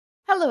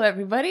Hello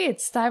everybody,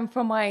 it's time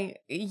for my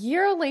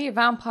yearly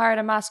Vampire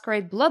the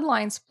Masquerade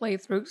Bloodlines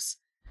playthroughs.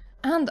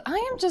 And I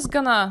am just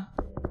gonna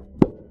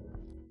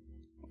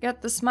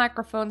get this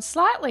microphone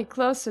slightly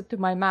closer to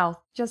my mouth,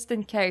 just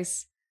in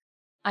case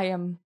I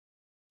am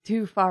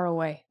too far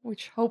away,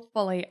 which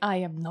hopefully I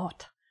am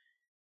not.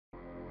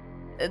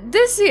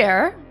 This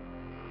year,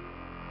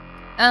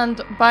 and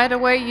by the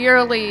way,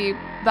 yearly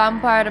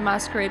Vampire the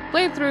Masquerade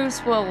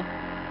playthroughs will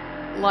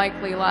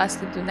likely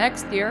last into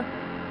next year.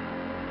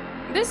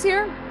 This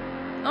year,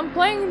 I'm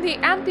playing the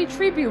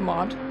antitribu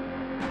mod,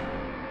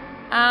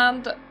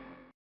 and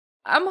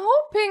I'm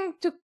hoping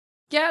to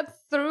get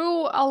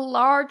through a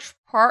large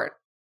part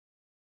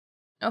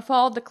of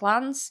all the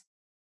clans.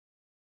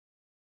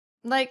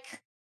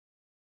 Like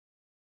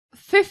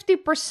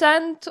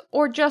 50%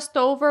 or just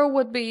over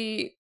would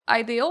be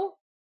ideal.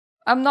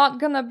 I'm not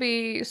gonna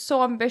be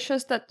so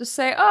ambitious that to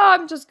say, oh,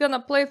 I'm just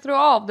gonna play through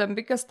all of them,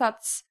 because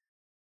that's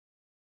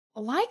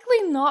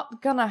likely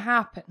not gonna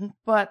happen,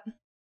 but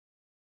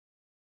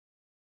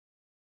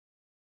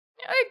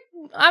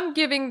I'm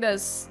giving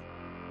this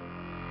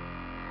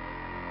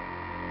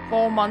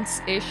 4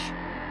 months-ish,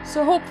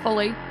 so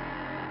hopefully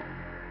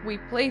we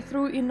play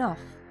through enough.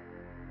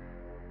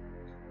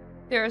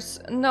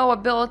 There's no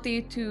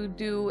ability to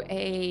do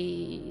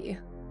a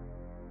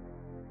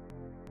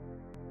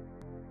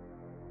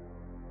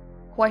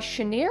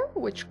questionnaire,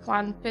 which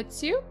clan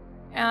fits you,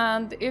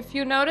 and if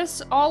you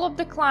notice, all of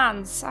the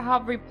clans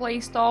have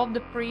replaced all of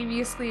the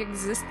previously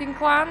existing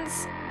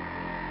clans.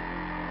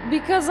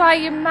 Because I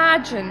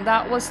imagine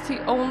that was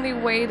the only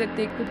way that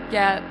they could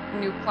get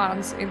new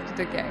clans into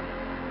the game.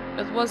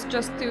 It was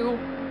just to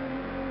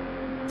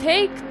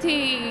take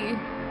the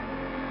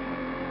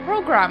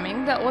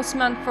programming that was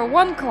meant for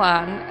one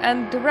clan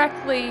and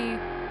directly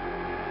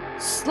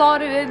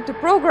slot it into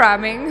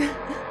programming.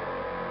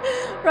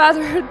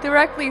 Rather,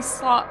 directly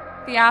slot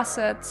the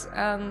assets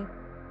and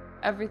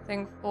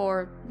everything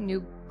for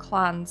new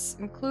clans,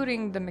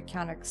 including the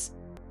mechanics.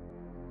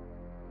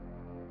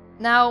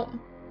 Now,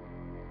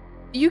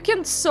 you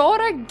can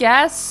sorta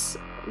guess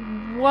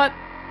what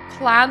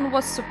clan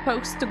was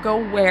supposed to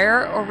go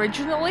where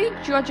originally,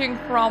 judging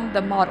from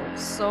the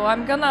models. So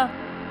I'm gonna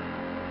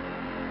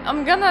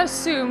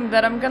assume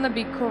that I'm gonna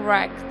be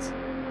correct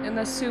in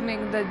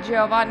assuming that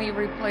Giovanni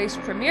replaced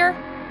Tremere,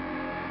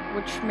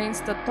 which means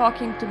that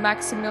talking to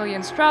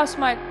Maximilian Strauss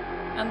might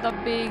end up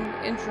being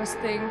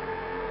interesting.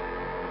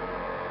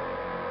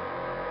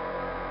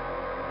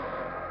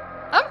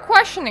 I'm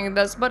questioning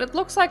this, but it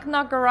looks like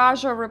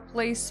Nagaraja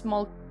replaced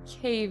Malkavians.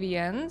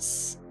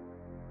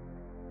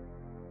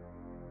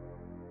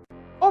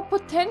 Or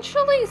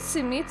potentially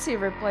Simitsi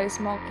replaced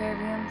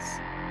Malkavians.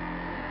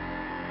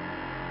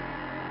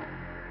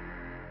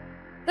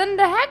 Then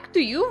the heck do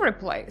you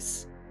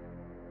replace?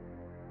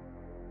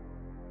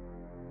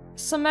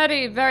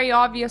 Sameri very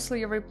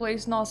obviously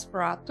replaced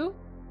Nosferatu.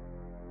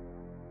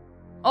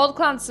 Old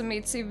Clan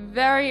Simitsi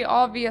very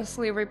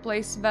obviously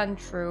replaced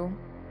Ventru.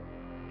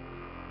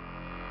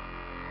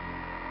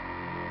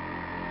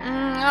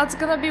 That's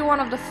gonna be one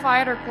of the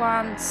fighter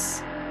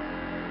clans.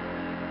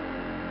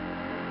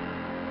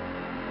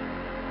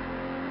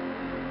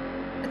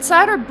 It's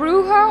either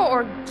Bruja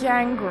or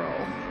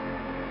Gangrel.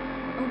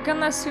 I'm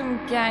gonna assume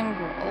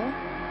Gangrel.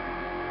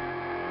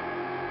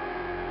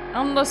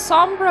 And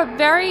Lasombra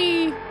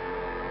very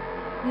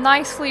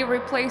nicely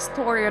replaced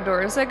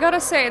Toreadors. I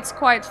gotta say, it's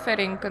quite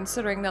fitting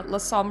considering that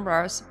Lasombra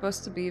are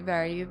supposed to be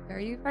very,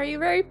 very, very,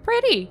 very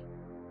pretty.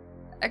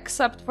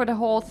 Except for the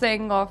whole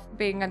thing of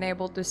being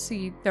unable to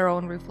see their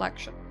own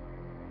reflection.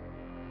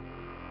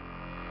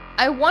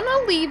 I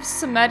wanna leave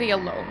Samedi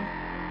alone.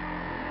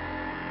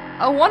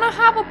 I wanna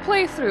have a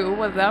playthrough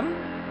with them,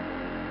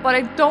 but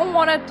I don't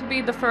want it to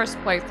be the first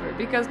playthrough,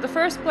 because the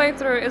first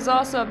playthrough is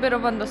also a bit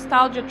of a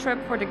nostalgia trip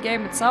for the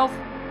game itself.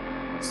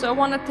 So I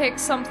wanna take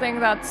something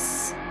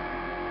that's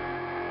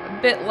a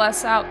bit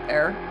less out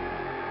there.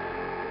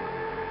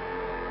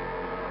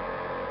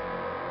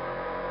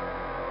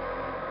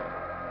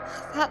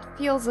 That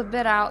feels a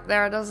bit out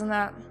there, doesn't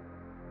it?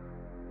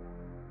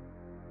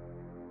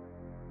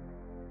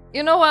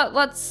 You know what?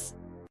 Let's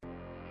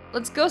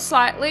go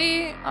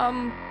slightly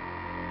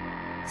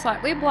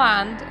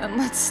bland, and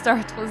let's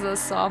start with a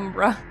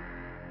Sombra.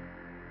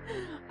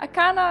 I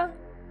kinda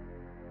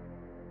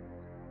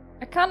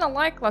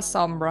like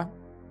Lasombra.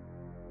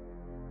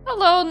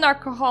 Hello,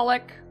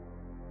 Narcoholic.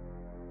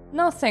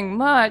 Nothing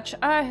much.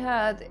 I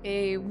had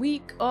a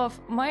week of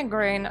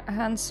migraine,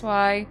 hence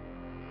why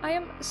I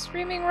am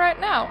streaming right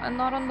now and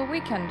not on the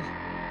weekend.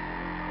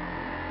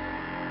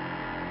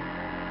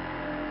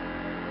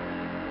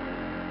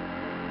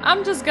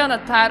 I'm just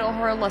gonna title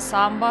her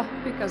Lasamba,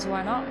 because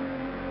why not?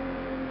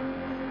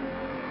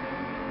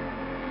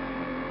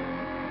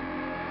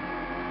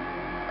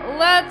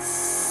 Let's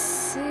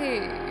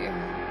see.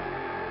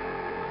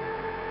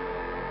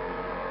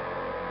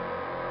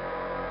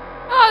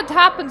 Oh, it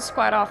happens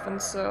quite often,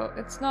 so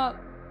it's not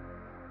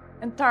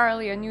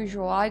entirely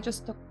unusual.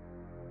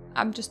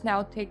 I'm just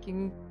now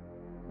taking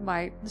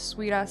my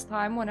sweet ass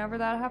time whenever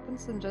that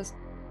happens and just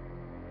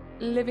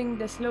living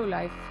the slow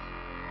life.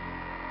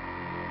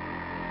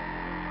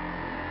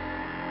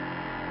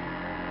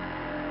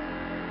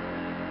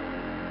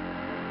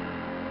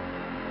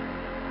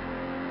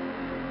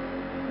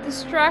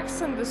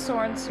 Distracts and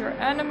disorients your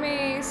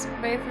enemies.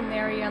 Bathe an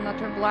area in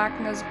utter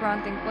blackness,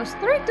 granting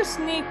 +3 to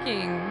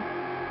sneaking.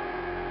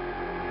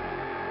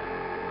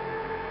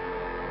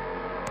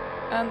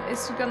 And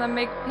is gonna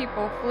make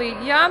people flee.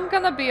 Yeah, I'm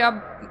gonna be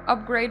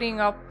upgrading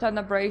up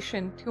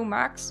Tenebration to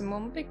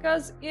maximum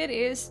because it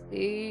is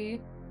the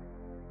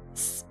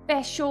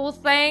special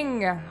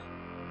thing.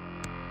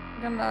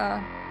 I'm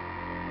gonna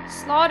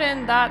slot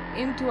in that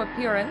into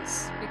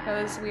appearance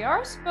because we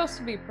are supposed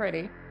to be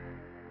pretty.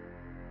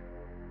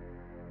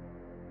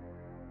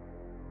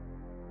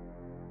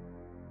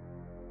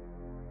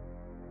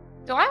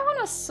 Do I want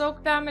to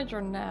soak damage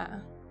or nah?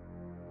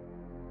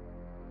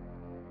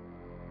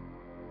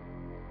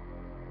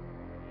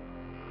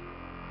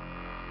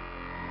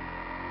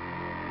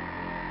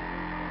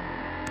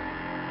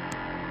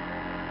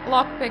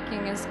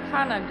 Lockpicking is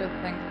kind of a good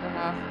thing to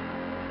have.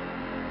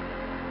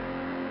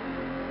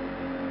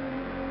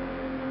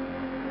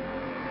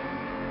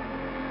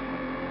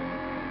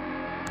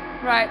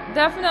 Right,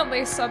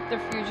 definitely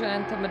subterfuge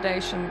and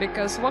intimidation,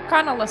 because what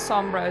kind of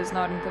Lasombra is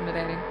not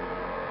intimidating?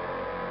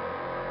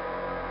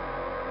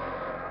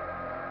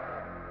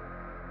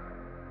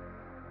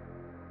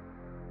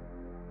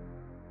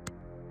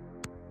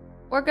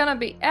 We're gonna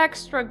be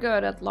extra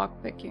good at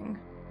lockpicking.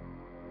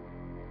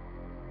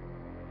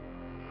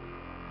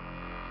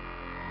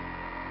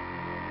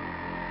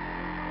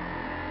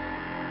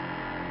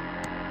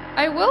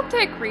 I will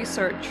take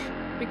research,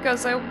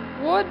 because I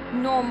would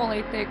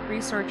normally take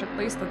research at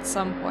least at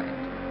some point.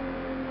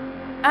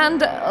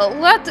 And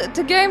let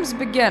the games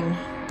begin.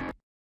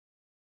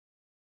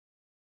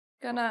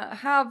 Gonna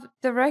have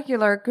the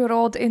regular good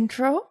old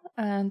intro,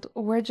 and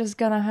we're just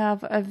gonna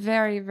have a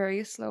very,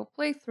 very slow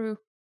playthrough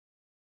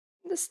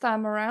this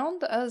time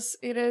around, as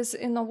it is,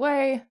 in a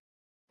way,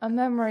 a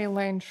memory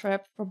lane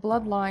trip for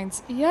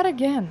Bloodlines yet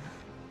again.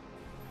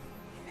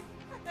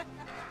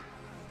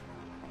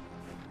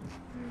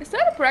 Is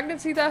that a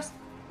pregnancy test?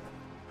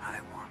 I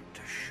want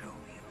to show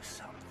you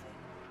something.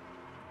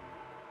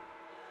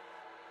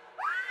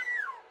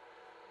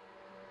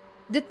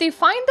 Did they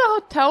find a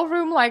hotel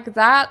room like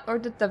that, or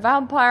did the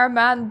vampire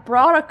man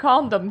brought a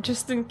condom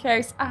just in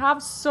case? I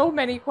have so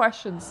many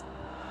questions.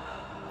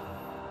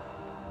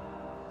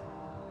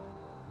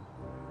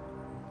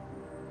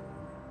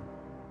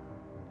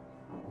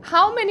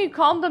 How many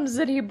condoms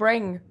did he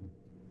bring?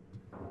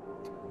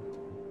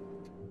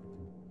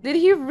 Did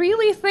he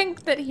really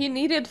think that he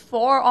needed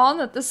 4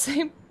 on at the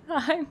same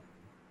time?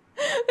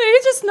 Did he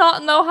just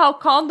not know how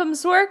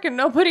condoms work and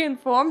nobody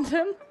informed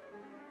him?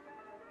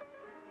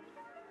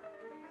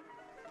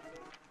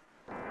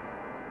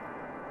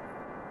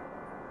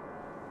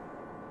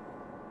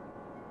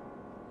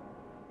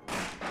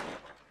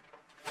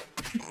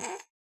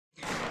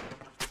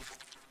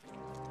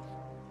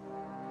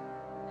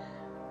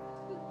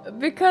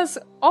 Because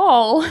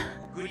all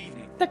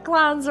the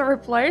clans are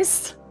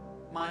replaced.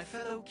 My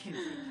fellow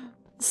kindred.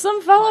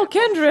 Some fellow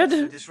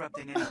kindred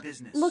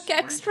look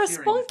extra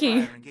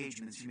spunky.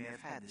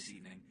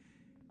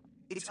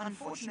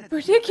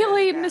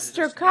 Particularly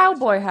Mr.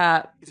 Cowboy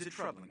Hat. Is a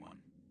troubling one.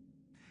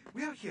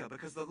 We are here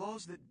because the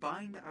laws that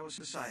bind our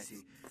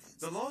society,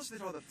 the laws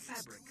that are the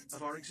fabric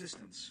of our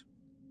existence,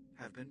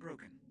 have been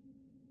broken.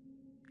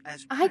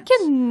 I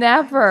can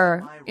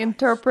never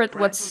interpret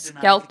what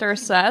Skelter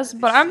says,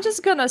 but I'm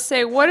just gonna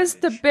say, what is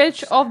the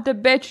bitch of the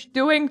bitch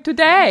doing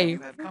today? You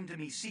have come to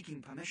me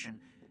seeking permission,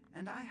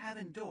 and I have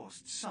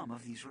endorsed some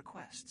of these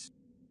requests.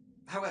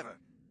 However,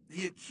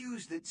 the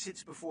accused that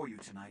sits before you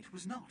tonight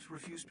was not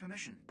refused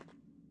permission.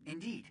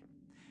 Indeed,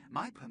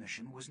 my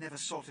permission was never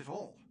sought at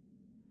all.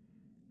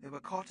 They were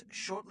caught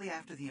shortly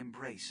after the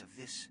embrace of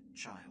this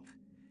child.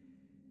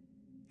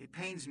 It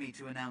pains me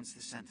to announce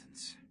the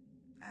sentence,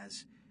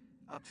 as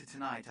up to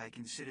tonight I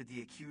considered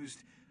the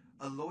accused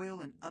a loyal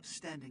and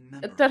upstanding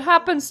member. That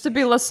happens to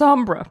be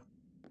Lasombra.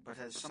 But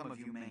as some of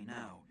you may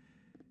know,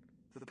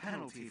 the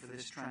penalty for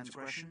this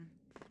transgression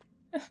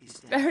is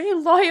death. Very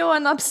loyal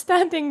and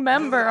upstanding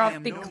member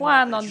of the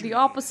clan on the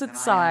opposite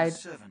side. I am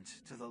a servant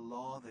to the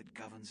law that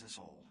governs us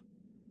all.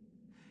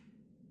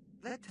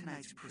 Let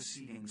tonight's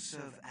proceedings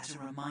serve as a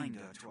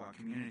reminder to our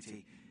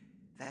community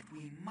that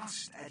we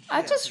must adhere.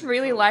 I just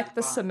really like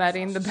the Samedi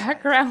in the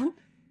background.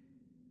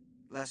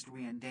 Lest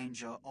we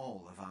endanger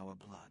all of our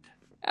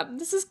blood.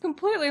 This is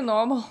completely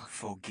normal.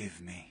 Forgive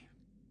me.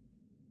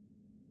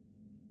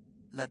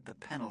 Let the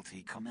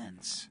penalty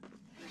commence.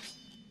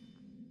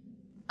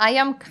 I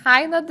am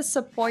kinda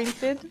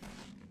disappointed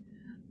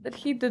that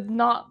he did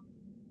not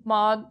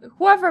mod,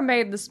 whoever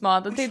made this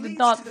mod, that they did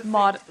not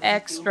mod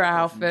extra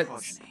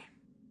outfits.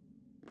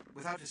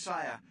 Without a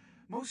sire,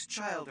 most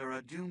children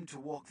are doomed to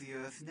walk the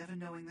earth never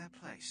knowing their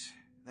place.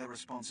 Their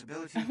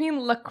responsibility. I mean,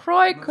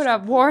 LaCroix could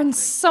have worn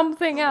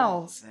something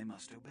else. They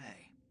must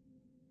obey.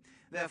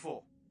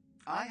 Therefore,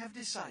 I have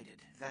decided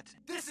that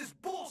this is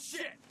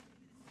bullshit.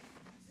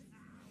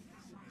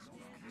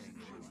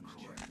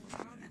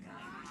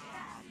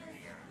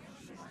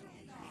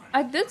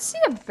 I did see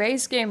a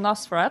base game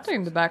Nosferatu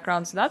in the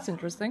background, so that's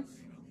interesting.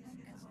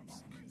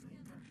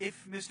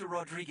 If Mr.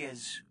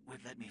 Rodriguez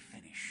would let me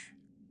finish,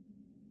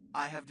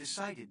 I have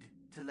decided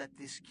to let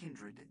this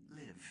kindred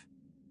live.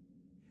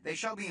 They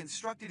shall be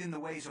instructed in the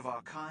ways of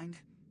our kind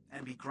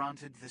and be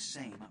granted the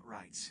same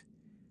rights.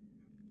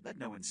 Let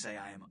no one say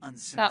I am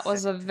unsympathetic. That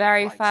was a to the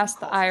very plights and fast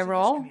causes eye of this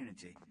roll.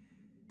 community.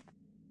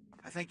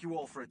 I thank you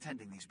all for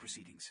attending these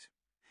proceedings,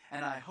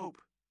 and I hope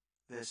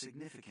their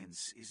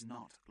significance is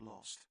not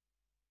lost.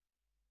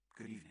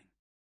 Good evening.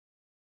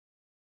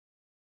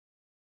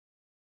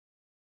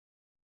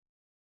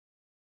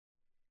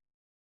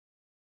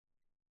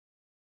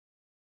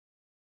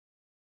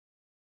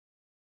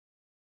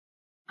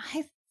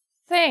 I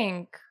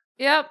think,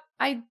 yep,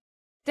 I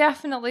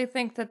definitely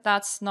think that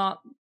that's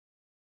not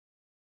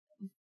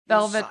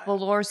Velvet Sire,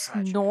 Velour's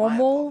tragic. My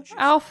normal apologies.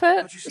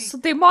 outfit. But you see, So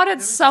they modded there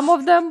is a some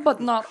of them, strict but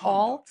code of not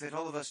all. conduct that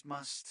all of us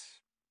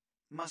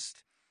must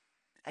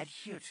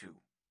adhere to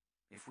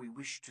if we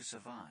wish to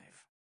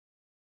survive.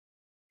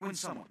 When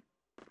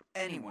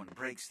anyone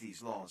breaks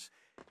these laws,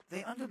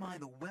 they undermine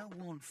the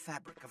well-worn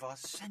fabric of our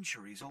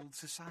centuries-old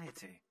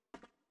society.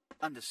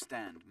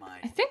 Understand my...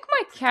 I think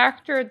my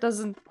character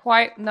doesn't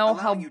quite know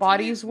how Allowing you to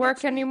bodies live work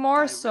makes me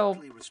anymore, so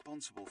directly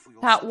responsible for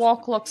your that walk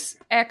subsequent looks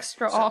behavior.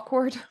 extra So,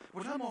 awkward.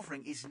 What I'm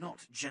offering is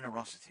not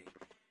generosity,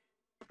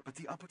 but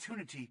the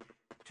opportunity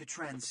to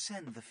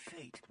transcend the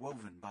fate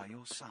woven by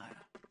your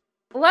sire.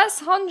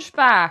 Less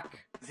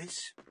hunchback.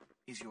 This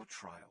is your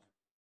trial.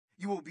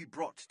 You will be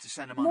brought to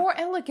Santa Monica. More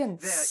There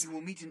elegance. you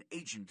will meet an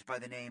agent by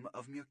the name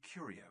of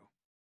Mercurio.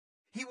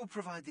 He will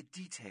provide the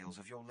details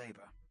of your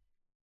labor.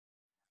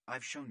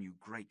 I've shown you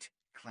great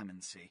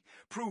clemency.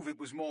 Prove it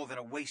was more than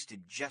a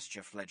wasted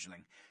gesture,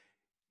 fledgling.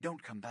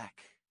 Don't come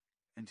back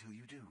until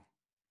you do.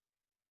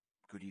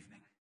 Good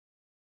evening.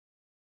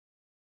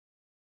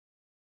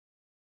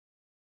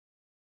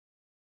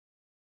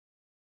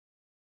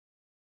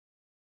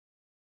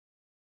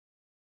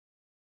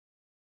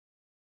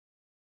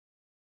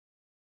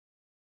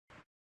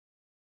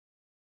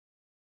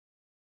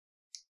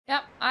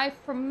 Yep, I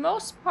for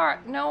most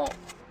part know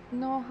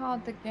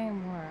how the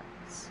game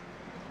works.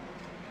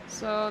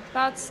 So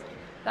that's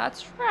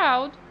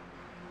Shroud.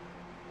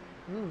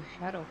 Ooh,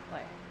 Shadow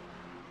Play.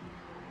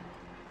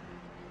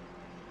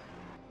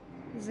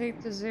 Z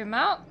to zoom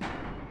out.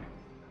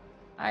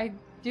 I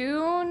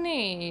do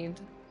need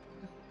to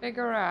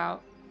figure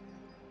out,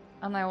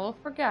 and I will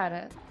forget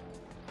it.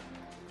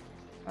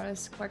 What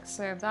is quick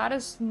save? That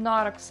is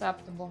not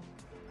acceptable.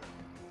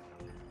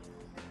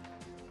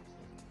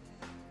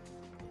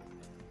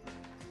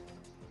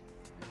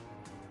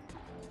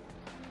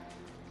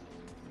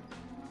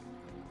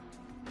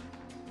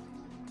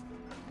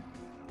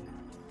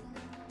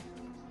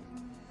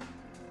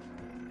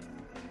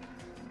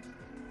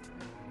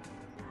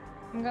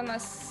 I'm gonna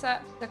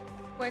set the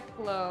quick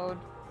load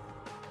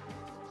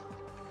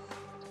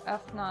to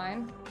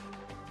F9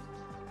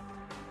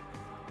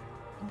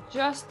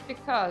 just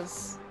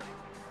because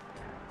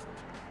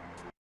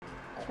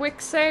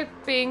quick save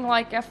being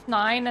like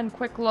F9 and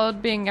quick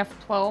load being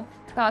F12,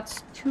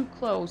 that's too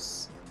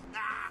close.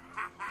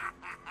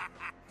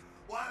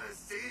 What a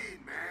scene,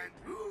 man!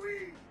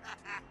 Hooey!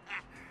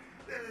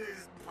 They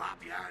just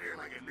plop you out here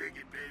like a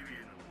naked baby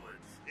in the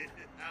woods.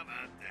 How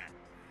about that?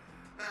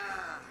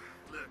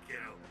 Look,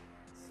 kiddo,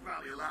 this is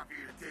probably a lot for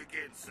you to take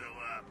in, so,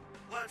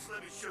 why don't you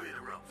let me show you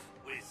the ropes?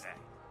 What do you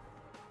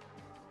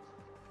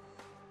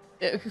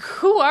say?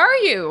 Who are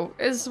you,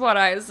 is what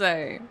I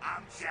say.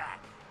 I'm Jack.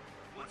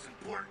 What's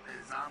important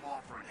is I'm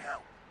offering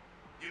help.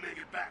 You make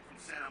it back from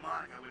Santa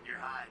Monica with your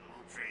hide and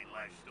we'll trade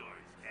life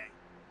stories, okay?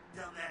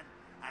 Till then,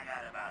 I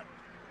got about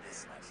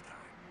this much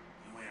time.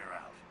 You in or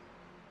out?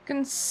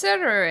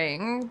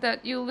 Considering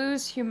that you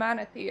lose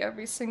humanity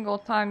every single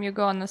time you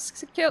go on a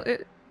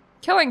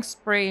killing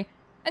spree,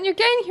 and you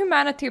gain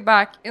humanity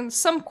back in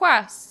some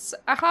quests,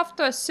 I have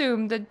to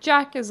assume that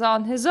Jack is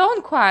on his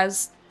own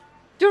quest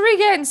to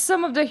regain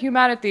some of the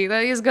humanity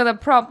that he's gonna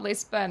promptly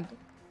spend.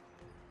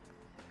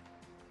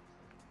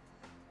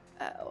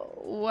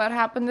 What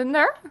happened in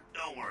there?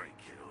 Don't worry,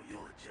 kiddo,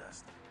 you'll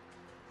adjust.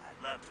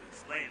 I'd love to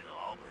explain it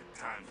all,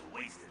 but time's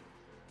wasted.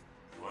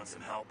 You want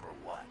some help or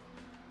what?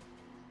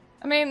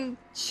 I mean,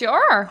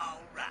 sure.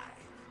 Alright.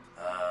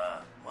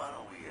 Why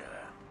don't we,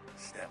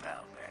 step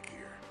out back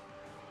here?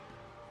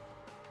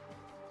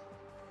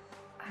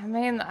 I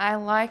mean, I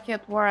like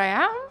it where I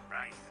am.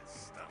 Nice and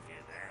stuffy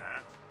in there,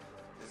 huh?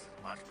 This is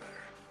much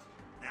better.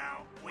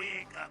 Now, we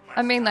ain't got much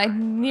I mean, I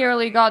time.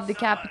 nearly got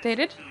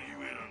decapitated. Fill you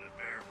in on the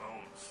bare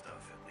bones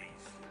stuff, at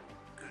least.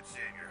 Could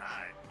save your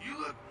hide. You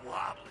look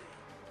wobbly.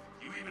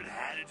 You even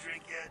had a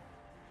drink yet?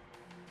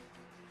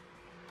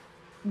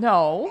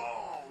 No.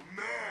 Oh,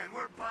 man,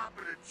 we're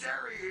popping a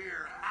cherry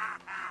here.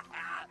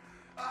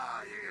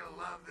 Oh, you're gonna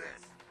love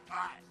this. All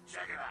right,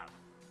 check it out.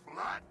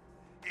 Blood,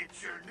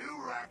 it's your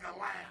new rack of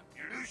lamb,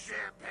 your new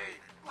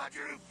champagne, like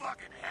your new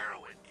fucking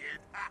heroin,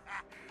 kid.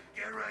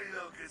 Get ready,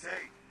 though, because,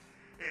 hey,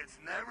 It's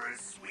never as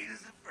sweet as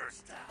the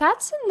first time.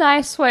 That's a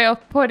nice way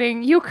of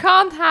putting you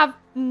can't have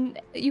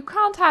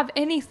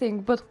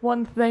anything but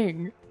one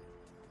thing.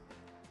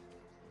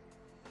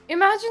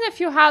 Imagine if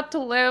you had to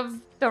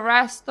live the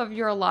rest of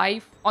your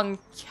life on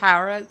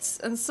carrots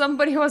and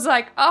somebody was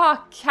like,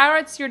 "Ah,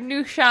 carrots your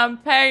new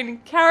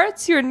champagne,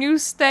 carrots your new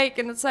steak,"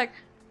 and it's like,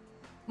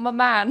 my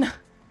man,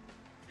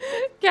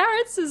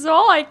 carrots is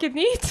all I can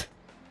eat.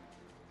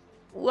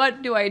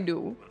 What do I do?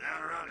 Well,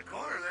 down around the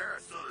corner there, I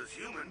saw this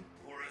human,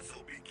 or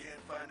SOB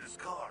can't find his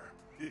car.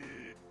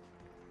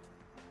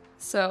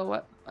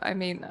 So, I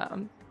mean,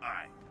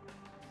 Alright.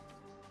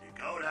 You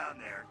go down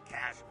there,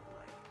 casual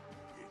like.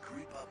 You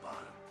creep up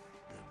on him,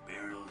 then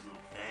bury those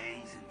little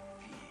fangs and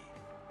feed.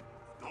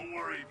 Don't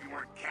worry if you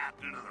weren't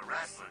captain of the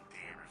wrestling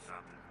team or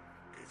something,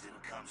 because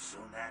it'll come so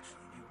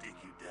naturally you think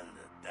you've done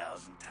it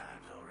 1,000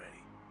 times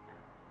already.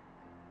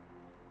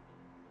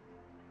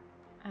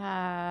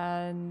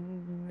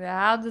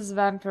 how does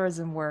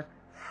vampirism work?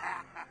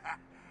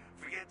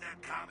 Forget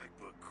that comic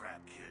book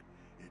crap, kid.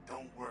 It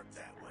don't work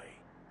that way.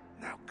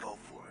 Now go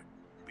for it.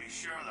 Be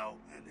sure though,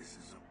 and this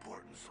is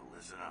important, so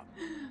listen up.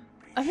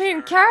 I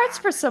mean, carrots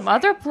for some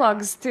other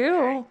plugs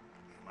too.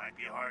 It might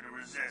be hard to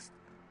resist,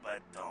 but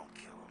don't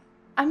kill him.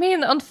 I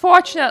mean,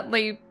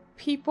 unfortunately,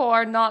 people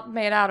are not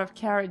made out of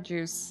carrot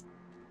juice.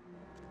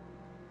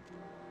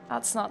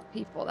 That's not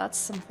people, that's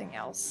something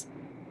else.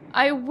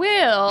 I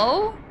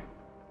will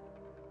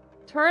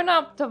turn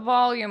up the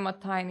volume a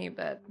tiny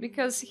bit,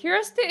 because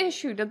here's the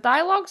issue. The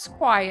dialogue's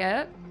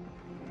quiet.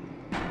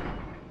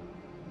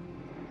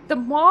 The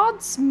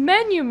mod's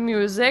menu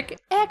music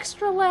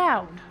extra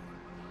loud.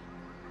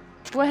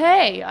 Well,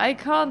 hey, I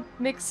can't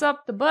mix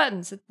up the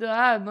buttons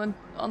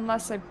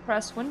unless I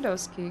press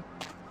Windows key.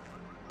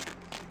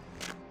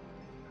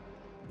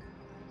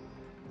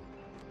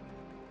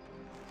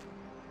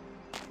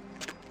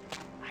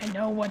 I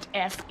know what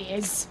F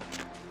is.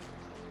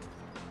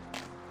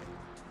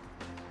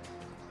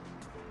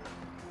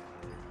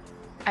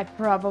 I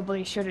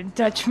probably shouldn't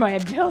touch my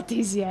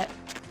abilities yet.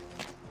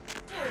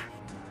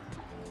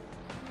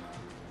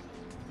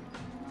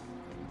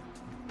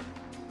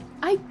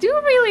 I do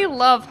really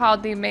love how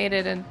they made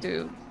it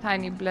into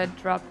tiny blood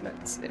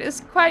droplets. It is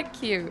quite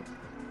cute.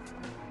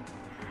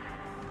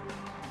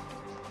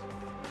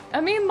 I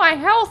mean, my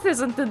health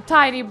isn't in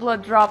tiny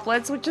blood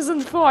droplets, which is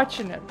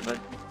unfortunate, but...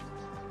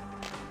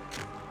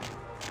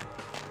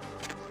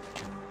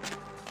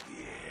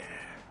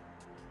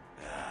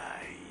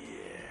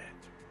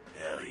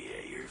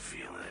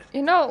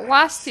 You know,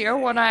 last year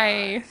when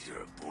I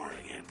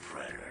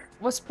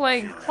was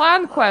playing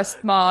Clan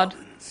Quest mod,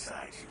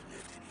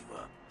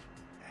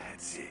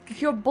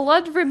 your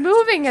blood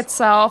removing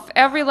itself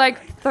every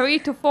like 3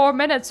 to 4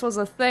 minutes was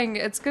a thing.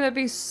 It's gonna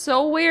be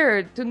so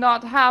weird to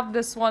not have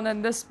this one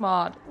in this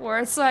mod, where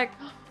it's like,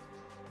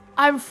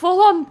 I'm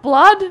full on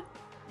blood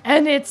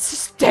and it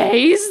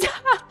stays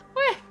that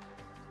way.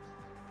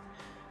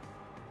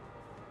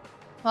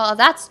 Well,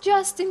 that's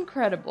just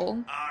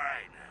incredible.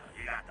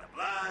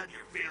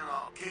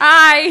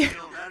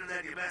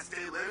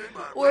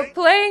 We're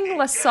playing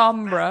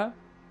Lasombra.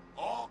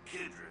 All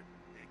kindred.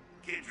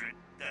 Kindred,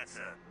 that's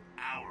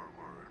our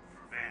word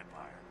for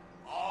vampire.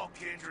 All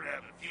kindred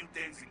have a few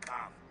things in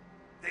common.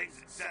 Things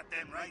that set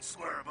them right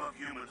square above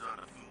humans on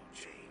the food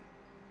chain.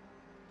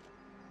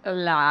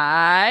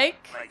 Like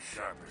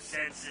sharper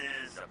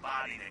senses, a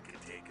body that can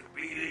take a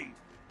beating,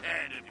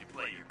 and if you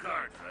play your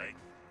cards right,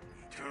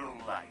 eternal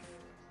life.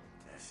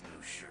 That's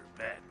no sure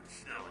bet, but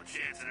still a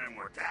chance of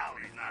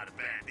immortality is not a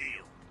bad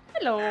deal.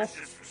 Hello. That's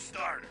just for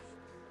starters.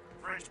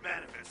 Fringe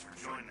benefits for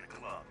joining the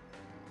club.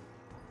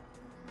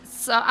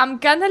 So I'm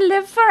gonna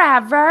live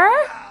forever?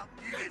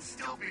 You can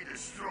still be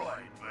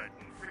destroyed, but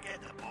forget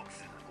the books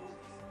and the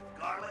movies.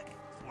 Garlic,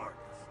 it's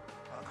worthless.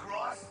 A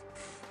cross,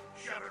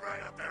 shove it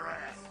right up their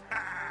ass.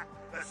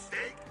 A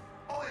steak,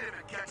 only if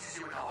it catches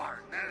you in the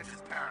heart, and then it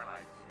just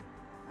paralyzes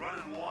you.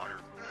 Running water,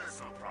 that's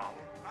no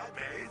problem. I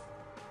bathe.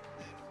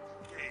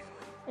 Occasionally.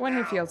 When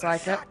he feels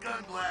like it.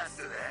 Shotgun blast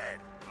to the head.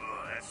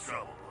 Oh, that's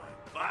trouble, boy.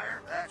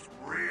 Fire, that's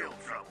real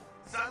trouble.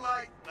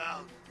 Sunlight,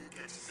 well, you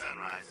catch the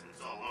sunrise and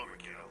it's all over,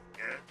 kiddo.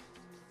 Get it?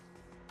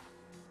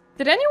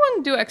 Did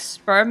anyone do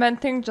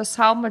experimenting just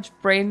how much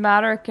brain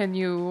matter can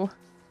you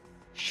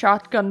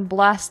shotgun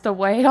blast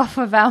away off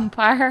a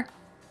vampire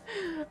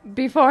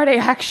before they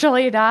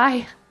actually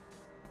die?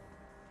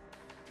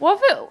 What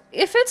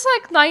if it's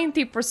like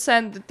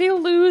 90%, did they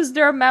lose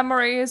their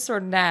memories or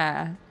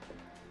nah?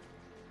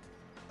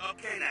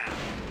 Okay now.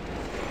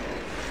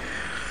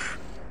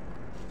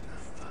 The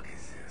fuck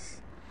is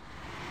this?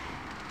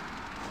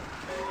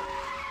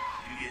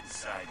 You get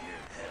inside here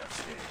and head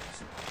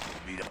upstairs.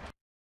 Meet up.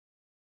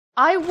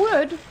 I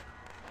would,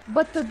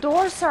 but the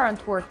doors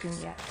aren't working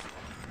yet.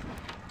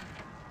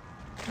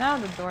 Now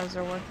the doors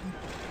are working.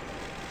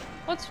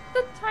 What's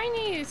the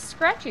tiny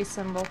scratchy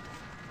symbol?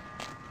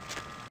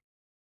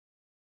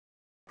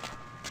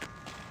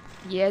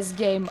 Yes,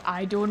 game,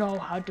 I don't know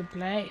how to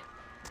play.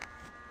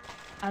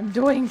 I'm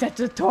doing the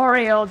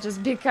tutorial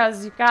just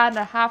because you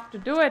kinda have to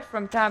do it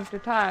from time to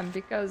time,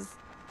 because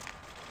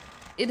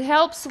It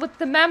helps with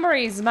the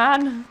memories,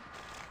 man.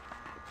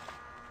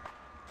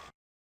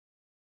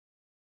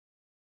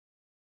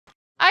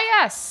 Ah,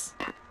 yes.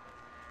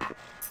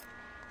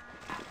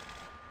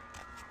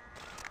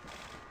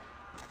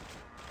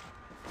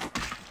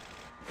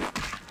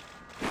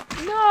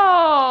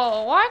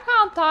 No, why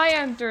can't I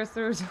enter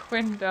through the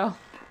window?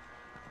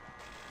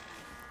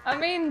 I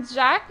mean,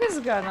 Jack is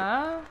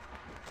gonna.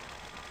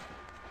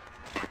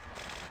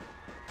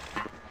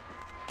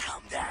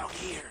 Come down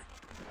here.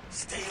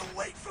 Stay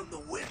away from the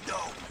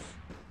windows.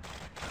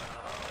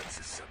 Oh, it's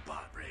a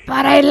Sabbat raid.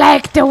 But I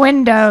like the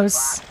windows.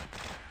 Christ,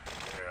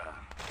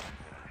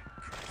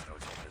 I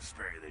was hoping to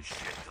spare you this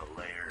shit till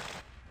later.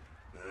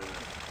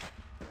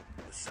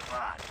 The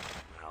Sabbat,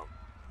 well,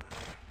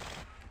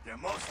 they're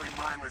mostly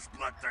mindless,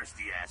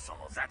 bloodthirsty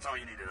assholes. That's all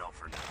you need to know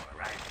for now,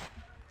 alright?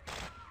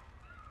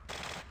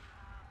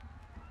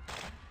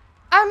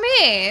 I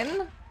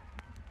mean...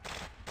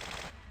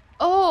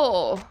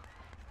 Oh...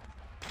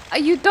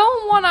 You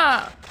don't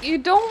wanna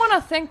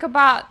think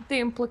about the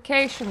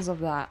implications of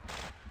that.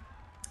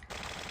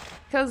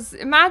 Because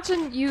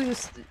imagine you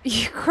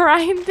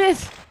grinded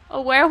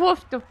a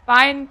werewolf to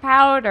fine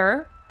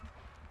powder.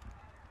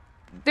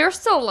 They're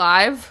still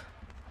alive.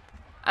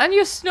 And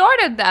you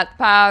snorted that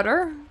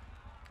powder.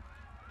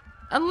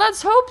 And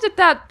let's hope that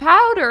that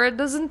powder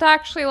doesn't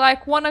actually,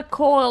 like, wanna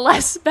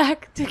coalesce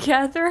back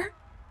together.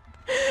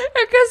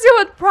 Because it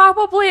would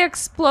probably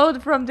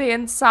explode from the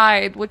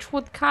inside, which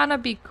would kinda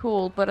be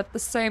cool, but at the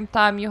same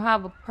time you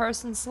have a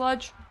person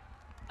sludge.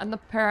 And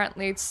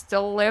apparently it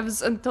still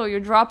lives until you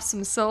drop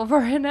some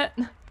silver in it.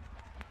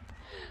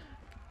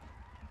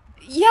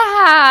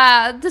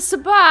 Yeah, the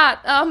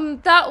Sabbat,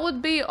 that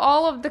would be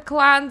all of the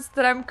clans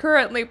that I'm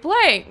currently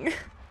playing.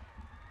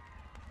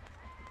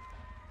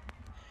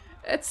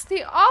 It's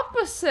the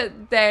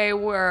opposite day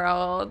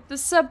world. The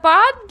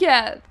Sabbat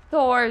get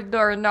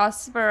Thordor,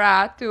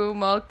 Nosferatu,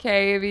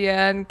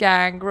 Malkavian,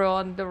 Gangrel,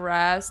 and the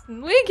rest.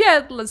 And we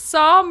get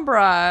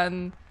Lasombra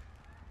and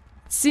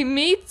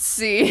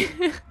Tsimitsi.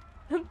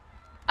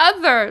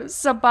 Other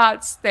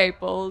Sabbat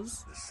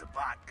staples. The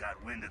Sabbat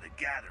got wind of the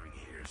gathering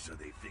here, so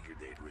they figured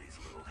they'd raise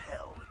a little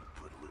hell and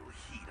put a little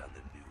heat on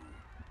the new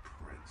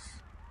prince.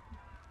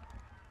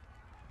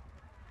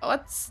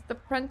 What's the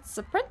prince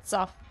a prince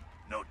of?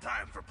 No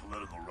time for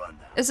political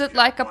rundown. Is it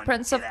like a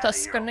prince of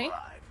Tuscany?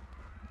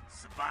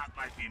 Sabbat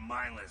might be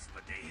mindless,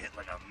 but they hit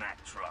like a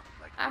Mack truck.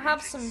 Like I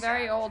have some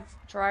very old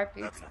dry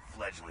pizza. Nothing a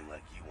fledgling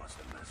like you wants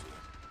to mess with.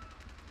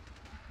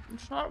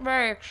 It's not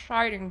very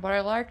exciting, but I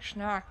like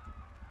snack.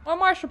 What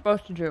am I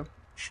supposed to do?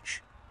 Shh,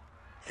 shh.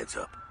 Heads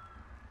up.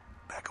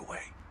 Back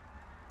away.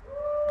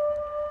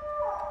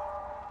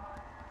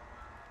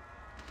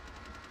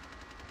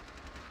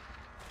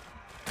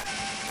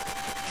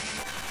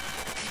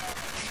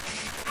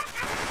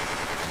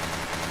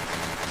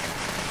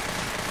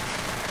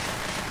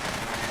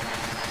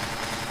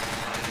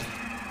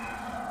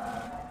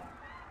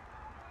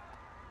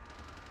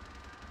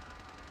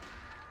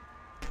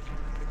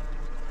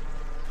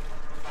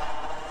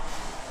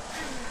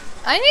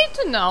 I need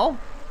to know,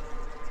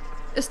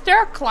 is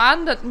there a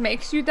clan that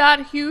makes you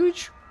that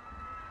huge?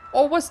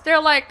 Or was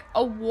there like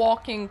a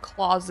walk-in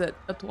closet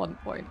at one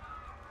point?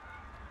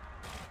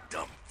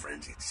 Dumb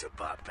frenzied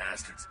Sabbat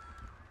bastards.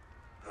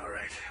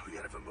 Alright, we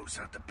gotta vamoose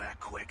out the back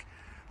quick.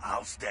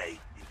 I'll stay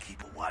and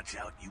keep a watch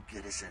out. You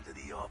get us into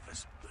the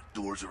office. The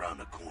door's around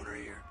the corner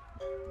here.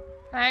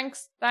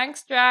 Thanks,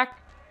 Jack.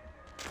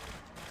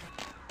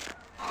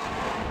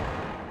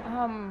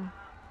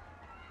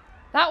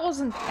 That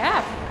wasn't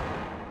F.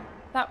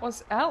 That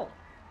was L.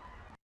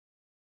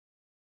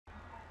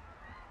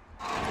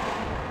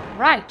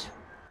 Right.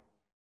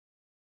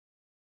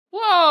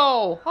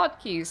 Whoa,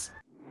 hotkeys.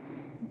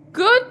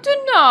 Good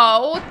to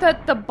know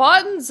that the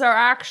buttons are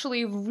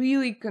actually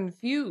really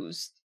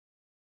confused.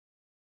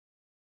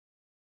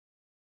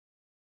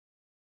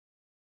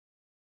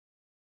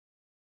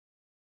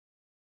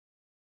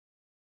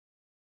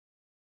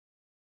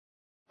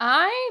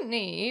 I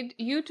need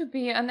you to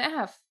be an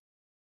F.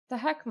 The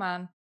heck,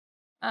 man.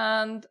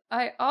 And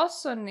I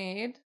also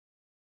need...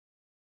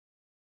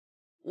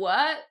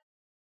 What?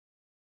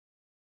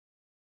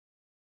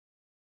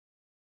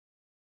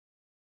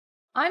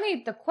 I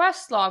need the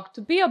quest log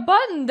to be a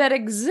button that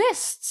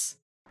exists.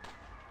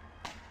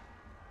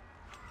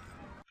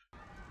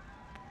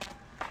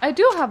 I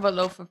do have a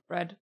loaf of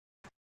bread.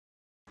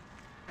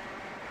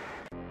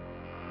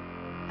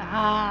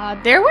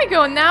 Ah, there we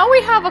go. Now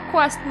we have a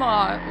quest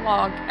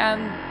log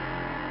and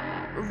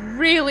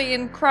really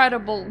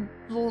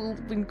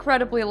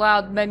incredibly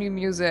loud menu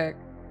music.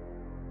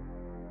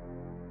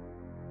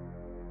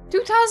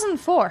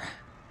 2004,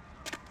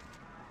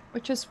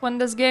 which is when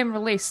this game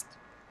released.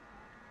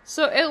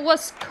 So it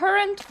was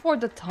current for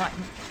the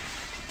time.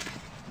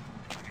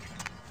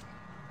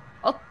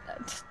 Well,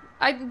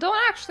 I don't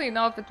actually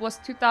know if it was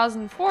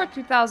 2004 or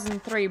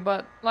 2003,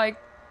 but like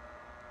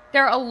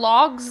there are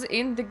logs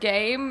in the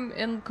game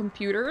in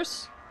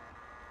computers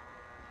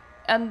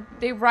and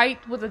they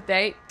write with a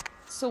date.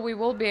 So we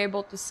will be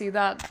able to see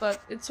that,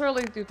 but it's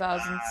early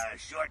 2000s.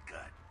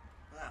 Shortcut.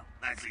 Well,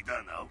 Nicely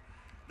done, though.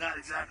 Not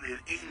exactly an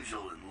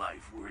angel in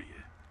life, were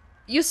you?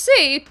 You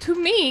see, to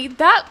me,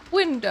 that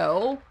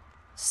window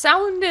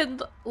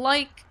sounded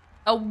like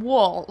a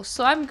wall,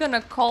 so I'm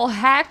gonna call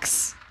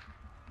hacks.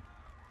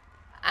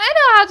 I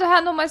know how to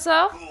handle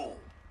myself. Cool.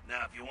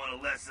 Now, if you want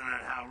a lesson on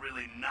how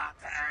really not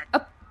to act...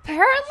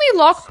 Apparently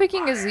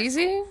lockpicking is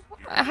easy.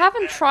 I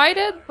haven't tried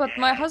it, but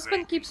my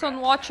husband keeps on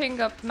watching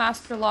a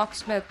master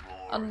locksmith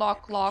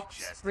unlock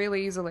locks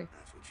really easily.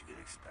 That's what you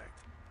can expect.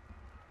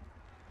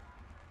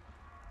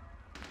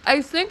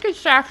 I think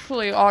it's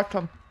actually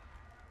autumn.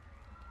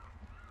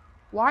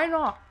 Why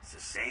not? It's the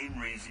same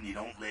reason you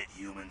don't let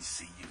humans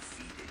see you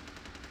feeding.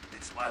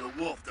 It's why the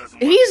wolf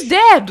doesn't He's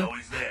dead! know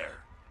he's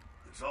there.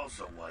 It's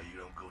also why you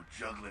don't go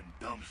juggling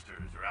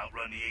dumpsters or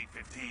outrun the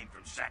 815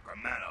 from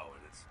Sacramento,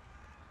 and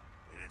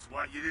it's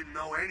why you didn't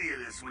know any of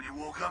this when you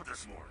woke up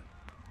this morning.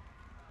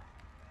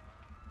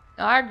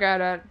 I get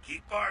it.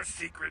 Keep our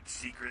secret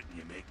secret, and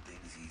you make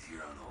things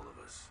easier on all of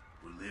us.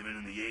 We're living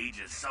in the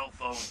age of cell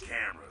phone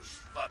cameras.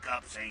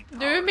 Fuck-ups ain't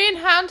Do you mean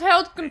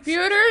handheld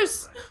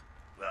computers?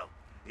 Well,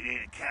 it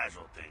ain't a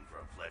casual thing for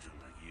a fledgling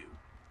like you.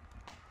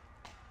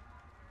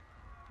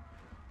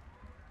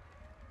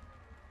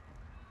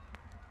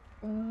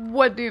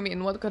 What do you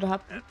mean? What could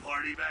happen? That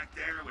party back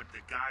there with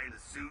the guy in the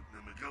suit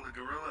and the Magilla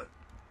gorilla?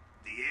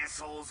 The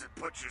assholes that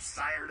put your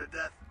sire to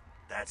death?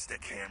 That's the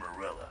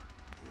Camarilla.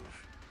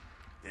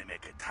 They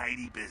make a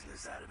tidy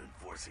business out of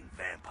enforcing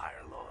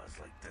vampire laws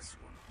like this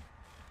one.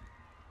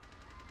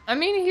 I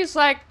mean, he's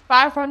like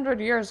 500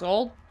 years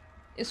old.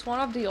 He's one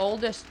of the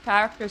oldest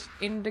characters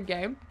in the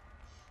game.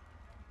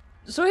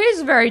 So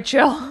he's very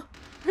chill,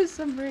 for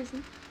some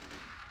reason.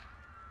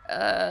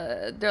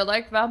 They're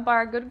like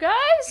vampire good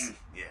guys?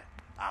 Yeah,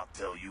 I'll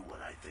tell you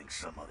what I think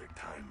some other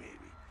time,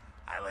 maybe.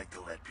 I like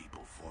to let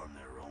people form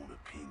their own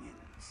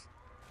opinions.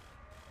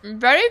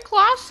 Very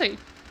classy.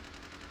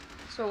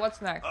 So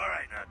what's next?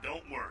 Alright, now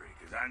don't worry,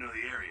 because I know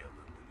the area a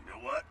little. And you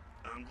know what?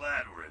 I'm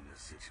glad we're in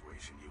this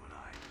situation, you and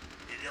I.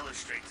 It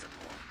illustrates a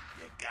point.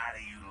 You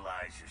gotta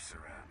utilize your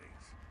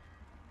surroundings.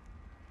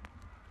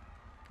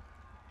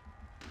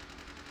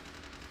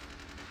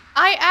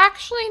 I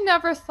actually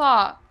never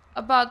thought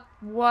about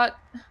what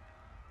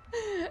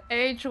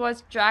age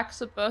was Jack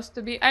supposed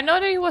to be. I know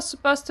that he was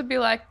supposed to be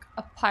like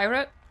a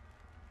pirate.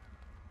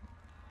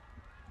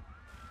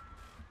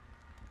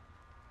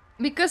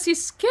 Because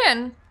his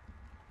skin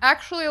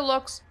actually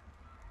looks...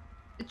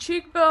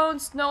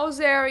 cheekbones, nose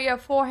area,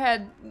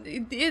 forehead,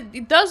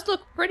 it does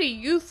look pretty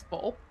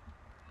youthful.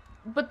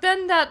 But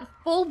then that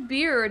full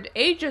beard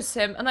ages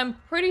him, and I'm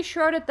pretty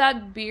sure that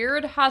that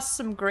beard has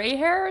some gray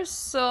hairs,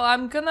 so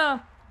I'm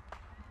gonna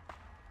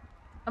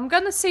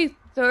say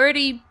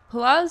 30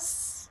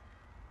 plus?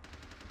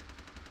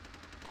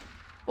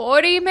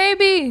 40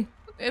 maybe?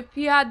 If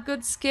he had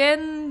good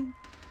skin.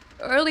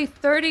 Early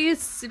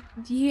 30s, if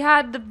he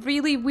had the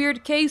really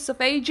weird case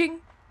of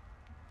aging.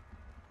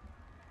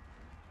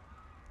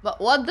 But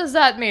what does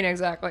that mean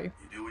exactly?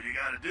 You do what you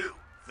gotta do.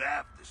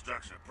 Theft,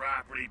 destruction of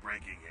property,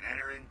 breaking and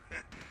entering.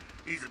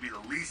 These will be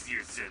the least of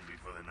your sins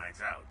before the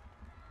night's out.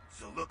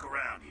 So look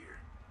around here.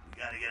 We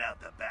gotta get out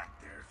the back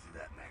there through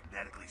that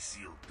magnetically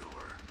sealed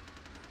door.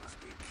 There must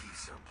be a key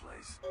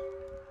someplace.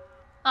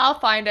 I'll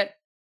find it.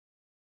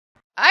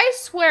 I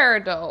swear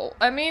though,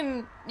 I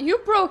mean, you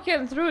broke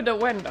in through the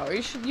window.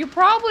 You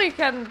probably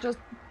can just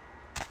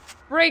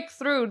break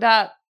through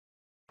that.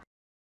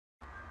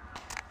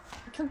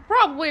 You can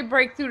probably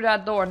break through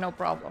that door, no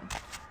problem.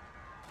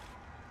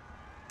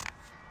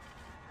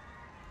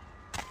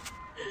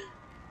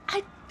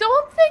 I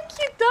don't think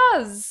he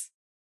does.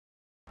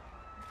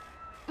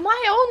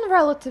 My own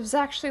relatives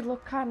actually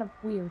look kind of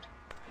weird.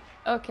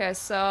 Okay,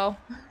 so...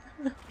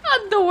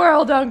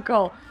 Underworld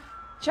Uncle!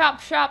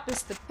 Chop shop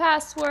is the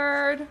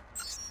password.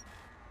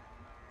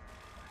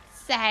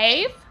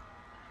 Save.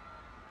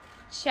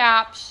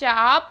 Chop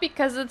shop,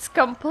 because it's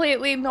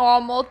completely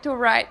normal to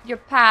write your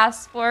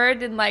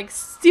password in like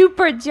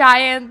super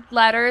giant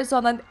letters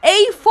on an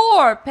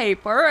A4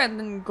 paper and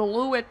then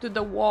glue it to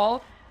the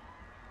wall.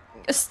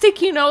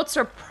 Sticky notes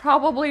are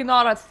probably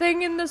not a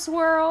thing in this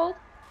world.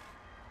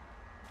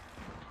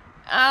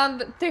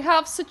 And they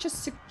have such a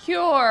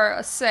secure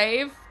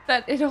save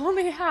that it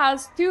only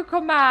has 2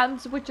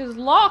 commands, which is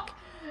lock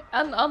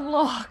and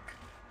unlock.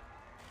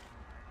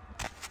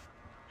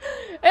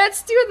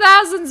 It's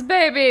 2000s,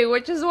 baby,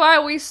 which is why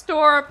we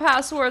store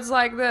passwords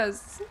like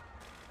this.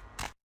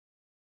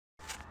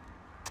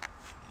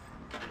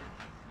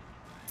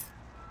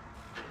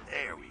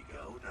 There we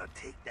go. Now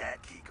take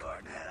that keycard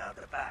and head out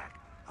the back.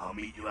 I'll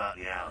meet you out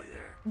in the alley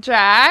there.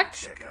 Jack?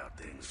 Check out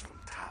things from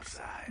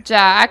topside.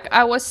 Jack,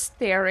 I was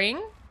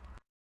staring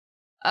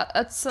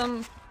at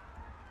some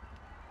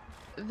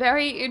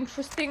very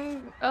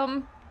interesting,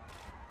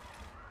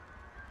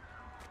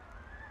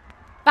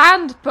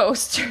 band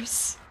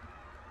posters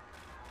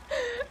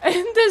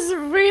in this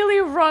really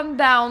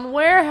run-down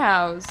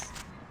warehouse.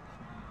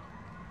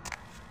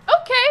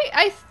 Okay,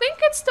 I think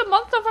it's the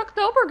month of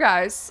October,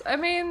 guys. I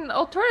mean,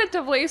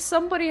 alternatively,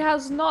 somebody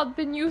has not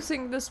been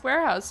using this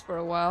warehouse for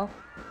a while.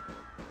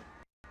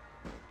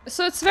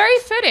 So it's very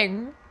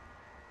fitting.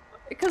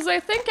 Because I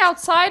think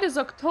outside is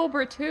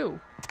October too.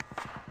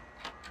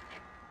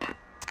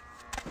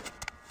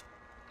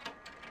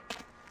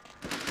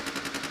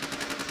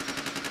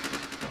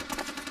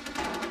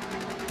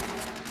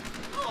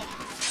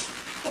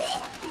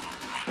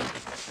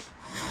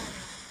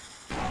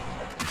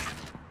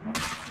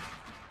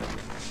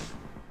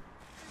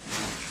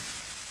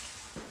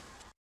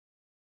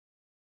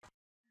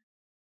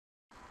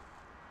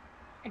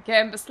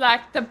 Again, it's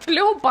like the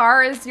blue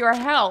bar is your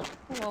health.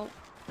 Well,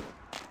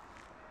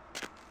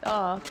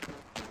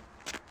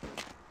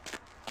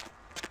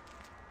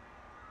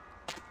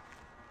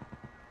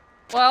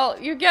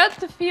 well, you get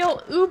to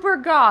feel uber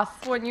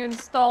goth when you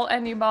install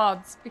any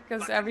mods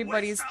because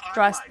everybody's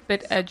dressed a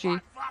bit edgy.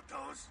 You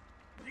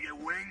get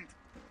winged?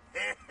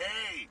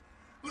 Hey,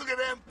 look at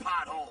them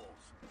potholes.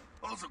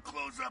 Those will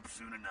close up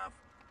soon enough.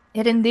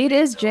 It indeed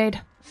is,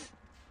 Jade.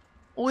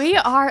 We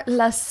are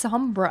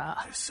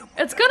Lasombra.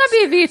 It's gonna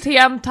be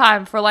VTM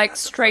time for like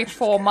straight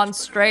 4 months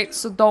straight,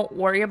 so don't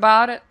worry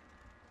about it.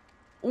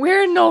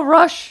 We're in no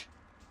rush.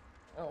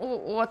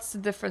 What's the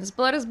difference?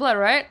 Blood is blood,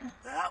 right?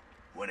 Well,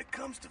 when it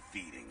comes to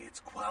feeding,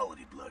 it's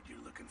quality blood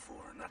you're looking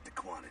for, not the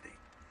quantity.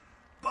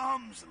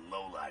 Bums and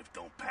lowlife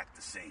don't pack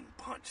the same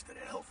punch that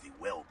a healthy,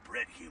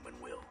 well-bred human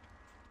will.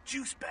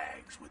 Juice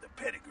bags with a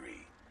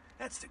pedigree.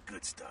 That's the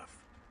good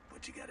stuff,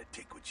 but you gotta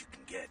take what you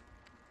can get.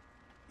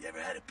 You ever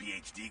had a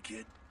PhD,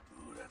 kid?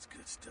 Ooh, that's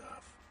good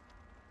stuff.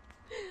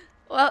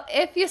 Well,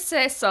 if you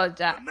say so,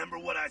 Jack. Remember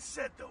what I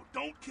said, though.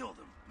 Don't kill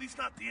them. At least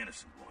not the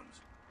innocent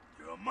ones.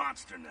 You're a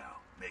monster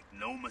now. Make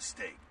no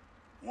mistake.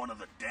 One of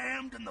the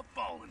damned and the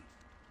fallen.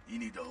 You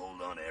need to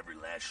hold on to every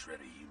last shred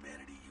of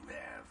humanity you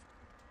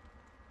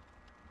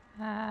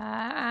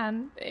have.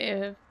 And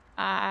if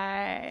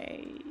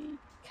I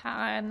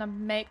kind of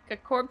make a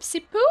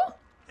corpsey poo?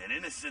 An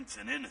innocent's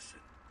an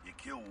innocent. You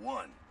kill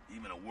one,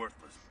 even a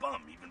worthless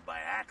bum, even by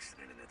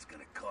accident, and it's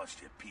gonna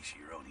cost you a piece of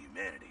your own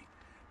humanity.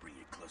 Bring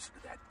you closer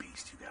to that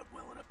beast you got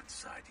welling up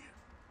inside you.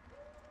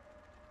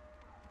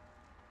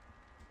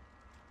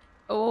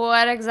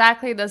 What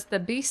exactly does the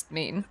beast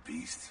mean? The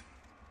beast?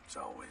 It's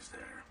always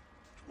there.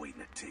 It's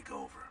waiting to take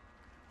over.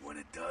 When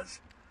it does,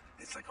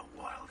 it's like a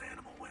wild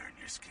animal wearing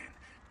your skin.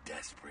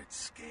 Desperate,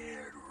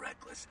 scared,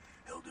 reckless.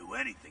 He'll do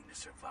anything to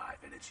survive,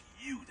 and it's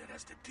you that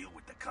has to deal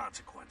with the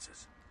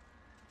consequences.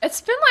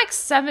 It's been like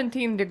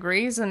 17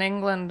 degrees in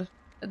England.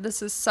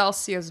 This is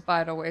Celsius,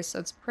 by the way, so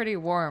it's pretty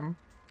warm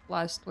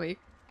last week.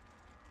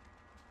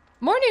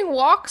 Morning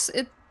walks,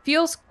 it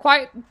feels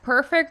quite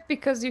perfect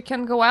because you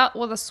can go out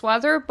with a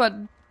sweater, but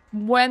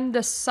when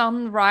the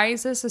sun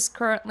rises is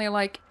currently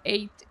like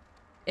 8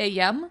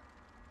 a.m.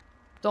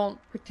 Don't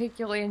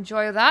particularly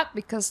enjoy that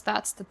because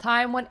that's the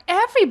time when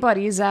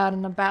everybody's out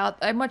and about.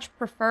 I much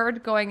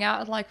preferred going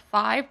out at like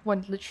 5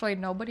 when literally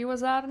nobody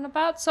was out and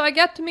about, so I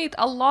get to meet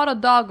a lot of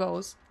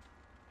doggos.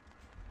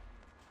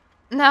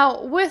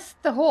 Now, with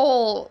the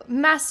whole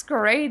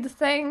masquerade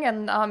thing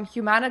and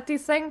humanity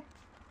thing,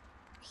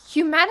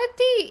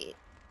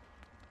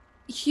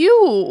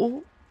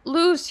 you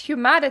lose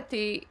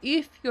humanity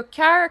if your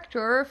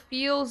character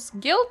feels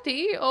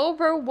guilty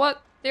over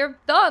what they've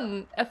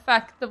done,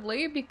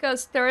 effectively,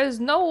 because there is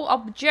no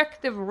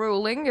objective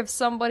ruling if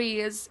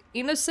somebody is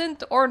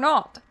innocent or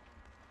not.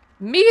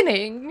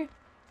 Meaning,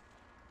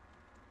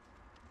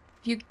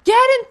 if you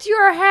get into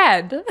your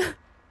head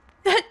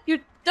that you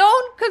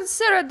don't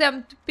consider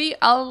them to be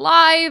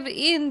alive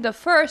in the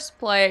first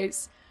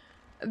place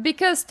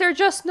because they're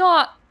just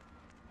not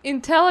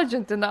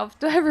intelligent enough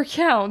to ever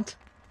count.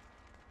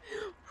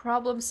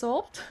 Problem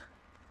solved?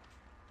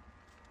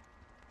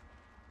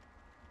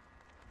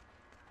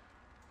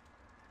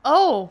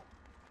 Oh,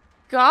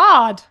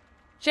 God.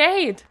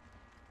 Jade.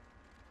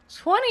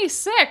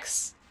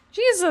 26.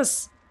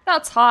 Jesus,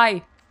 that's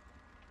high.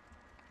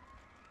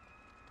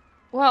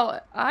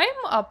 Well, I'm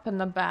up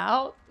and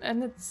about,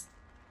 and it's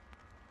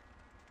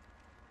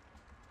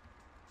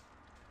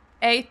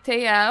 8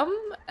 a.m.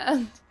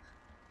 and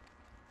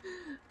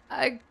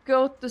I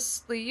go to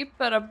sleep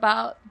at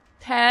about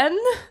 10.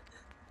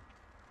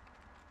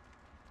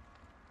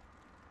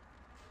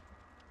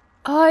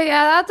 Oh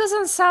yeah, that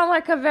doesn't sound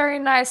like a very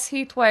nice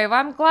heat wave.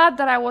 I'm glad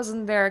that I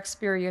wasn't there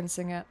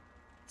experiencing it.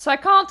 So I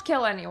can't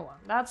kill anyone.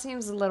 That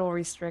seems a little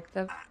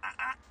restrictive.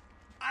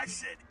 I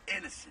said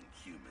innocent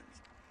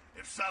humans.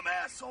 If some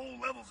asshole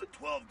levels a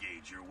 12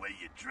 gauge your way,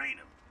 you drain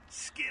him,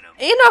 skin him.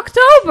 In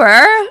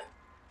October?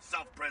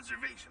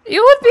 Self-preservation.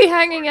 You would be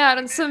hanging out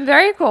in some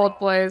very cold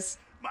place.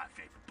 My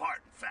favorite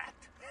part, in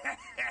fact.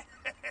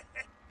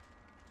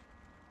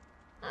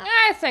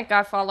 I think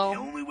I follow. The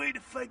only way to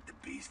fight the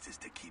beast is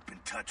to keep in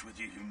touch with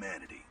your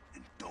humanity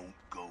and don't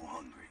go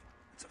hungry.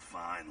 It's a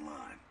fine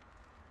line.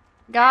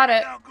 Got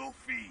it. Now go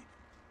feed.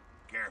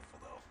 Careful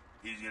though.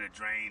 He's gonna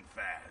drain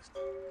fast.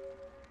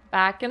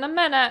 Back in a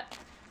minute.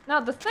 Now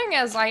the thing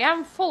is, I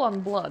am full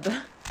on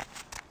blood.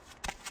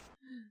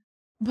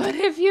 But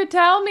if you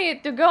tell me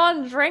to go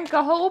and drink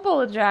a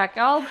hobo, Jack,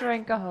 I'll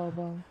drink a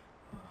hobo.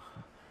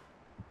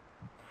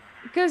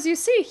 Because you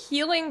see,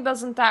 healing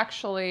doesn't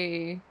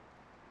actually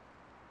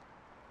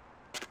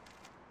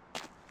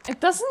It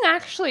doesn't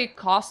actually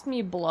cost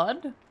me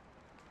blood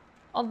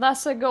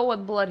unless I go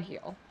with blood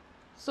heal.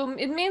 So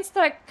it means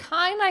that I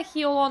kinda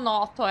heal on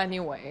auto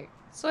anyway.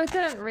 So I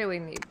didn't really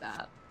need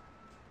that.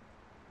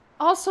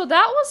 Also,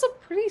 that was a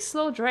pretty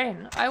slow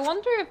drain. I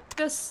wonder if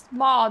this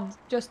mod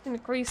just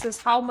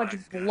increases how much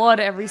blood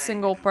every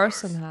single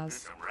person has.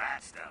 There's some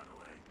rats down the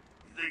way.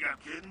 You think I'm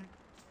kidding?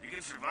 You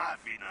can survive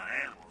feeding on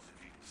animals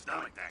if you can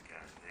stomach that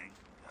kind of thing.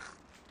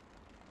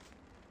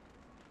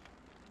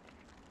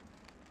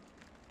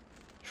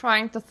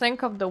 Trying to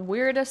think of the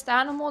weirdest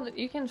animal that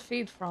you can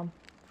feed from.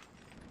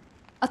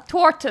 A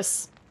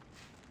tortoise.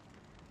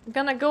 I'm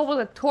gonna go with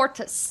a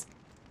tortoise.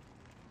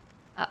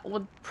 That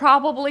would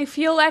probably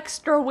feel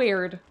extra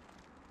weird.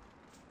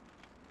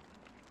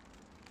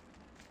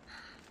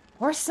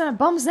 Worse than a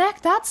bum's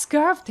neck? That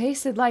scarf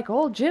tasted like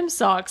old gym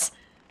socks.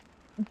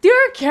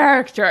 Dear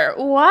character,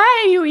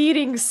 why are you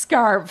eating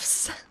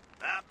scarves?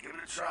 Well, give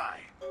it a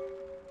try.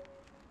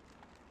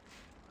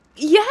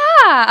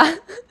 Yeah!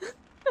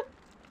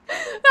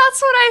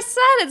 That's what I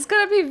said. It's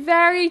gonna be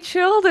very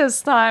chill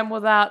this time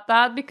without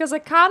that because I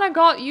kinda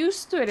got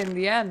used to it in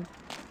the end.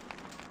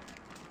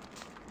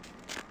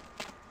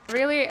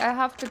 Really? I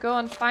have to go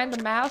and find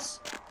the mouse?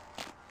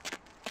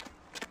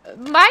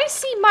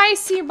 Micey,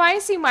 micey,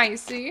 micey,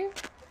 micey.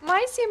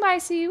 Micey,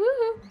 micey,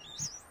 woohoo.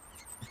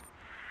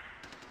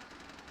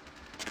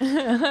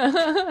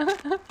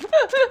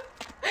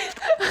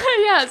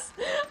 Yes.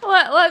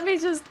 Let me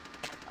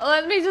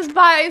just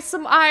buy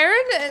some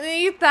iron and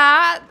eat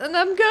that and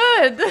I'm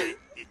good.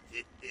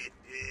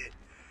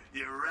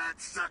 You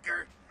rat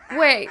sucker.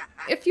 Wait,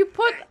 if you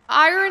put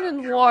iron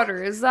in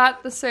water, is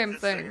that the same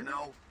Just so you thing?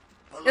 know,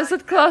 Is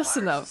polite it close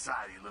vampire enough?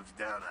 Society looks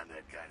down on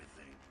that kind of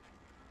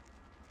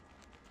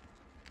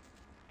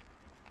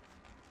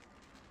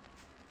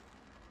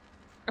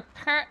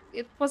thing.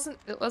 It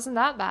wasn't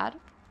that bad.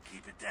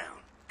 Keep it down.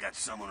 Got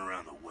someone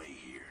around the way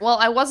here. Well,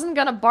 I wasn't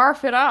gonna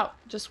barf it up.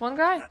 Just one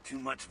guy? Not too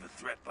much of a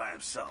threat by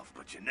himself,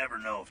 but you never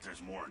know if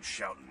there's more in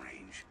shouting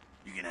range.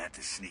 You're gonna have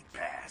to sneak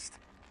past.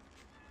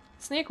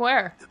 Sneak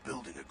where? The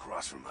building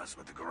across from us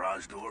with the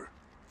garage door.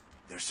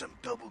 There's some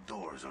double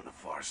doors on the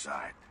far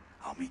side.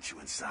 I'll meet you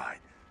inside.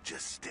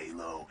 Just stay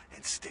low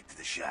and stick to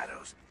the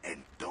shadows.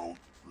 And don't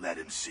let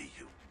him see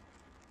you.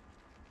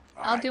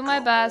 All I'll right, do my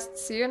go. best.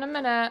 See you in a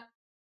minute.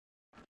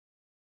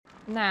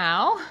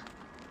 Now.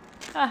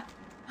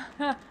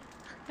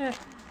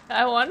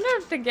 I wonder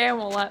if the game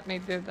will let me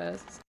do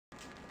this.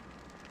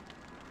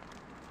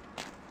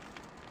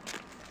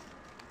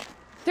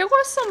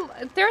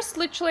 There's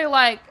literally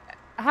like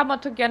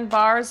Hamatogen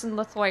bars in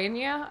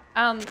Lithuania,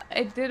 and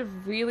I did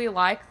really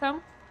like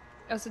them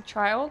as a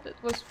child. It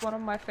was one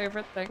of my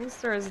favorite things.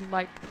 There isn't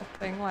like a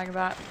thing like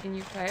that in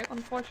UK,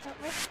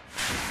 unfortunately.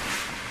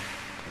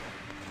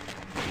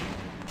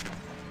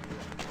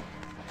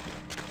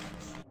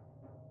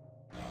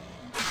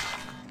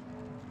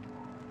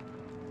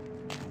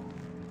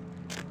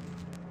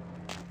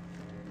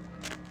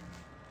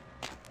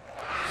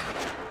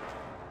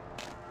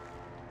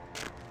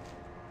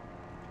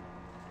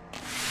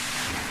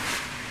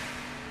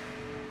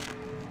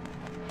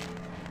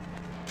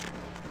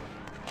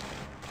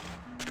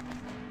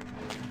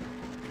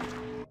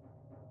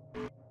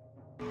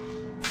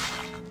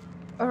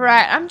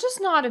 Alright, I'm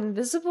just not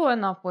invisible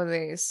enough with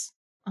these.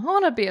 I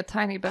want to be a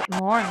tiny bit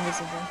more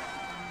invisible.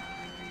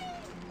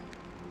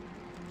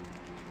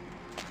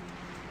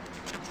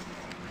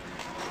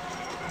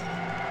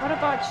 What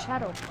about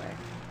shadow play?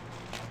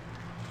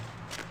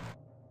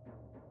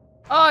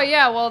 Oh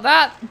yeah, well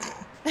that...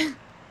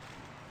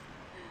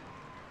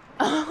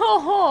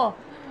 Oh,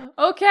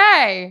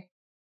 okay.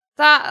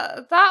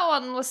 That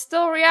one was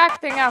still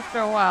reacting after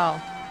a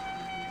while.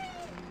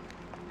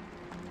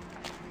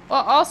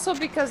 Well, also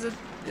because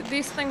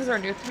these things are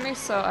new to me,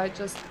 so I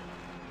just...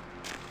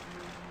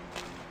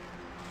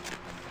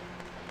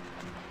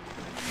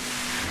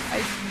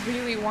 I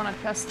really want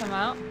to test them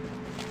out.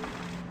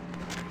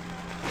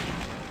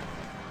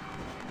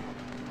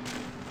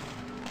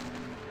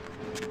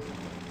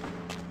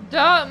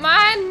 Don't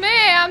mind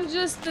me, I'm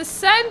just a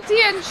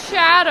sentient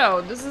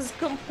shadow. This is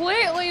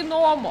completely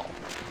normal.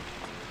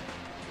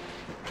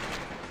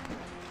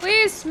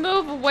 Please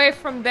move away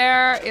from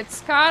there.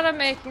 It's kind of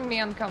making me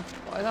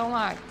uncomfortable. I don't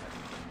like it.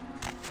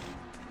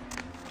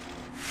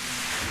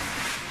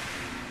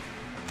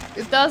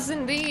 It does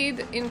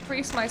indeed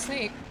increase my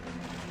sneak.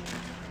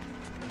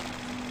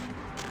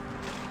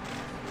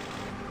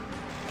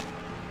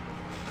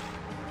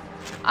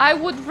 I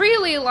would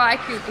really like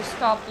you to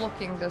stop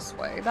looking this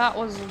way. That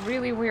was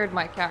really weird,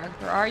 my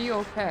character. Are you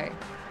okay?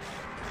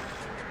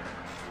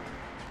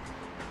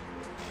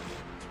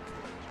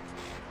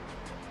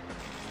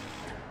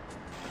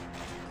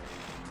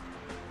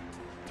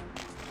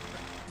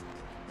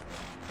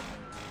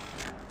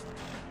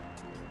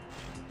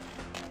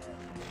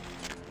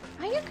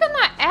 Are you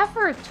gonna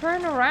ever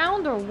turn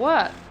around or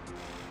what?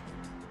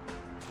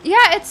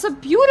 Yeah, it's a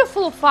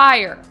beautiful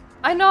fire.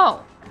 I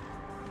know.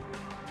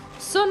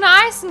 So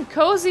nice and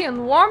cozy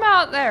and warm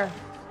out there.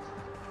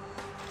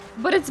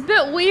 But it's a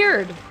bit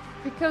weird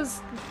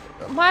because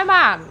my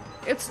man,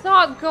 it's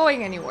not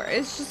going anywhere.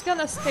 It's just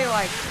gonna stay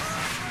like this.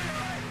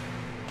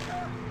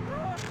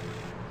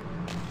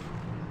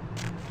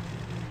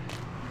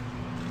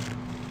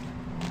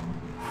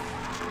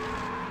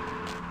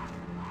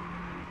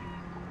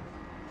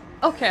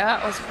 Okay,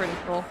 that was pretty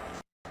cool.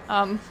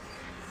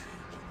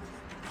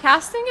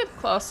 Casting it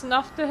close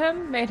enough to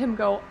him made him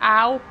go,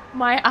 ow,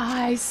 my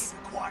eyes. Keep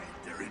it quiet,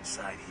 they're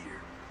inside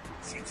here.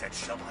 Seems that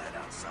shovelhead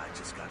outside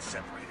just got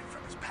separated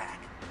from his pack.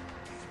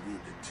 He's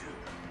wounded too.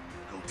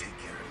 Go take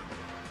care of him.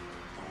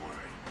 Don't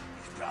worry,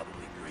 he's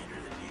probably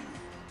greener than you.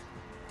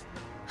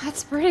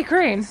 That's pretty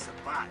green.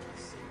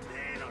 Sabbats,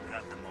 they don't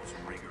have the most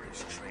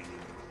rigorous training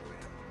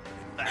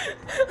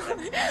program.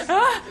 In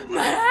fact,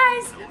 My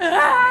eyes!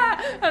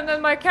 Ah! And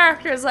then my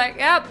character is like,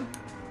 yep.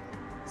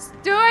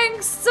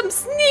 Doing some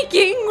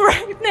sneaking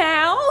right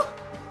now.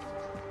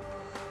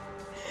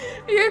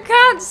 You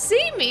can't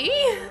see me.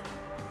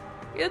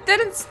 You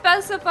didn't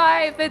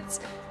specify if it's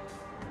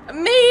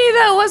me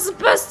that was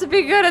supposed to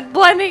be good at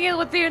blending in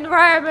with the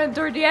environment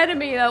or the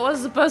enemy that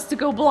was supposed to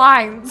go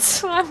blind.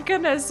 So I'm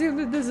gonna assume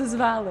that this is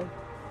valid.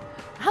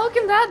 How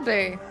can that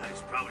be?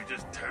 he's probably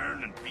just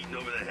turned and beaten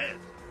over the head.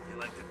 They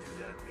like to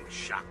do that big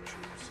shock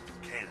troops,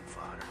 cannon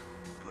fodder,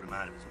 put him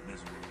out of his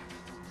misery.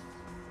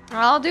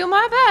 I'll do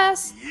my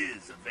best. He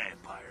is a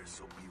vampire,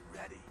 so be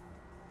ready.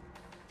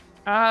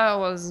 I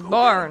was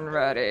born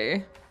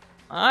ready.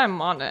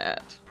 I'm on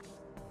it.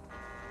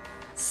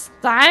 It's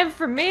time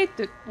for me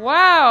to...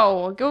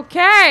 Wow,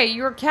 okay,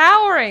 you're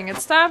cowering.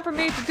 It's time for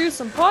me to do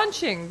some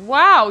punching.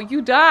 Wow,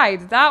 you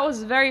died. That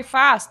was very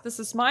fast. This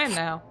is mine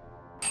now.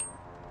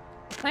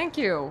 Thank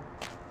you.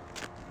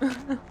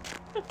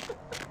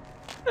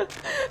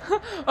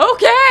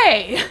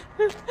 Okay!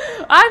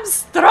 I'm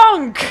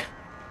strong!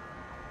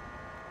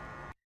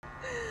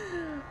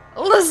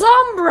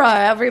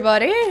 Lasombra,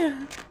 everybody!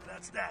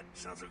 That's that.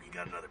 Sounds like you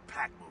got another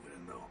pack moving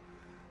in, though.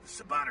 The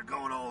Sabbat are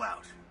going all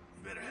out.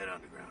 You better head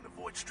underground,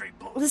 avoid straight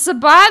The bullets.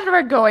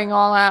 Sabadra going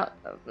all out.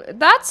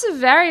 That's a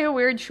very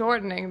weird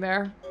shortening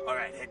there.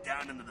 Alright, head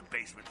down into the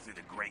basement through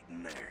the grate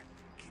in there.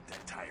 Keep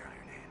that tire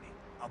iron handy.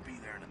 I'll be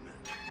there in a minute.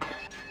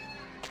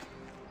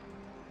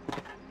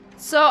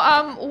 So,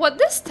 what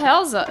this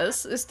tells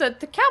us is that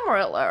the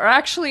Camarilla are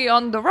actually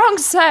on the wrong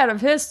side of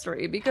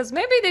history, because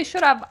maybe they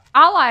should have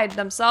allied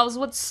themselves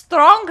with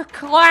strong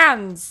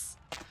clans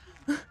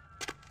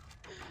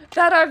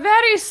that are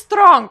very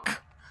strong.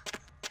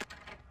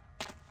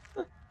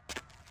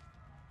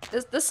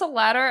 Is this a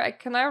letter?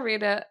 Can I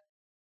read it?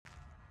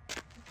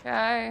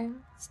 Okay,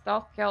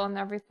 stealth kill and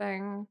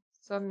everything.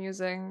 So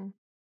amusing.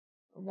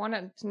 I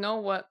wanted to know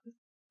what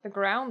the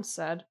ground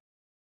said.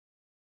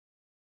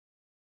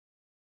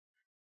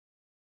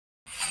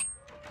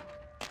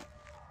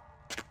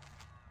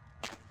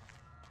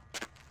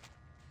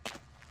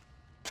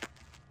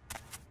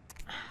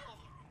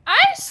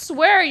 I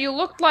swear you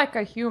looked like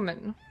a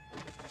human.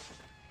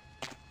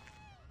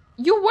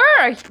 You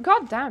were a...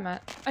 God damn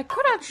it. I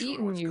could have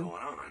eaten What's you.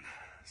 going on?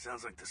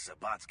 Sounds like the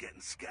Sabbat's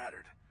getting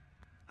scattered.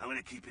 I'm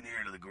gonna keep an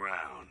ear to the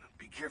ground.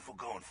 Be careful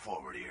going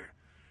forward here.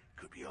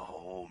 Could be a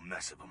whole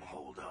mess of them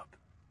holed up.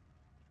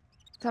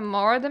 The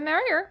more the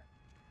merrier.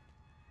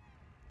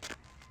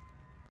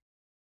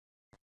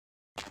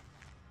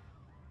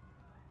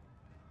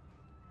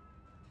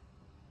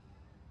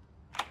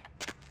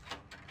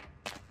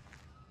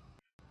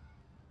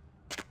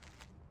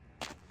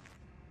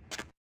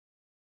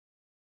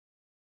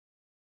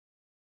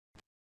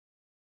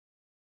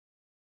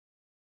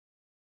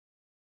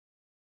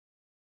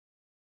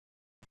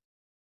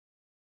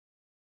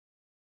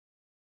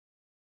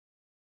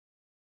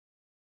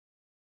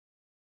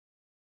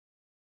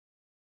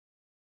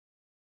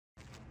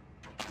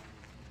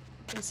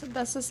 Okay, so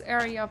this is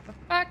area of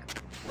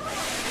effect.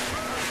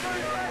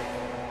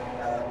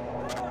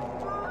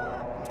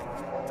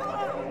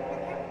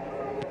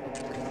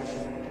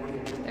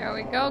 There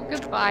we go.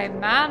 Goodbye,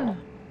 man.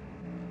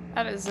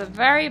 That is a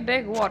very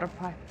big water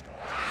pipe.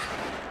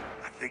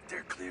 I think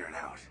they're clearing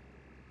out.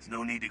 There's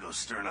no need to go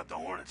stirring up the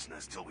hornet's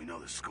nest till we know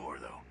the score,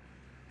 though.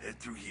 Head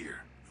through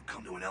here. You'll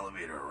come to an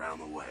elevator around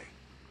the way.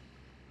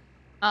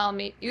 I'll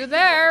meet you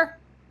there.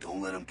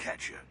 Don't let them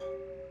catch you.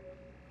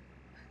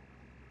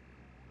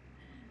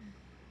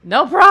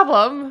 No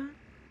problem.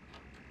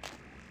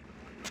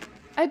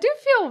 I do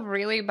feel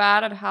really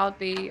bad at how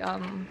the,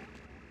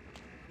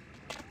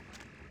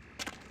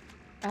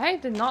 I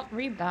did not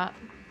read that.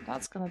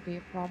 That's gonna be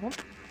a problem.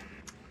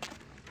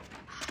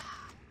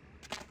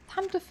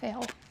 Time to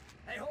fail.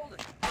 Hey, hold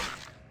it.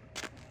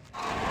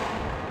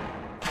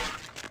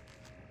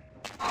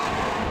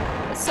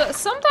 So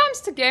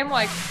sometimes the game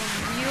like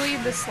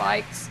really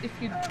dislikes if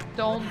you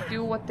don't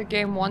do what the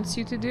game wants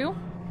you to do.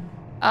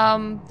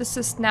 This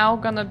is now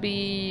gonna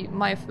be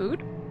my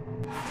food.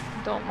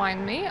 Don't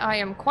mind me, I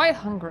am quite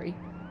hungry.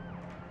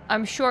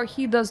 I'm sure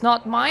he does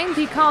not mind,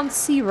 he can't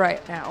see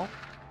right now.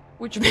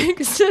 Which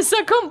makes this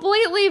a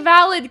completely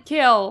valid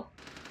kill.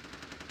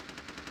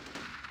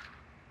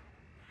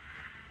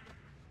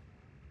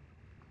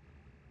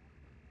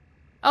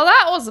 Oh,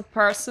 that was a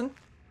person.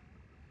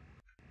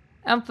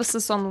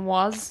 Emphasis on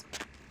was.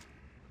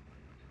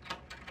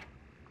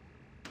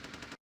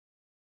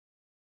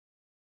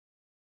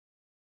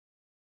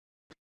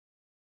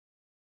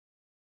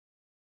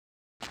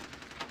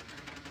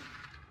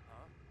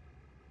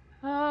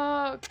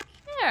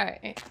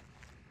 Okay.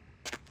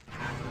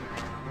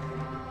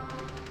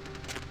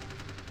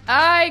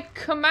 I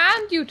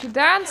command you to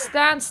dance,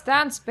 dance,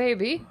 dance,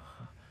 baby.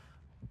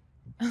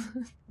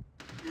 And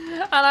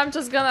I'm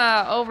just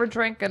gonna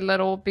overdrink a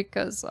little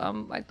because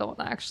I don't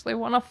actually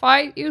want to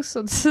fight you,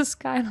 so this is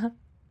kind of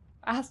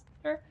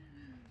faster.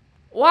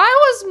 Why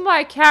was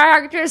my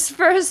character's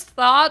first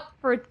thought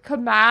for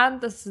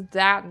command this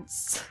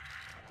dance?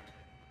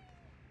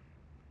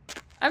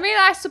 I mean,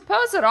 I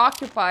suppose it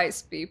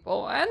occupies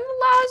people and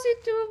allows you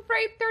to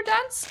rate their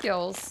dance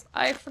skills.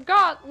 I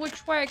forgot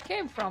which way I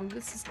came from.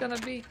 This is gonna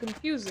be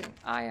confusing.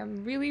 I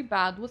am really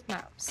bad with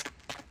maps.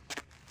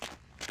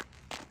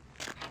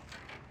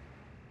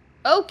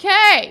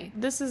 Okay,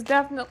 this is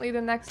definitely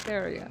the next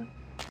area.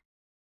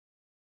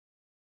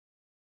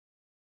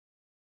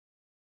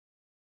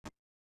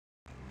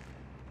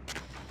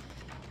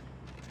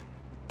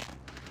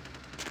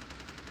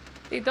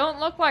 They don't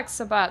look like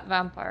Sabbat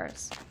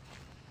vampires.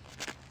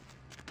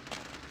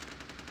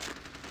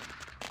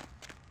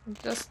 They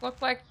just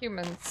look like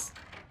humans.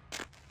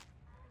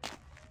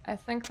 I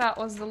think that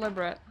was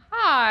deliberate.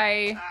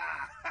 Hi!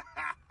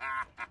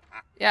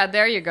 Yeah,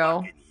 there you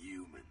go. Fucking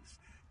humans.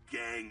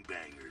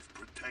 Gangbangers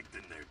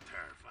protecting their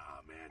turf. Oh,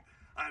 man.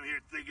 I'm here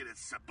thinking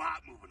it's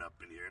Sabbat moving up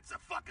in here. It's the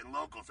fucking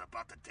locals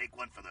about to take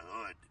one for the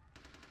hood.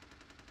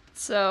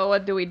 So,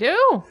 what do we do?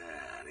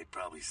 Yeah, they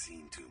probably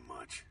seen too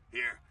much.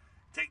 Here,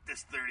 take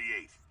this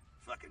 38.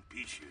 Fucking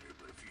pea shooter,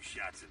 but a few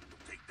shots in it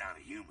will take down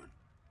a human.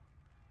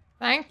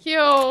 Thank you.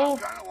 I'm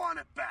gonna want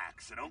it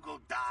back, so don't go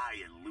die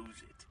and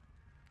lose it.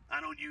 I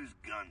don't use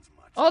guns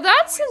much. Oh,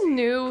 that's a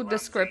new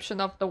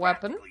description of the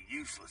weapon. Practically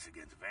useless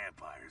against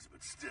vampires,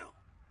 but still,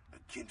 a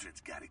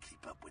kindred's gotta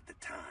keep up with the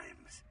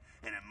times.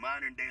 And in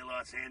modern-day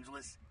Los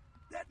Angeles,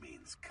 that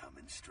means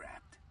coming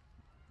strapped.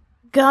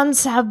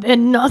 Guns have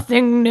been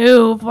nothing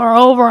new for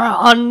over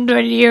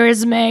 100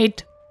 years,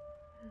 mate.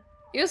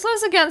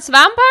 Useless against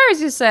vampires,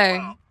 you say?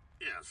 Well,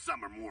 yeah,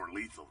 some are more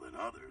lethal than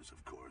others,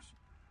 of course.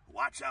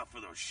 Watch out for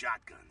those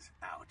shotguns.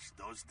 Ouch,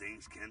 those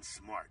things can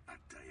smart, I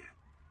tell you.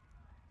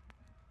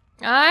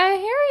 I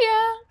hear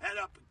ya. Head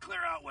up and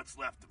clear out what's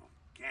left of them.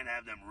 Can't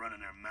have them running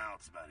their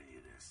mouths about any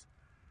of this.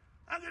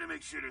 I'm gonna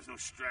make sure there's no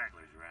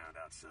stragglers around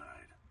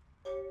outside.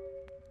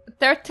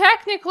 They're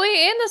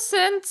technically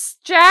innocents,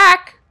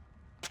 Jack.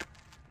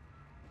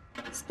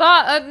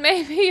 Stop.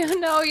 Maybe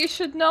you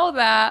should know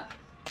that.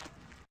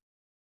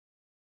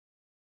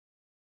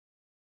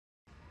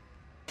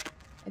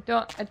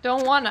 I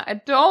don't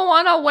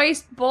wanna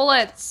waste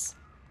bullets.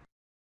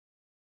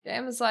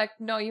 Game is like,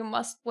 no, you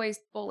must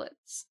waste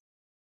bullets.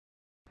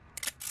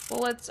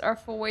 Bullets are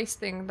for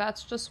wasting.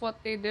 That's just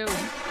what they do.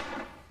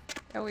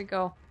 There we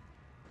go.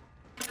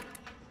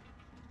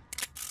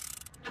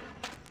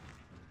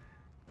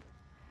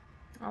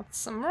 Got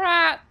some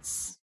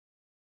rats.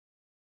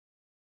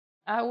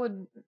 I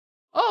would...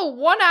 Oh,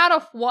 1 out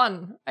of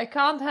 1. I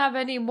can't have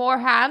any more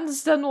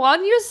hands than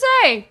 1, you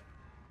say?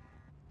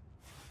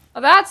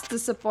 Oh, that's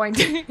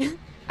disappointing.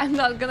 I'm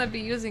not gonna be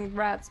using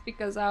rats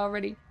because I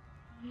already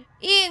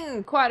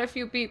eaten quite a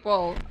few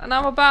people. And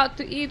I'm about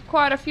to eat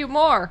quite a few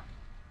more.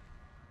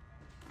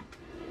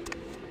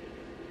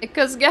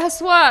 Because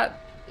guess what?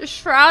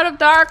 Shroud of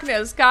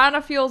Darkness kind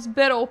of feels a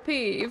bit OP,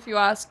 if you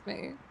ask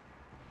me.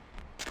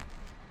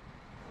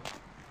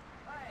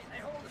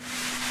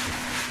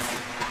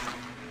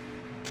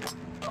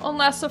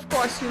 Unless, of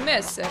course, you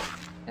miss it.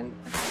 And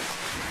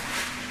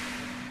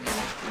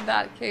in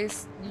that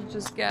case, you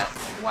just get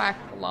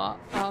whacked a lot.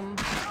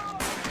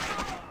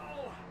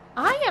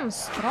 I am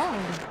strong.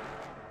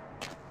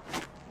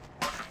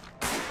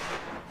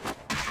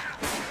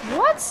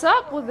 What's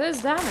up with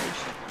this damage?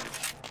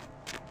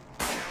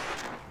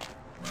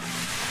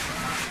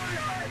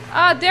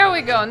 Ah, there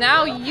we go.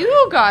 Now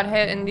you got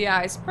hit in the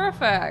eyes.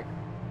 Perfect.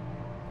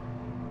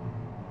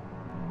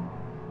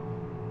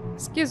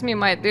 Excuse me,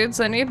 my dudes.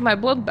 I need my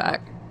blood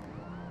back.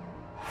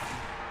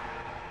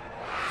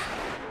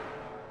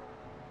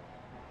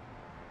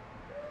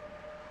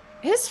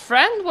 His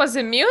friend was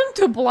immune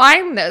to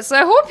blindness.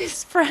 I hope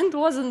his friend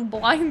wasn't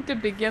blind to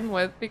begin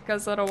with,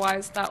 because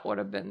otherwise that would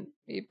have been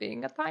me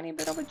being a tiny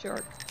bit of a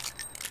jerk.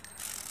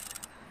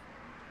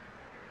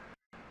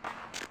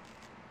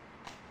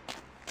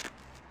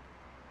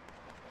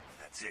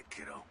 That's it,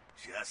 kiddo.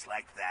 Just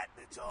like that,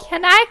 it's all.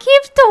 Can I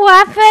keep the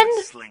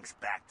weapon? Slinks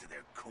back to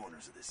their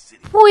corners of the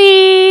city.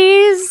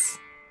 Please.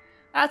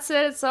 That's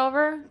it. It's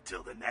over.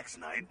 Until the next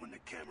night, when the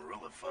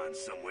Camarilla finds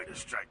some way to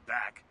strike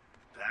back.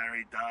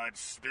 Parry, dodge,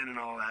 spin, and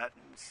all that,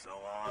 and so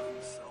on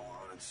and so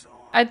on and so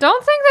on. I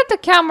don't think that the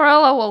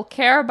Camarilla will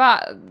care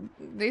about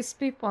these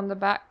people in the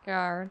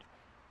backyard.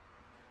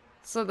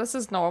 So this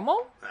is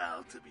normal?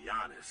 Well, to be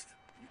honest,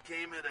 you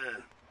came at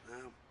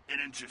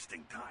an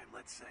interesting time,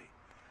 let's say.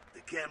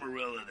 The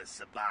Camarilla, the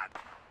Sabbat,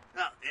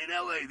 Well, in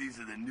LA, these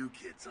are the new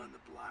kids on the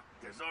block.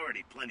 There's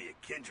already plenty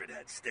of kindred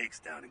had stakes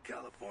down in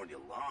California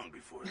long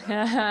before that.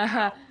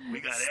 Now, we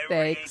got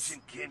every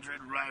ancient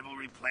kindred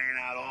rivalry playing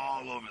out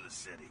all over the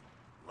city.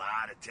 A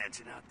lot of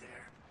tension out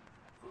there.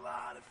 A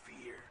lot of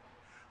fear.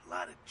 A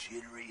lot of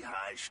jittery,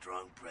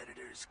 high-strung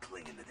predators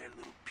clinging to their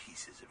little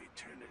pieces of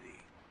eternity.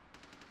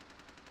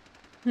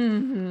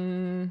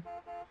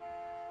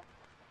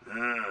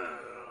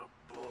 Oh,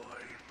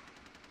 boy.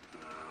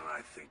 Oh,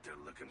 I think they're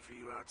looking for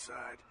you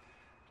outside.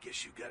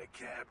 Guess you got a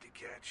cab to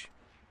catch.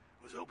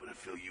 Was hoping to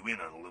fill you in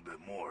on a little bit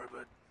more,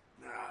 but...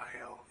 ah,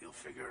 hell, you'll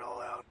figure it all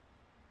out.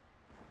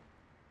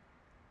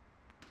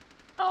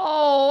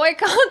 Oh, I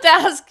can't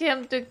ask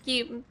him to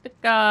keep the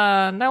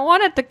gun. I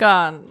wanted the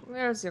gun.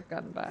 Where's your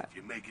gun back? If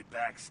you make it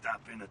back,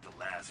 stop in at the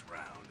last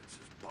round. It's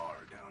this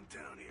bar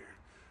downtown here.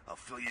 I'll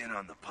fill you in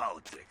on the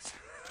politics.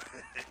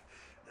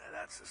 Now,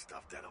 that's the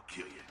stuff that'll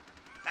kill you.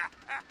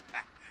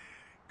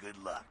 Good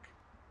luck.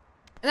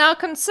 Now,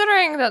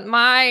 considering that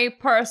my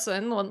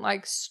person went,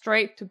 like,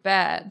 straight to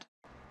bed,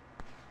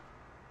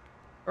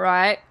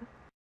 right?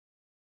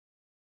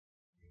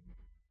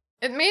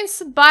 It means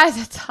that by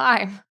the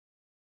time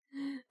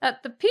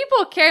that the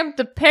people came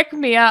to pick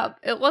me up,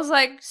 it was,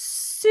 like,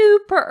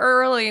 super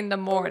early in the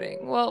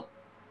morning. Well,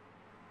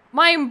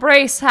 my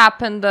embrace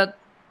happened at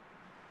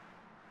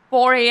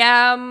 4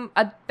 a.m.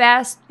 At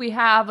best, we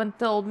have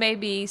until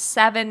maybe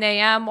 7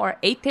 a.m. or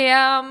 8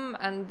 a.m.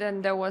 And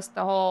then there was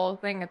the whole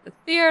thing at the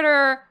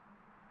theater.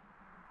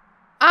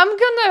 I'm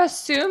gonna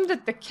assume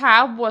that the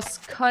cab was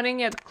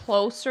cutting it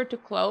closer to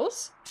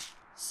close.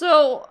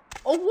 So,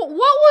 what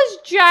was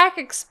Jack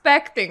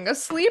expecting? A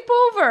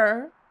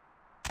sleepover?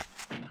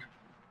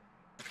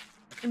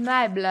 In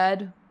my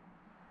blood.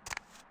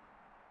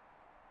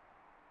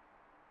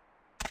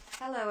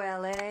 Hello,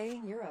 LA.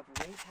 You're up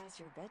way past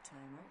your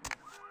bedtime, aren't you?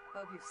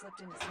 Hope you've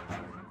slipped into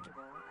something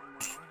comfortable. I know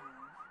I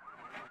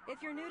have.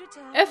 If you're new to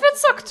town, if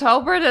it's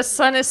October, the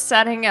sun is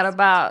setting at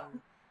about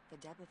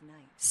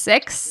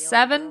 6,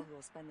 7.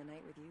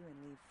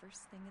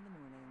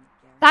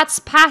 That's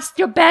past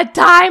your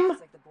bedtime.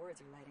 Like the boards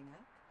are lighting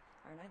up.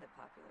 Aren't I the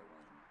popular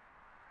one?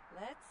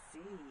 Let's see.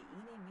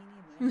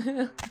 Eeny, meeny,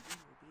 miny.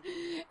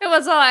 It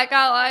was all like,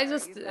 oh, I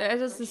just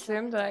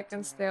assumed that I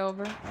can stay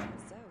over. So,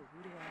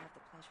 who do I have the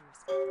pleasure of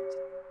speaking to?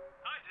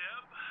 Hi,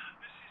 Deb.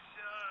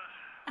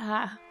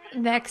 This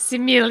is,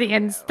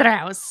 Maximilian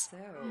Strauss. So,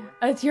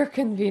 At your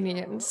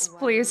convenience,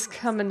 please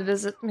come and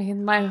visit me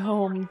in my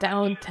home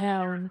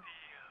downtown.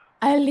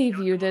 I leave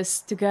you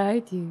this to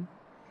guide you.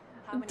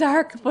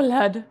 Dark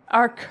blood,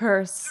 our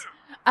curse.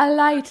 I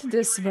light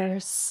this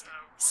verse.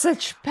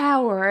 Such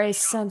power I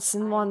sense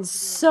in one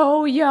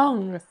so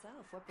young.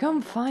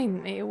 Come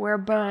find me where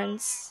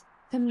burns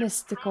the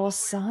mystical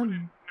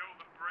sun.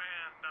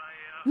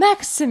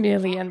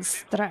 Maximilian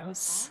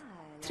Strauss,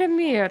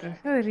 Tremere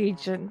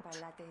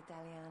Regent.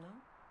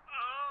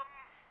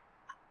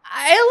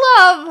 I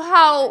love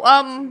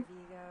how,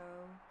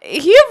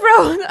 he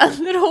wrote a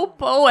little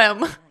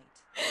poem,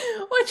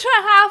 which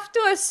I have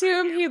to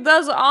assume he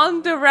does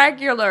on the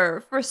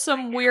regular for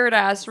some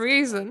weird-ass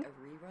reason.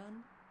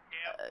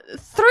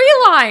 3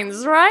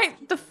 lines,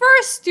 right? The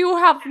first 2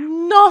 have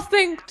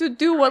nothing to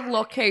do with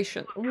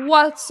location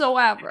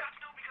whatsoever.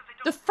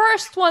 The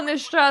first one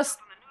is just,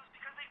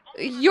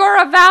 you're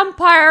a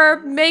vampire,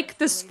 make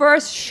this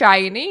verse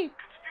shiny.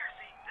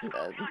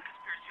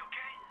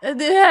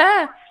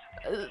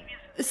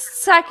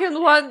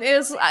 Second one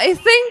is, I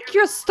think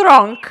you're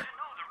strong.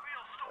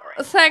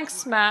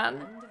 Thanks,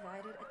 man.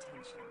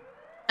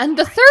 And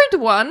the third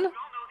one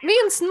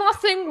means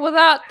nothing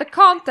without the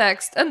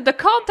context. And the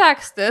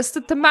context is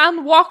that the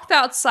man walked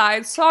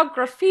outside, saw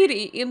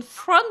graffiti in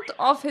front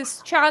of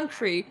his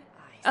chantry,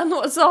 and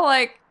was all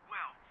like,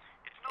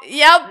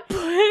 yep,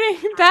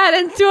 putting that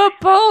into a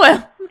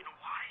poem.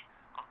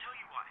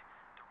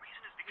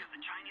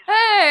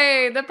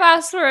 Hey, the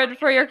password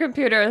for your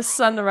computer is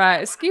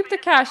Sunrise. Keep the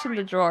cash in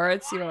the drawer,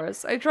 it's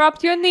yours. I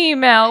dropped you an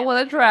email with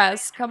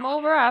address. Come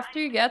over after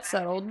you get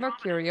settled,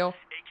 Mercurial.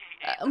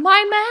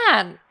 My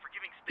man,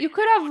 you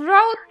could have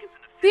wrote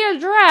the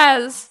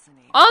address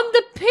on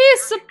the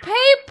piece of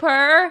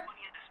paper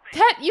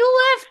that you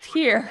left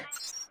here.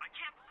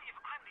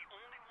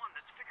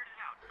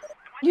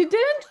 You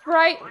didn't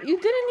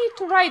need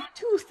to write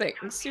 2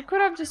 things. You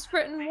could have just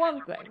written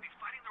 1 thing.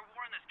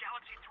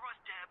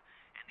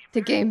 The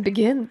game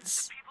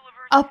begins.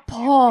 A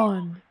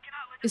pawn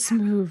is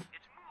moved.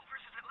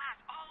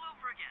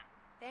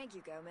 Thank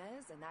you,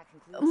 Gomez, and that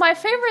concludes My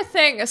favorite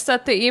thing is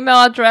that the email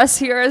address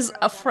here is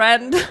a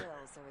friend. So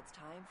it's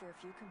time for a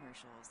few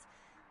commercials,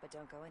 but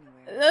don't go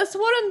anywhere. This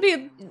wouldn't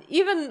be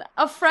even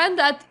a friend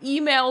at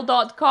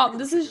email.com.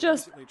 This is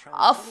just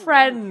a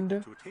friend. To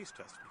a taste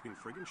test between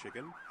friggin'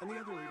 chicken and the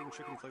other leading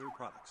chicken flavored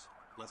products.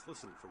 Let's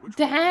listen for which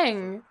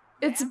Dang,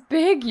 it's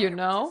big, you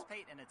know.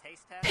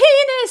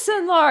 Penis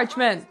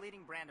enlargement.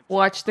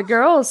 Watch the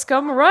girls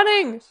come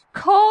running.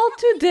 Call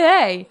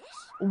today.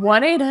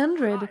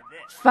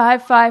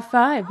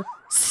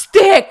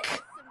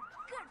 1-800-555-STICK.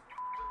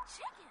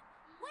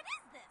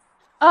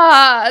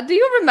 Do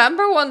you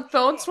remember when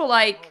phones were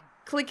like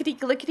clickety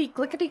clickety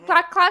clickety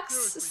clack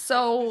clacks?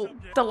 So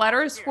the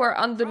letters were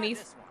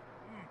underneath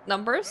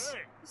numbers.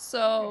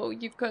 So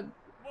you could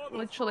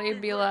literally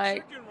be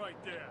like,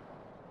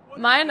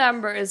 my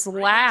number is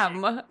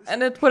lamb,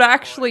 and it would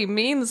actually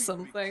mean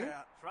something.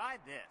 Try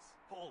this.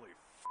 Holy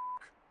f***.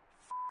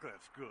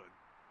 That's good.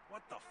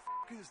 What the f***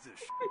 is this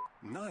shit?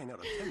 9 out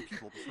of 10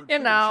 people prefer You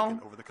know,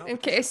 over the in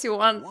case you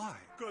want Why?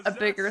 a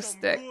bigger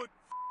stick.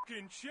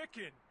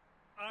 Chicken.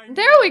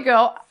 There we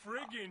go.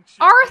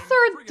 Arthur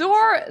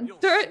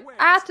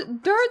at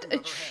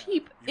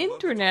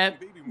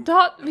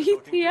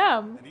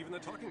dirtcheapinternet.vtm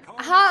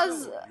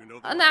has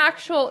an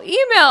actual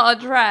email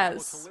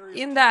address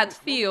in that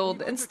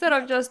field instead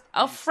of just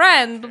a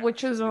friend,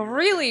 which is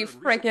really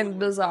freaking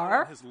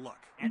bizarre.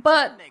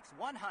 But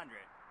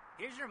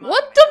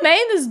what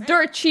domain is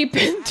dirt cheap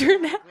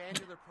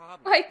internet?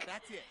 Like,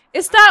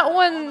 is that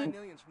when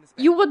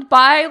you would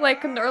buy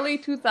like an early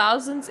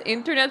 2000s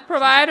internet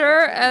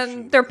provider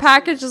and their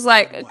package is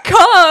like,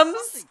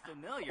 comes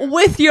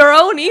with your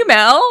own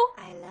email?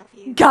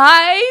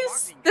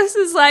 Guys, this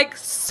is like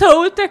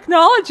so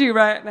technology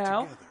right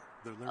now.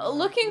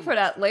 Looking for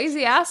that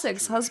lazy ass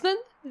ex-husband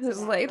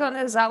who's late on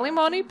his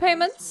alimony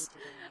payments?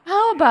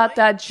 How about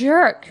that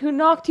jerk who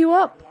knocked you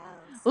up?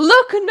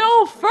 Look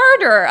no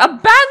further!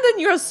 Abandon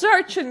your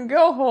search and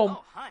go home.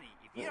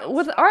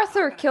 With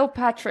Arthur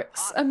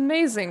Kilpatrick's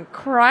amazing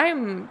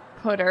crime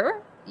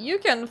putter, you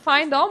can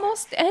find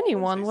almost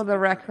anyone with a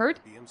record.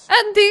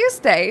 And these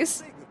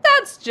days,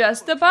 that's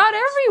just about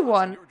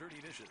everyone.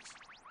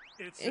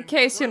 In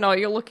case, you know,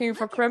 you're looking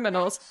for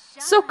criminals.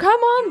 So come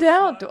on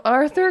down to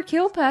Arthur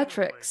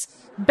Kilpatrick's.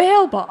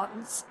 Bail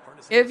bonds.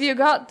 If you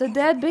got the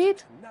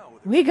deadbeat,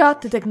 we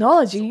got the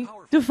technology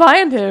to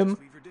find him.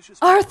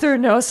 Arthur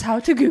knows how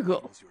to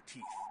Google.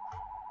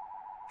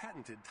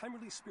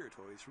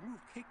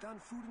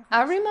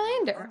 A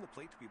reminder.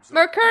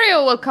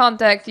 Mercurio will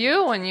contact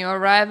you when you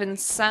arrive in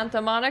Santa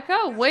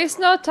Monica. Waste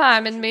no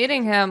time in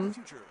meeting him.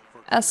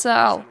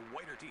 SL.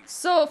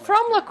 So,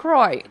 from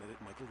LaCroix,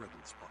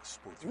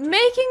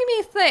 making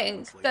me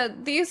think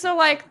that these are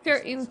like their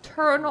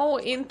internal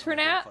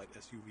internet.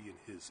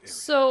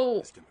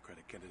 So,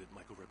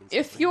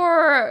 if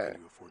you're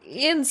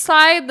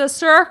inside the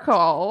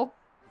circle,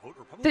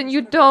 then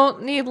you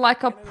don't need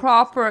like a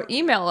proper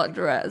email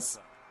address.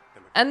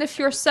 And if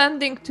you're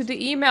sending to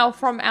the email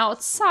from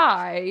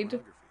outside,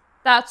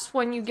 that's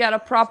when you get a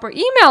proper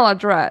email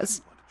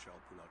address.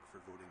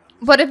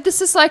 But if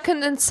this is like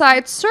an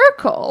inside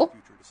circle,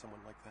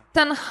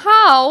 then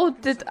how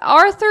did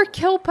Arthur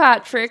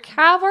Kilpatrick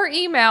have our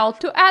email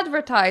to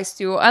advertise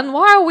to? And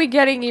why are we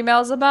getting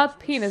emails about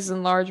penis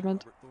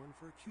enlargement?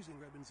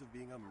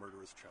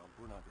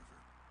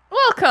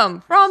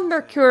 Welcome from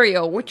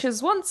Mercurio, which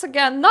is once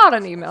again not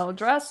an email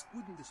address.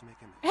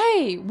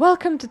 Hey,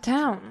 welcome to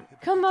town.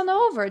 Come on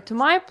over to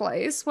my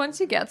place once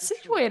you get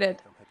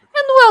situated.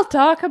 And we'll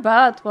talk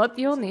about what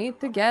you'll need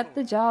to get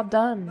the job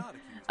done.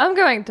 I'm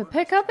going to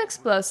pick up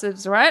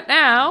explosives right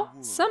now.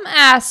 Some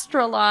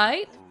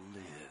astrolite.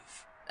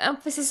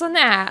 Emphasis on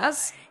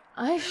ass.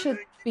 I should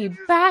be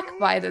back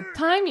by the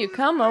time you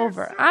come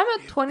over. I'm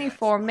at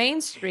 24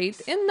 Main Street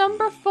in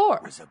number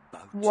 4.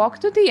 Walk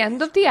to the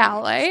end of the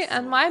alley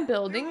and my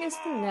building is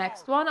the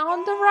next one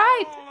on the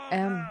right.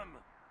 And a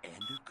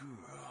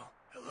girl.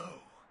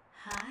 Hello.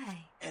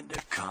 Hi. And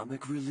a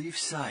comic relief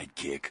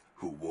sidekick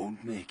who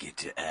won't make it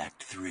to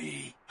Act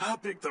 3. I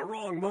picked the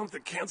wrong month to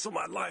cancel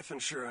my life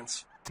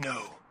insurance.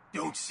 No,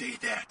 don't say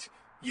that.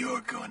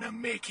 You're gonna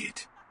make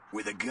it.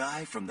 With a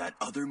guy from that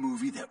other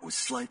movie that was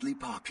slightly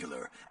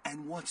popular,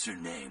 and what's her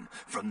name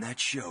from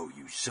that show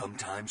you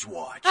sometimes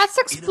watch. That's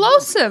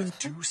explosive.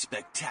 2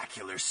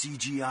 spectacular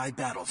CGI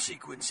battle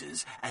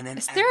sequences and an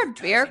Is there a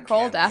beer advertising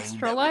called campaign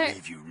that will Astrolite?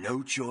 leave you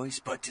no choice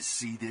but to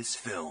see this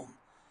film.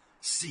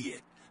 See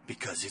it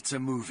because it's a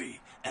movie,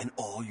 and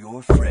all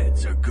your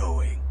friends are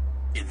going.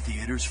 In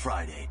theaters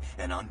Friday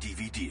and on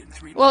DVD in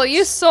 3 months. Well,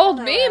 you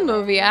sold me a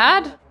movie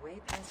ad.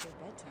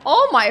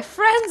 All my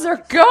friends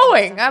are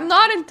going. I'm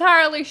not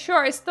entirely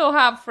sure I still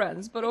have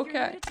friends, but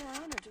okay.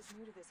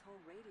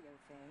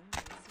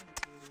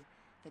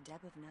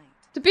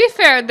 To be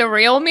fair, the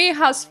real me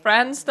has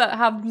friends that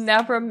have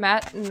never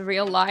met in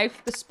real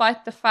life,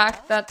 despite the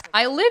fact that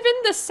I live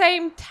in the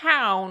same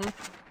town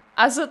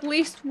as at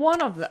least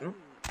one of them.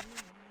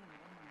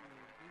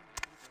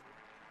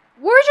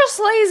 We're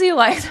just lazy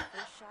like that.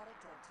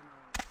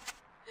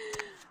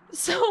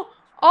 So,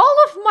 all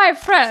of my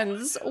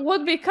friends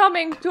would be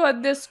coming to a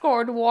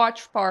Discord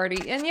watch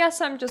party. And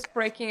yes, I'm just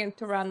breaking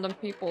into random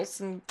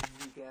people's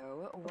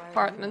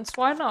apartments.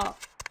 Why not?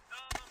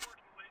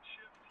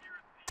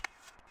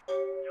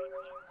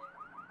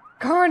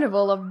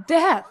 Carnival of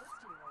Death.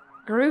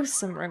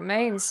 Gruesome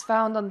remains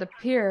found on the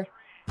pier.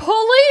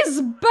 Police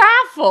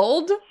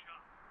baffled?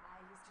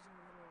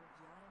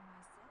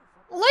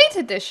 Late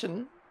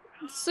edition.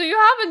 So you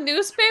have a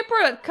newspaper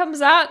that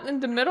comes out in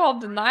the middle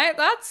of the night?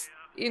 That's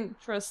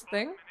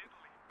interesting.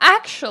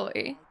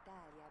 Actually,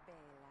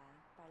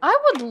 I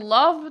would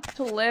love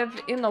to live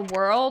in a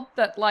world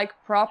that, like,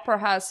 proper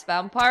has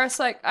vampires.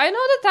 Like, I know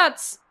that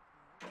that's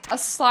a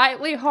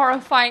slightly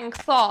horrifying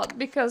thought,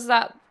 because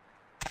that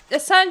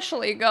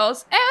essentially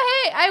goes,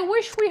 oh, hey, I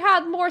wish we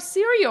had more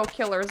serial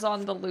killers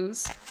on the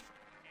loose.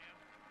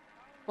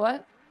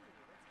 What?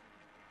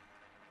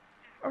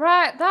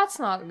 Right, that's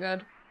not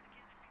good.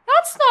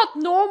 That's not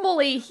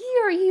normally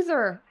here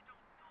either.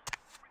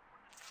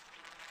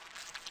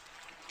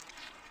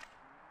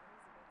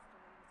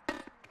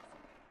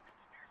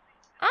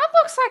 That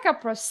looks like a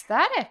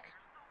prosthetic.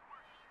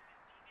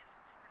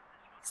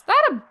 Is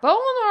that a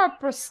bone or a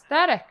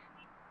prosthetic?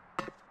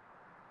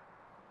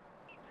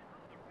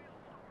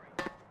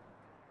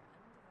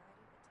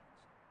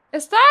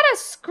 Is that a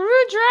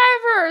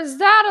screwdriver or is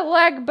that a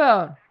leg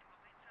bone?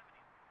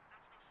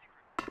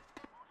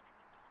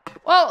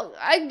 Well,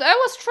 I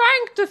was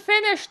trying to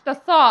finish the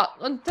thought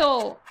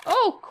until...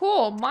 Oh,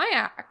 cool, my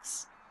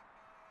axe.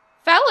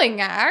 Felling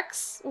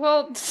axe?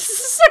 Well, this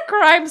is a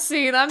crime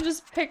scene. I'm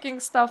just picking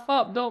stuff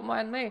up, don't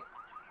mind me.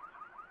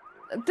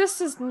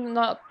 This is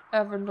not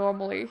ever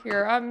normally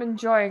here. I'm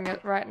enjoying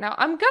it right now.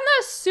 I'm gonna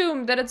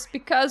assume that it's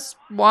because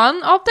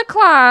one of the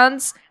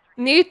clans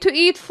need to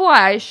eat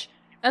flesh,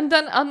 and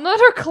then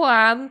another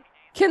clan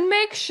can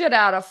make shit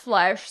out of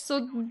flesh.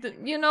 So,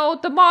 you know,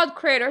 the mod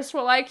creators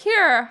were like,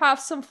 here, have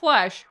some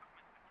flesh.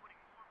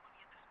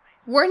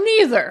 We're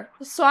neither.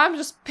 So I'm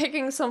just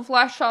picking some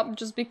flesh up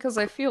just because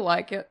I feel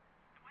like it.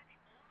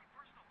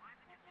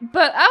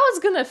 But I was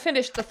gonna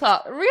finish the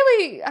thought.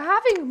 Really,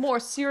 having more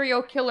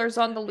serial killers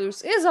on the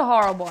loose is a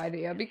horrible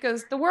idea,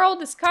 because the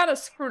world is kind of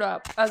screwed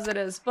up as it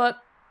is.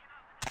 But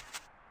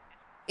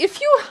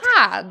if you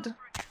had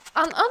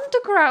an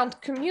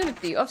underground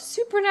community of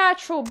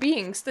supernatural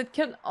beings that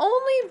can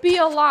only be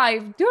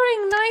alive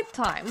during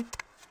nighttime,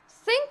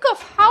 think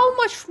of how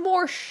much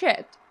more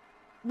shit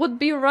would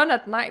be run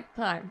at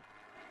nighttime.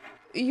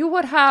 You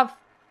would have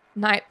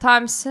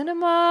nighttime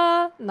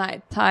cinema,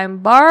 nighttime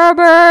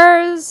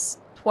barbers,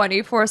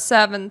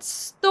 24/7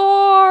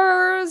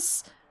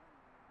 stores.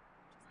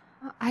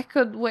 I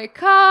could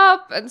wake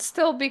up and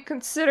still be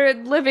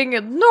considered living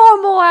a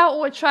normal out,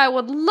 which I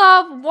would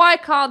love. Why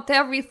can't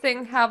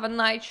everything have a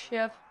night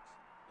shift?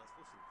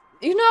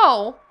 You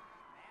know,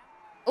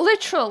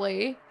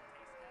 literally,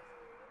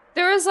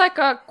 there is like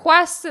a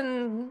quest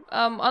in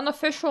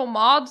unofficial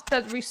mod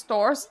that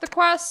restores the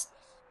quest,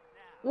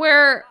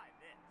 where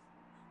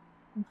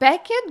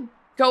Beckett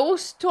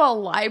goes to a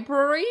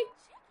library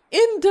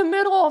in the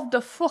middle of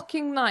the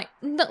fucking night.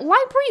 The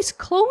libraries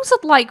close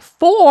at like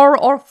 4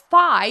 or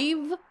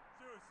 5.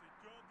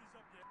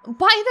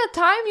 By the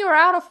time you're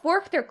out of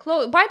work, they're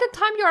closed. By the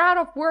time you're out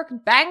of work,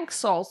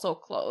 banks also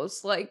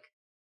close. Like,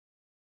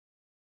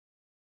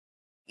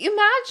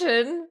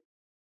 imagine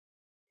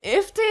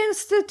if the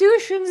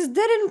institutions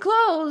didn't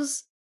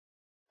close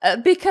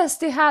because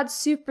they had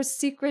super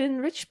secret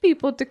and rich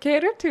people to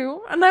cater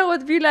to. And I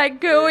would be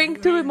like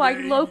going to my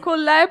local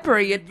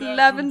library at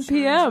 11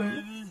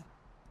 p.m.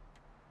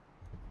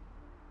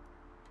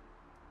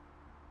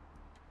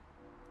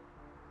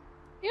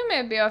 You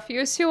may be of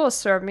use. You will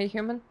serve me,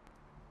 human.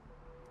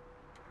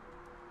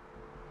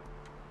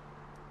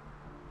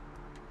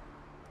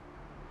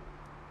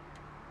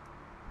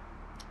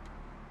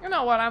 You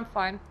know what? I'm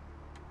fine.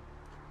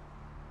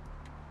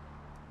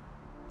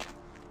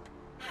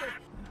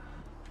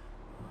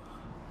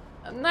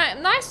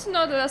 Nice to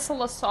know that as a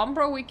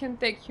Lasombra we can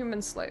take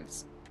human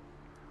slaves.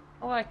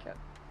 I like it.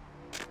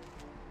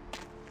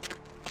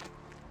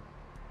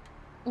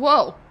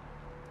 Whoa.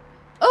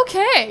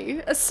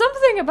 Okay,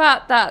 something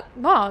about that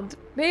mod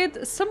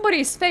made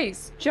somebody's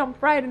face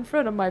jump right in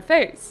front of my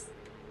face.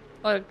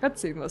 While a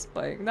cutscene was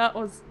playing. That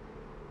was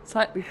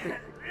slightly creepy.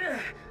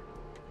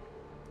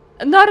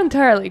 Not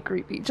entirely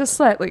creepy, just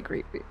slightly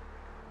creepy.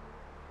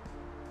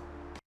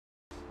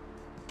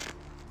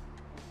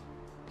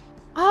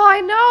 Oh, I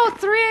know!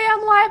 3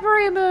 AM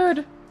library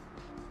mood!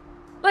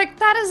 Like,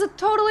 that is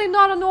totally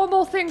not a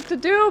normal thing to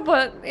do,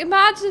 but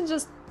imagine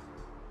just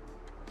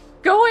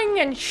going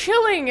and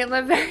chilling in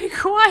a very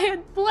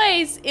quiet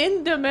place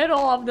in the middle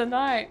of the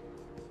night.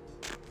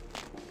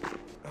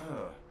 What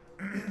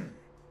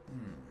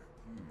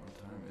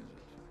time is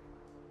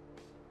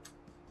it?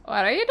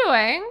 What are you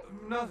doing?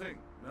 Nothing.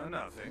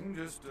 Nothing.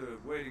 Just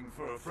waiting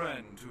for a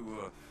friend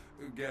to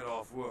get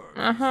off work.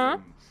 Uh-huh.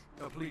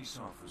 A police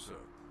officer.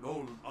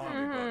 Old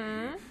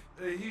army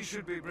buddy. He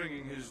should be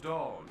bringing his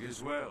dog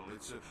as well.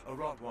 It's a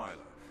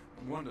Rottweiler.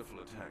 Wonderful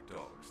attack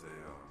dogs they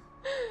are.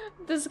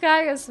 This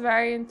guy is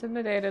very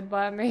intimidated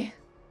by me.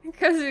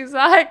 Because he's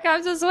like,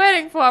 I'm just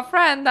waiting for a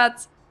friend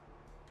that's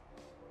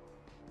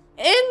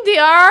in the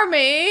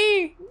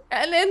army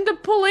and in the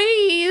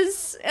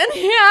police, and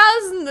he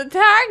has an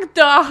attack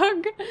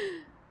dog.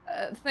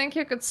 Think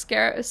you could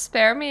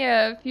spare me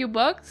a few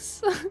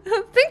bucks?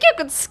 Think you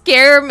could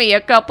scare me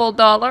a couple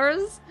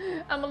dollars?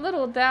 I'm a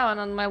little down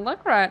on my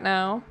luck right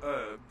now.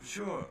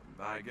 Sure.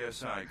 I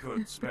guess I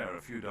could spare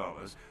a few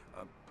dollars.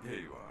 Here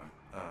you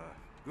are.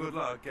 Good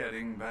luck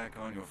getting back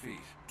on your feet.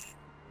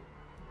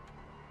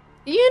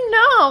 You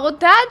know,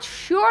 that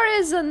sure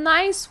is a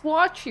nice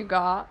watch you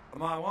got.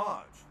 My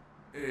watch.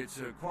 It's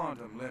a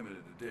quantum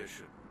limited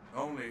edition.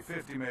 Only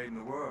 50 made in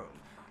the world.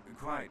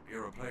 Quite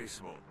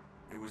irreplaceable.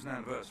 It was an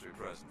anniversary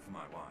present for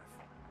my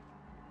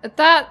wife.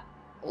 That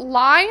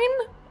line,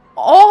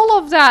 all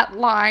of that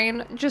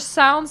line just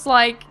sounds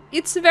like,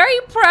 it's very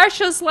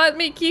precious, let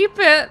me keep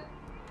it.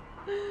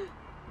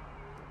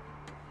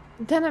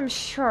 Then I'm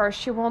sure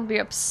she won't be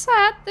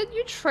upset that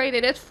you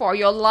traded it for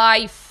your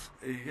life.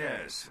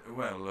 Yes,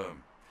 well,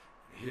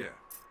 here.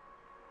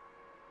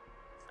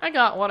 I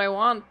got what I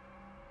want.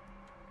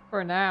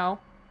 For now.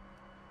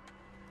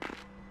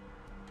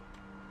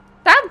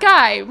 That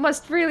guy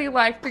must really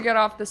like to get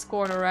off this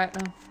corner right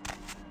now.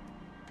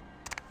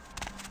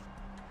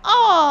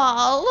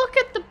 Oh, look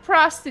at the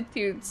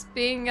prostitutes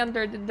being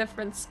under the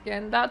different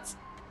skin. That's...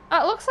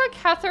 it looks like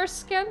Heather's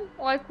skin.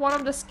 Like one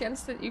of the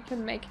skins that you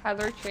can make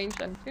Heather change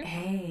into.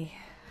 Hey,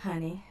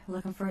 honey,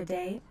 looking for a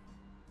date?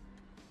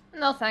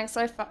 No thanks,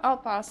 I'll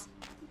pass.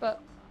 But...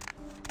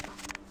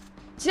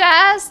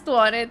 just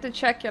wanted to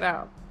check it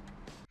out.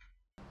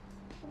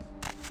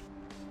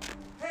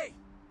 Hey,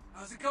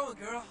 how's it going,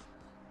 girl?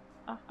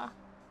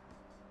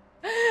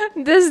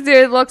 This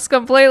dude looks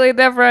completely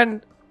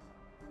different.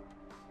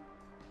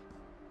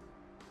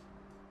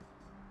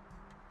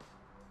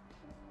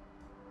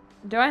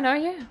 Do I know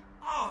you?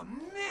 Oh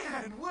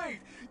man, wait!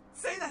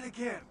 Say that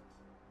again!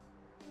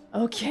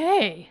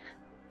 Okay.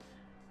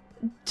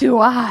 Do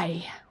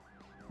I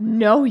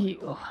know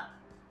you?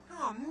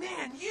 Oh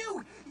man,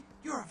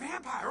 you're a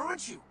vampire,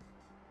 aren't you?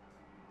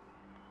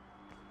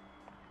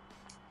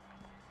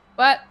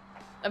 What?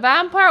 A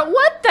vampire?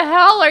 What the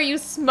hell are you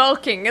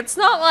smoking? It's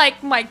not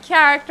like my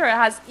character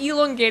has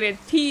elongated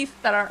teeth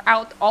that are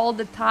out all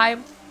the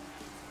time.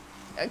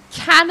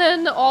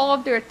 Canon, all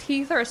of their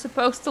teeth are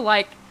supposed to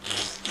like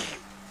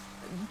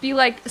be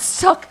like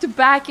sucked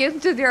back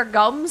into their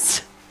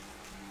gums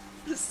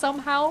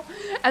somehow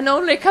and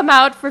only come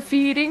out for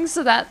feeding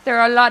so that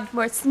they're a lot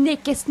more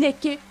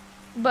snicky.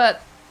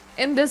 But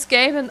in this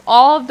game, in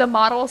all of the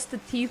models, the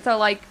teeth are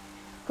like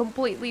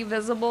completely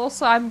visible,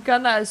 so I'm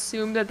gonna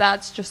assume that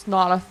that's just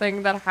not a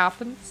thing that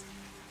happens.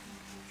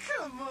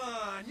 Come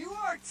on, you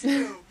are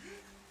too!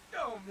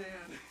 Oh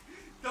man,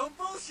 don't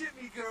bullshit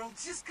me, girl,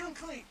 just come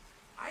clean.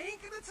 I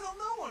ain't gonna tell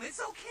no one, it's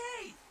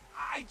okay.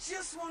 I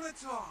just wanna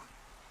talk.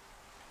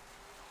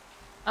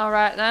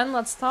 Alright then,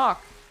 let's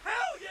talk. Hell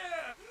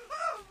yeah!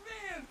 Oh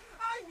man,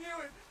 I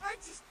knew it!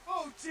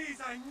 Oh jeez,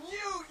 I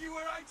knew you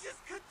were, I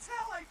just could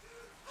tell,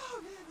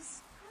 oh man, this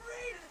is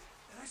great!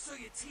 And I saw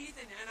your teeth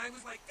and I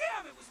was like,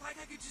 damn, it was like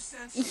I could just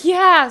sense you.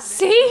 Yeah,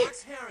 see?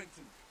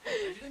 Harrington.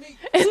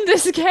 In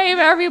this game,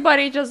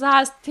 everybody just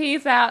has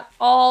teeth out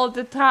all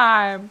the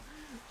time.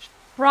 Which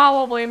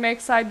probably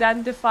makes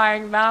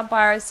identifying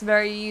vampires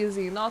very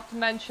easy. Not to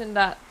mention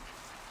that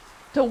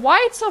the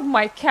whites of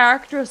my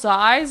character's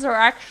eyes are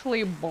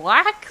actually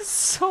black,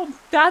 so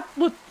that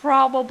would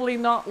probably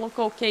not look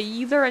okay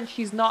either, and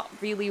she's not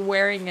really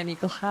wearing any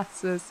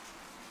glasses.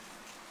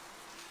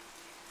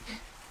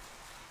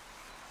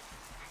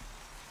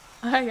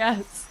 I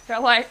guess. They're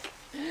like,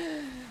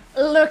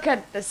 look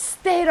at the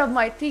state of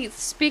my teeth.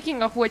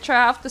 Speaking of which, I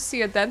have to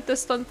see a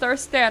dentist on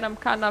Thursday, and I'm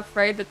kind of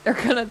afraid that they're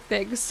gonna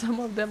take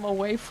some of them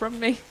away from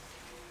me.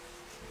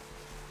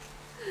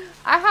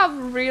 I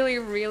have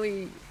really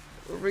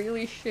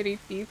shitty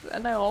teeth,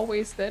 and I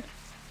always did.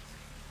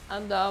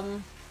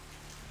 And,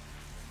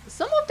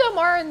 some of them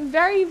are in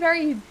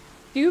very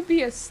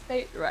dubious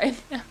state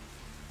right now.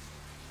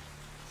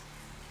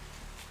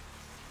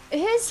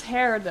 His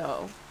hair,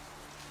 though.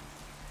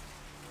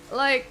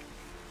 Like,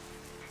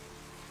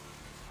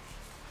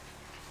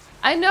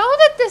 I know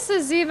that this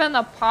is even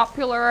a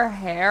popular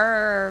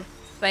hair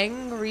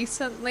thing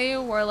recently,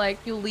 where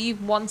like you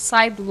leave one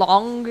side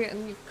long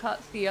and you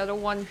cut the other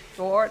one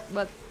short,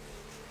 but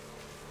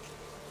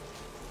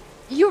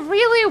you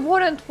really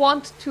wouldn't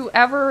want to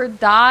ever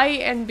die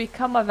and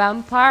become a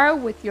vampire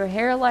with your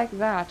hair like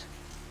that.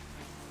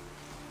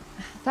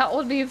 That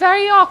would be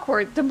very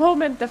awkward the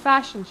moment the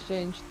fashions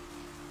changed.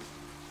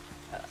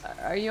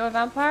 Are you a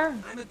vampire?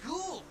 I'm a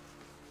ghoul.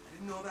 I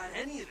didn't know about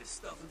any of this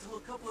stuff until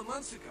a couple of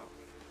months ago.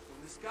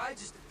 When this guy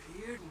just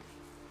appeared and,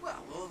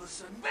 well, all of a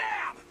sudden,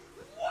 BAM!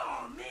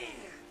 Whoa, man!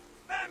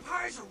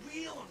 Vampires are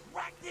real and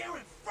right there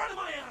in front of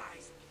my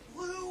eyes.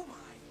 Blew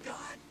my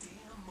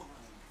goddamn mind.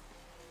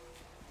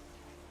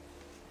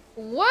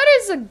 What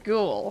is a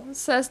ghoul?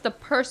 Says the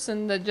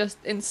person that just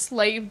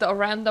enslaved a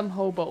random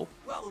hobo.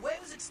 Well, the way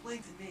it was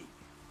explained to me,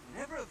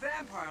 whenever a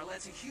vampire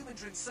lets a human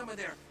drink some of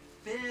their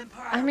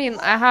vampire I mean,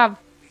 blood, I have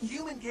the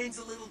human gains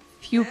a little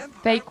few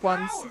vampire fake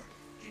ones. power.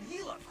 Can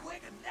heal up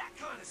quick and that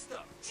kind of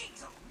stuff.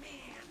 Jeez, oh man.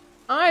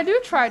 I do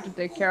try to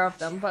take care of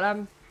them, but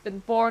I've been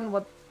born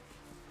with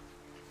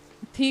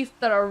teeth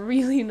that are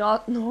really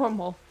not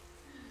normal.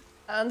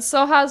 And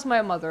so has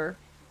my mother.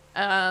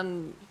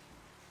 And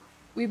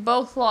we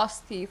both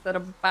lost teeth at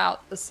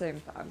about the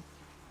same time.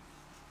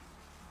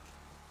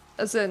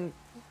 As in,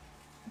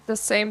 the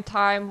same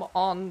time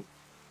on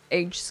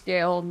age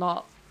scale,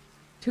 not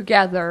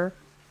together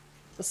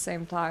at the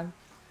same time.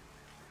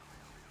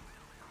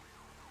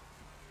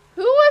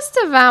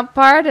 the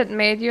vampire that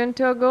made you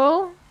into a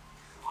ghoul?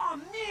 Oh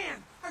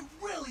man, I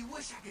really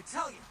wish I could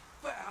tell you,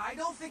 but I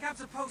don't think I'm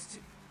supposed to.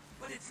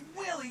 But it's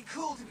really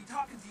cool to be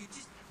talking to you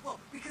well,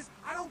 because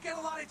I don't get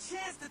a lot of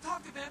chance to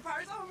talk to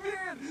vampires. Oh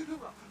man!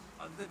 Well,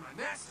 other than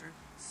my master,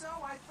 so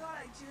I thought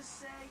I'd just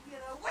say,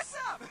 what's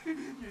up?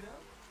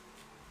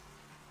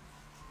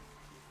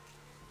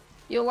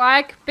 You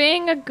like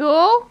being a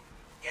ghoul?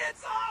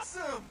 It's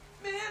awesome!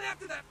 Man,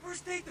 after that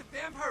first date to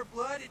vampire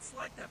blood, it's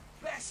like the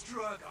best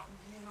drug. Oh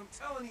man, I'm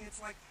telling you,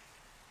 it's like,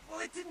 well,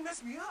 it didn't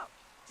mess me up.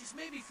 It just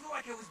made me feel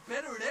like I was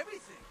better at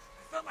everything.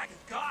 I felt like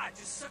a god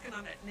just sucking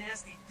on that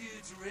nasty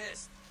dude's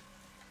wrist.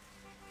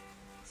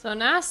 So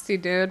nasty,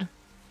 dude.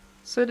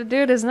 So the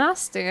dude is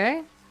nasty,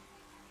 eh?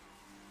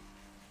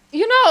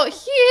 You know,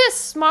 he is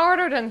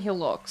smarter than he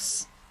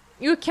looks.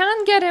 You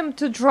can't get him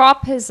to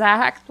drop his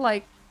act,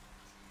 like,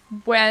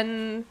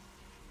 when...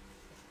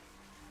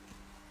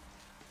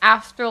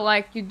 after,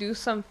 like, you do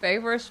some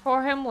favors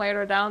for him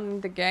later down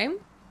in the game.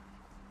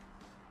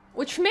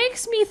 Which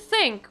makes me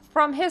think,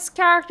 from his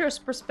character's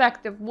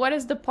perspective, what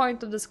is the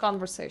point of this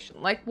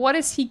conversation? Like, what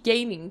is he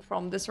gaining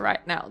from this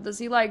right now? Does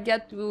he, like,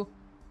 get to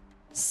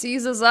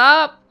seize us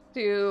up?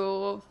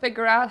 To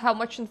figure out how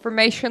much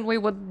information we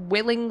would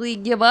willingly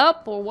give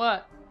up, or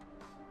what?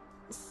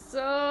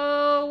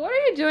 So, what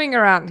are you doing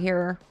around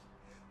here?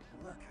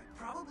 Look,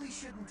 I probably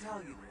shouldn't tell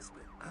you this,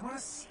 but I want a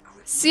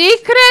secret...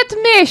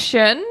 Secret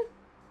mission?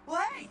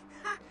 Well, hey!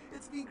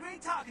 It's been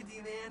great talking to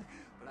you, man.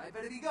 But I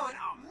better be going.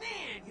 Oh,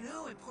 man!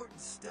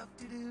 Important stuff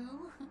to do.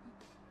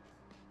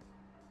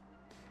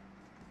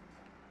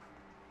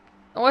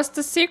 Was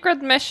the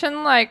secret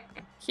mission,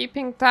 like,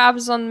 keeping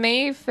tabs on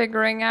me,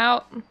 figuring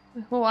out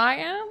who I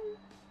am?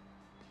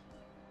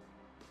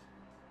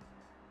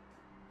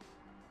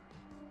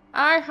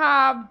 I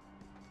have...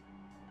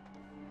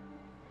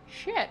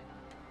 shit.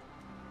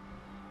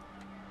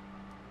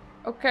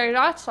 Okay,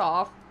 that's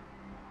off.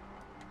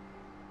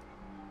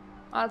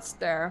 That's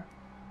there.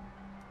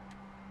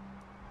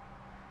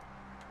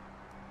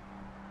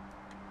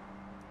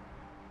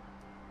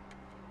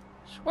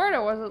 Swear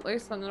there was at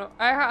least another...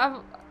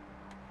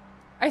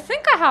 I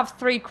think I have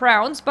 3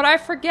 crowns, but I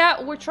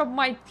forget which of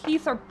my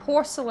teeth are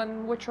porcelain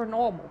and which are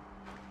normal.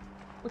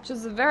 Which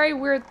is a very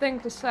weird thing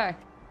to say.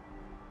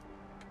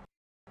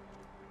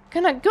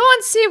 Gonna go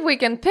and see if we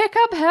can pick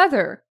up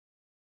Heather.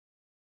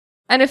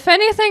 And if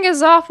anything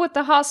is off with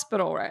the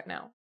hospital right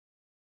now.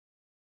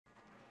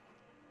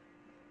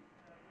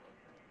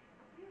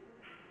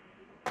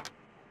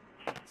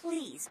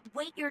 Please,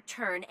 wait your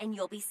turn and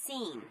you'll be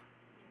seen.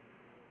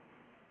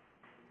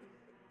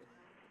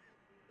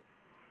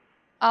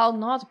 I'll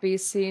not be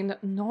seen,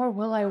 nor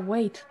will I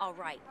wait. All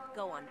right,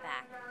 go on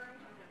back.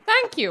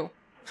 Thank you.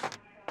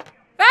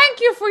 Thank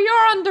you for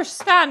your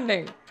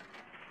understanding.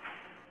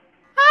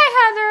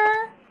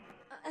 Hi,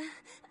 Heather.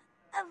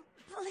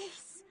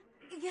 Please,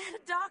 get a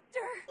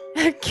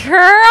doctor.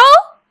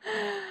 Girl?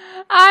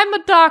 I'm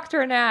a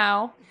doctor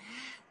now.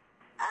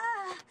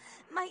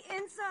 My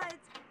insides.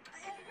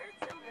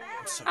 It hurts so bad.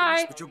 I'm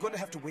sorry, but you're going to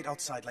have to wait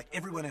outside like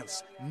everyone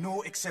else.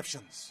 No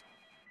exceptions.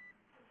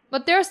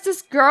 But there's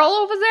this girl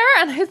over there,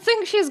 and I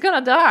think she's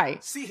gonna die.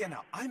 See here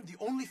now, I'm the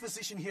only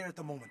physician here at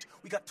the moment.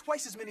 We got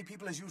twice as many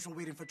people as usual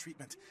waiting for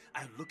treatment.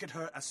 I'll look at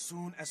her as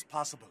soon as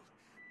possible.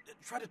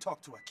 Try to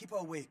talk to her, keep her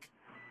awake.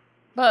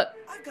 But...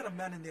 I've got a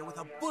man in there with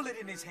a bullet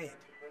in his head.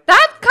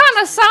 That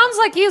kinda sounds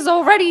like he's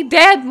already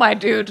dead, my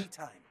dude.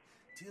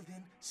 Till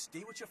then,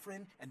 stay with your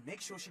friend and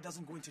make sure she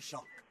doesn't go into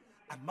shock.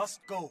 I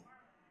must go.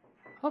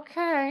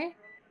 Okay.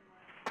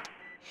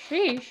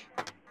 Sheesh.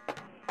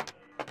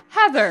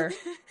 Heather!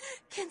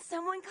 Can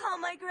someone call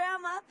my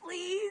grandma,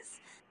 please?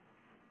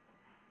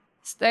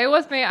 Stay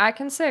with me, I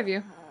can save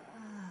you.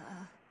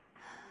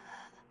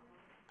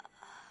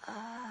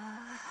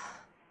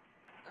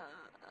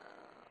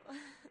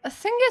 The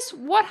thing is,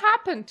 what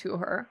happened to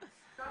her?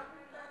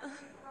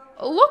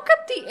 Look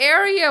at the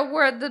area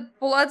where the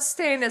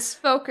bloodstain is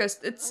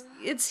focused.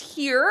 It's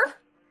here.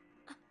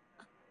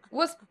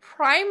 With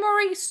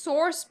primary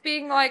source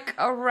being, like,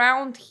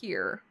 around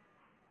here.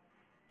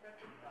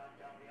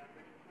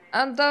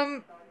 And,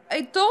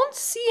 I don't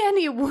see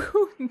any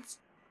wounds.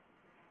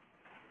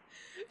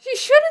 She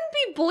shouldn't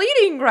be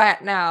bleeding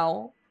right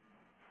now.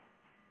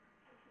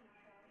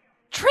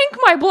 Drink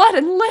my blood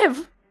and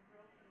live.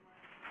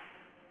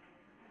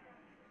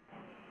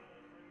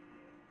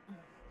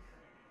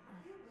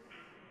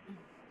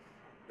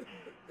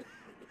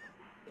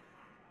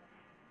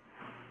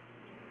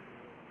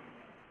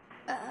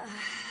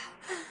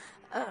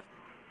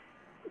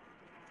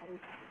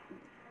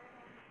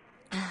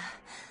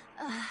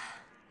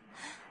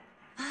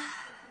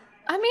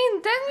 I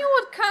mean, then you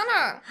would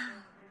kinda...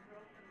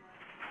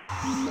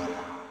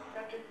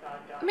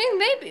 I mean,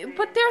 maybe,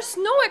 but there's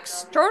no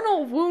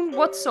external wound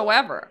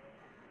whatsoever.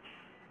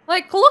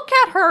 Like, look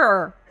at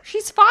her.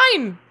 She's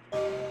fine.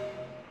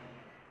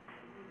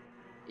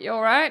 You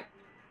alright?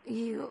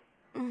 You...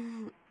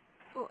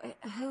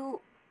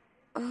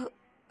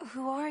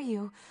 Who are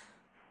you?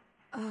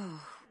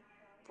 Oh,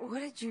 what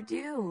did you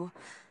do?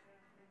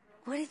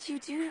 What did you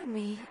do to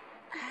me?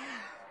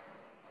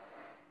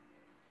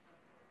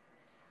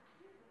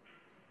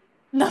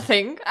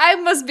 Nothing. I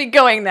must be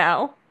going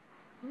now.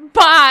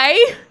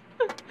 Bye!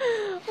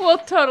 We're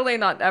totally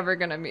not ever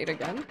gonna meet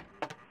again.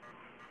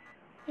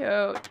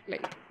 Totally.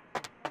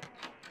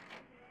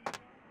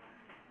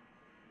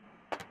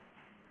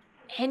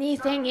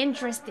 Anything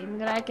interesting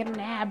that I can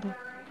nab.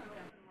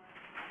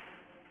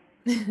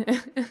 She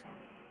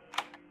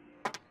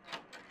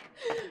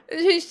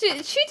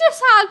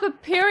just had a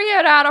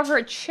period out of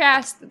her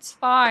chest. It's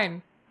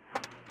fine.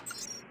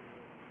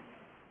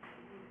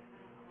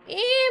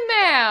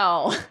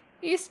 Email!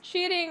 He's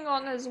cheating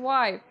on his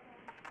wife.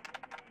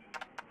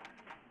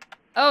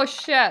 Oh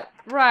shit.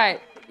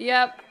 Right.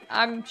 Yep.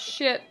 I'm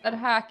shit at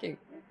hacking.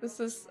 This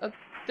is a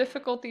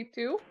difficulty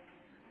 2.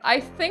 I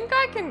think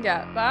I can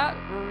get that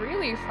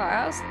really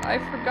fast. I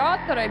forgot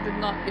that I did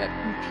not get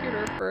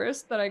computer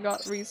first, that I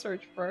got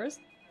research first.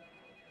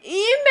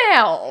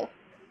 Email!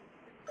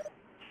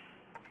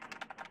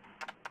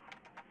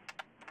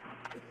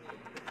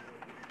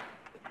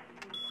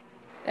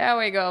 There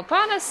we go.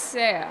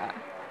 Panacea.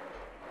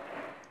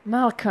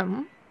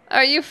 Malcolm,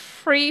 are you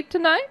free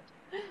tonight?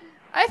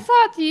 I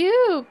thought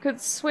you could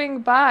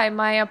swing by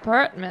my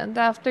apartment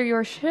after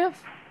your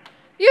shift.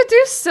 You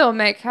do still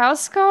make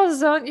house calls,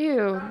 don't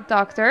you,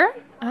 Doctor?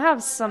 I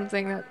have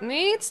something that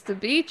needs to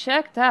be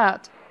checked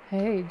out.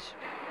 Paige.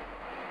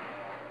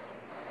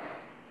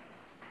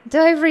 Do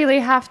I really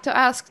have to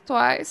ask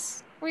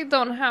twice? We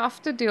don't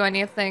have to do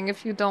anything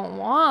if you don't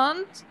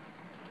want.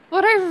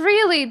 But I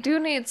really do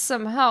need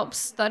some help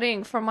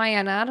studying for my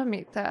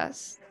anatomy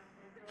test.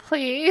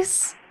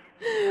 Please?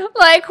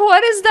 Like,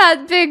 what is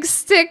that big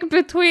stick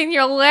between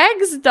your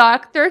legs,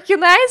 Doctor?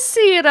 Can I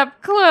see it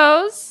up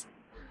close?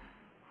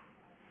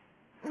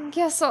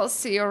 Guess I'll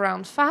see you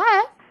around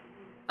 5.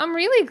 I'm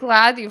really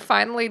glad you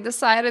finally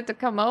decided to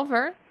come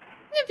over.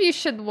 If you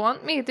should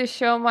want me to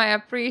show my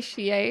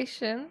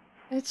appreciation,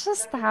 I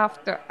just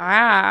have to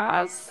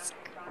ask.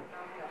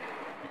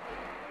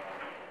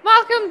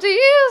 Malcolm, do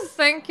you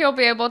think you'll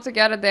be able to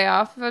get a day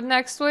off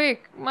next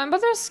week? My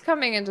mother's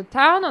coming into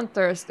town on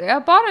Thursday. I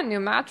bought a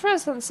new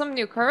mattress and some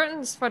new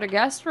curtains for the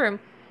guest room.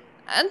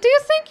 And do you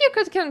think you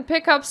can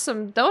pick up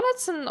some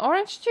donuts and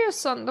orange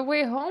juice on the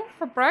way home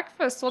for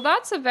breakfast? Well,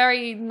 that's a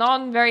very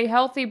very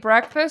healthy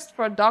breakfast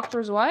for a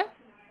doctor's wife.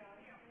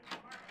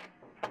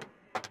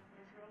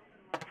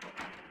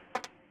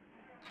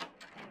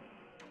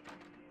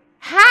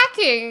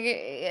 Hacking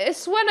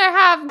is when I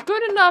have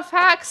good enough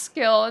hack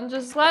skill and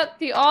just let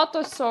the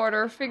auto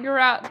sorter figure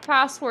out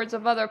passwords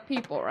of other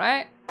people,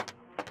 right?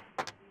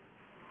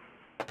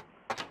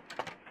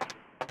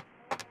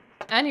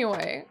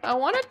 Anyway, I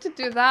wanted to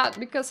do that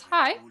because,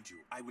 hi.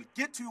 I will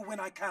get to you when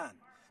I can.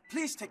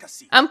 Please take a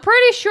seat. I'm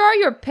pretty sure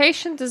your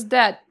patient is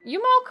dead.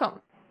 You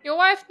Malcolm. Your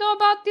wife know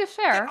about the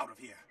affair? Get out of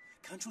here.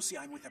 Can't you see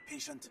I'm with a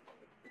patient?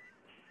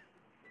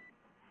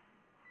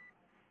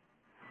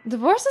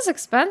 Divorce is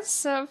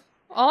expensive.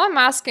 All I'm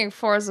asking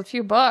for is a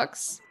few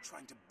bucks.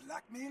 Trying to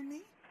blackmail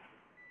me?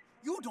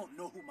 You don't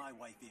know who my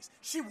wife is.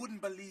 She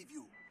wouldn't believe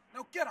you.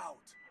 Now get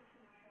out.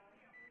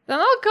 Then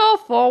I'll go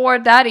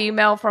forward that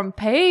email from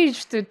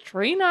Paige to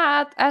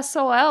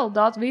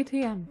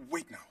trina@sol.vtm.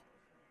 Wait now.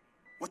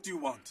 What do you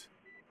want?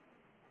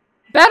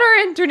 Better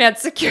internet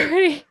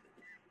security.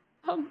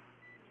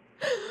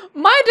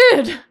 My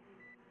dude.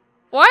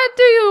 Why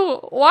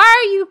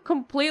are you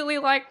completely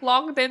like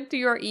logged into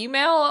your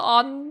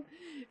email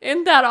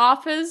in that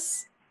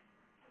office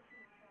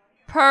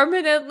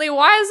permanently?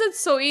 Why is it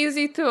so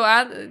easy to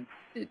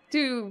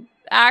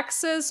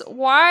access?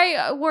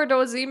 Why were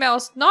those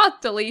emails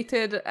not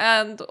deleted,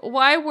 and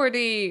why were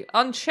they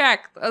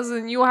unchecked, as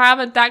in you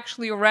haven't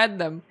actually read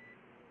them?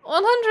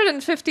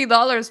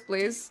 $150,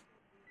 please.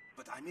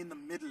 But I'm in the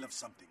middle of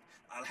something.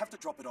 I'll have to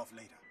drop it off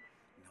later.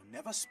 Now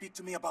never speak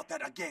to me about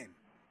that again.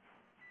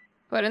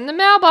 Put in the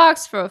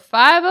mailbox for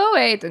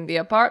 508 in the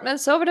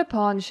apartments over the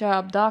pawn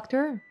shop,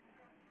 Doctor.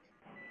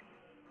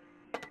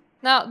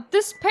 Now,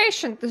 this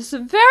patient is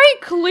very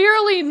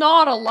clearly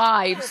not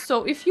alive,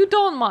 so if you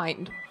don't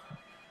mind.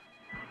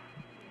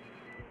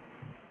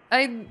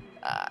 I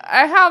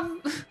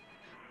have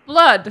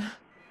blood.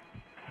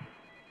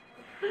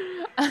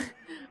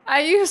 I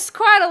used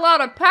quite a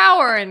lot of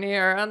power in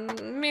here, and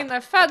I mean,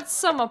 I fed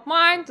some of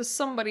mine to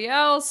somebody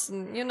else,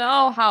 and you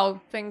know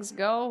how things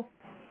go.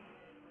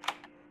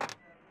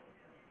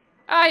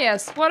 Ah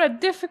yes, what a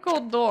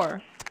difficult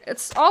door.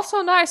 It's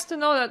also nice to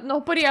know that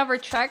nobody ever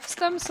checks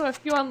them, so if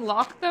you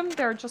unlock them,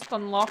 they're just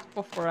unlocked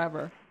for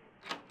forever.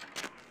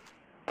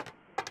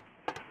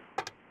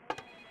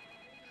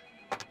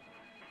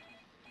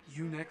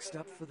 You next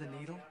up for the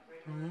needle?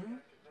 Hmm?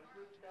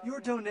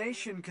 Your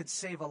donation could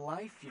save a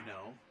life, you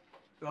know.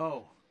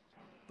 Oh,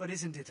 but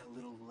isn't it a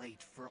little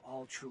late for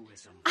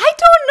altruism? I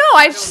don't know,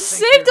 I've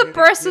saved a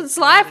person's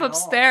life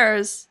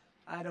upstairs.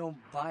 I don't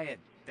buy it,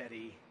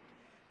 Betty.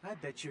 I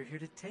bet you're here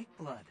to take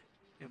blood.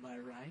 Am I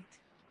right?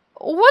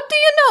 What do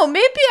you know?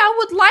 Maybe I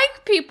would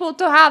like people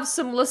to have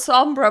some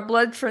Lasombra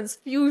blood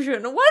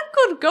transfusion. What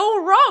could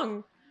go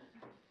wrong?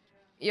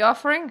 You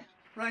offering?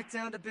 Right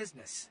down to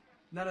business.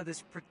 None of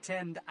this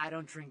pretend I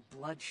don't drink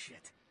blood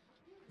shit.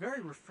 Very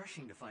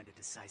refreshing to find a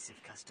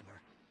decisive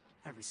customer.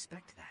 I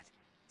respect that.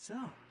 So,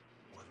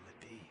 what'll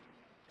it be?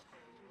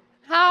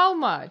 How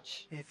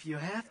much? If you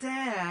have to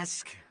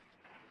ask.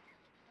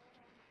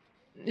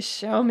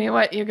 Show me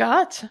what you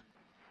got.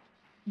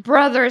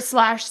 Brother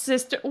slash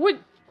sister. Would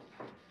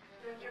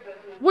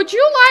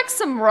you like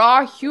some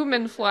raw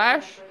human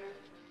flesh?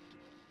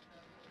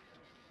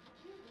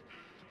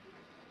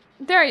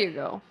 There you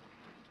go.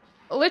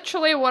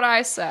 Literally what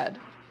I said.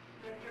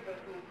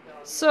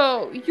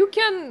 So, you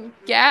can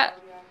get...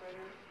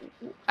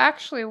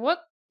 Actually,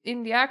 what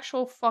in the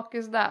actual fuck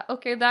is that?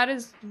 Okay, that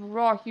is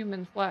raw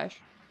human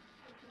flesh.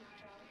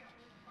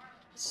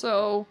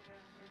 So...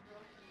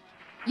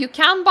 You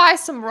can buy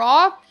some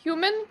raw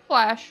human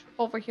flesh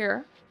over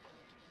here.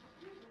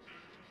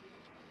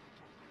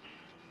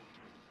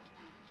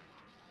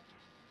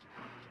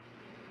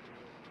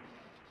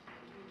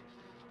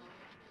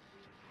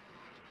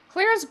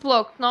 Clear as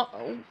bloke. No,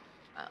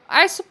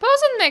 I suppose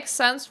it makes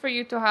sense for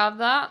you to have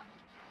that.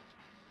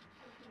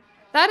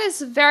 That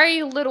is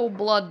very little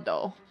blood,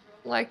 though.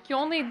 Like, you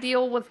only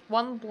deal with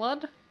one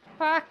blood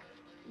pack?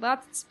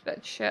 That's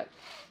bad shit.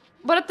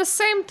 But at the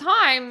same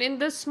time, in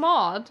this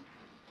mod,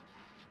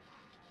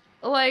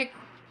 like,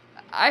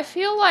 I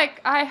feel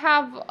like I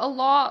have a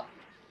lot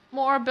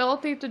more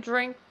ability to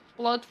drink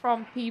blood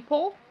from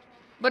people.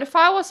 But if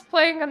I was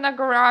playing in a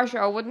garage,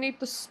 I would need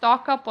to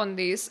stock up on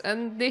these.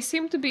 And they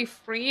seem to be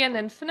free and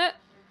infinite.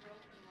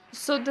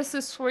 So this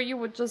is where you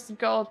would just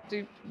go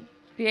to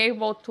be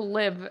able to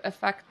live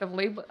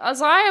effectively. But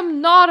as I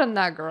am not in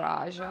that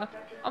garage,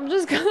 I'm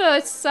just gonna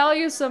sell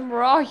you some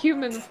raw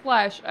human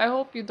flesh. I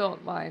hope you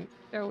don't mind.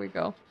 There we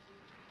go.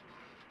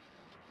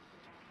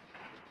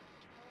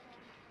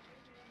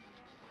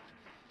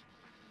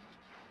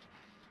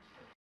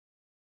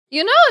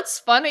 You know, it's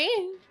funny.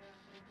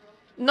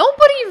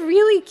 Nobody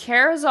really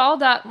cares all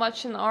that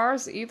much in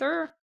ours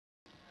either.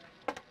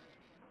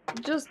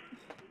 Just...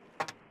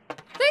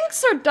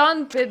 things are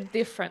done a bit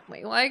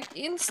differently. Like,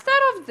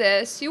 instead of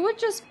this, you would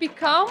just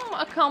become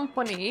a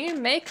company,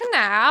 make an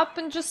app,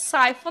 and just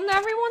siphon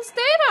everyone's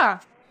data.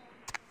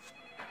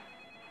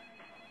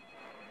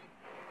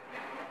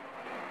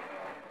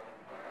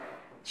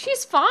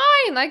 She's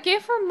fine. I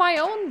gave her my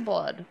own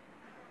blood.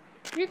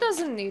 She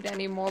doesn't need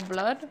any more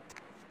blood.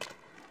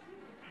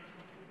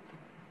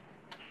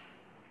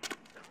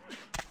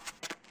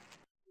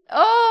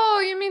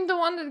 Oh, you mean the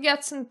one that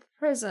gets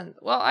imprisoned?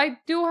 Well, I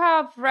do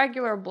have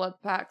regular blood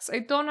packs. I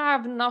don't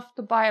have enough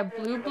to buy a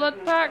blue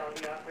blood pack.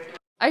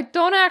 I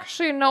don't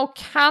actually know,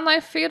 can I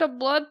feed a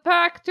blood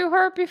pack to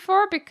her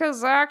before?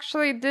 Because I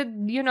actually did,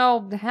 you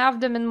know, have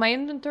them in my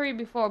inventory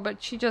before,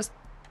 but she just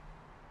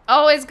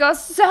always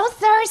goes so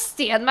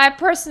thirsty, and my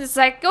person is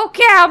like,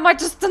 okay, I might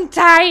just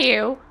untie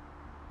you.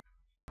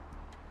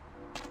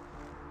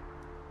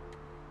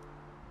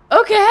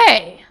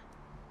 Okay.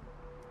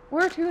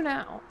 Where to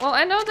now? Well,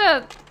 I know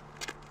that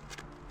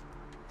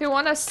they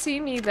want to see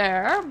me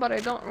there, but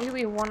I don't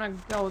really want to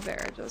go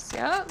there just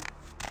yet.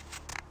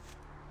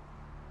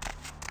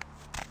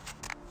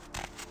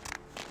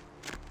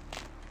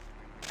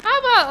 How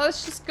about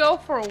let's just go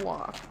for a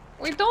walk?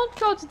 We don't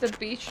go to the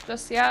beach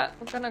just yet.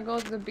 We're gonna go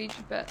to the beach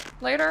a bit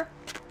later.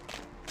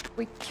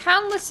 We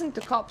can listen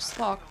to cops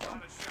talk though. A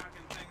lot of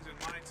shocking things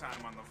in my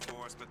time on the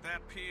force, but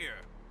that pier,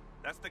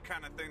 that's the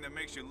kind of thing that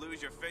makes you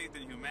lose your faith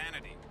in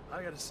humanity.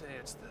 I gotta say,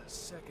 it's the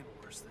second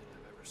worst thing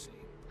I've ever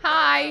seen.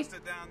 Hi. The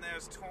down there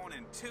is torn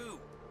in two.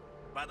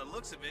 By the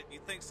looks of it, you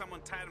think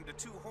someone tied him to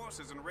two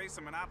horses and raced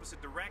them in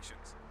opposite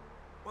directions.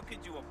 What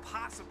could you have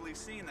possibly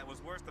seen that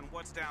was worse than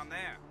what's down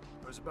there?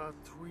 It was about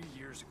 3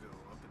 years ago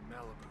up in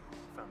Malibu.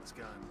 Found this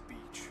guy on the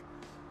beach.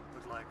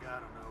 Looked like, I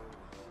don't know,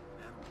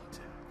 animal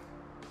attack.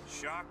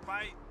 Shark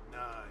bite? Nah,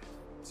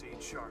 I've seen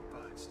shark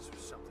bites. This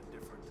was something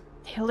different.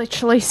 They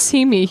literally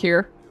see me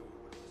here.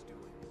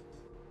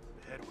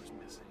 The head was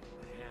missing,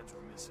 the hands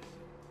were missing.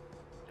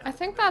 I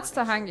think that's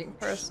the hanging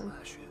person.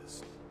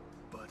 Slashes,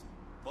 but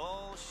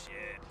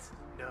bullshit.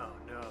 No.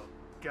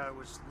 Guy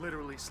was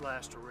literally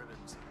slashed to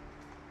ribbons.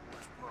 The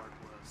worst part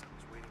was I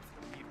was waiting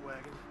for the meat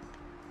wagon.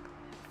 I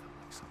felt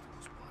like something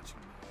was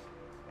watching me.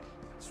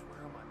 I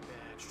swear on my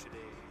badge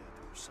today that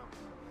there was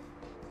something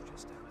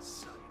just out of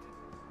sight.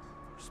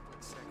 For a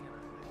split second, I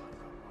thought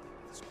about running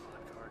to the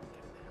squad car and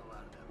getting the hell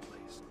out of that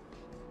place.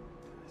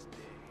 To this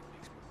day, it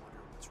makes me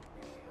wonder what's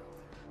really out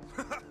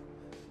there.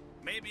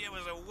 Maybe it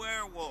was a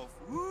werewolf.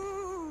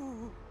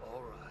 Woo!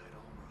 All right.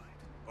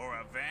 Or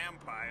a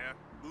vampire.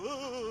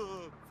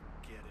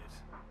 Get it.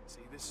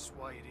 See, this is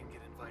why you didn't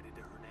get invited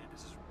to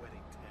Hernandez's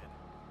wedding, Ted.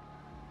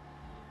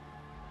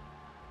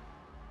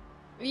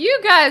 You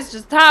guys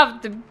just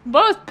have the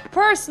most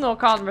personal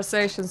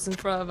conversations in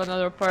front of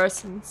another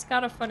person. It's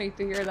kind of funny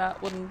to hear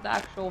that when the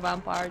actual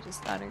vampire is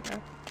just standing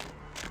there.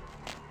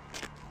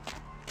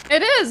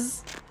 It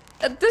is!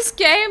 This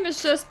game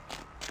is just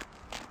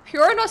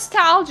pure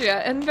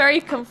nostalgia and very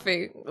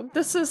comfy.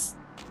 This is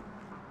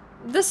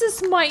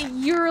my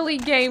yearly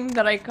game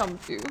that I come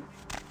to.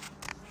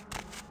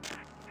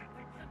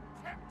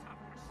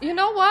 You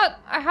know what?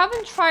 I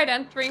haven't tried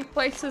entering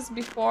places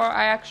before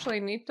I actually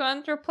need to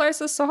enter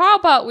places, so how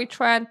about we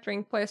try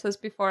entering places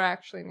before I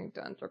actually need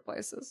to enter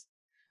places?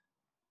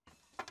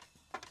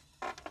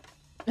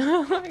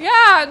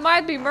 Yeah, it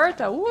might be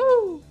Myrta.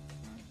 Woo!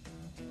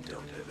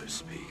 Don't ever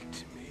speak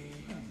to me.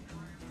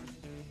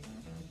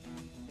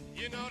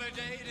 You know the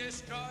day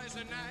destroys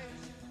the night.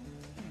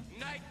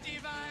 Night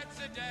divides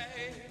the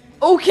day.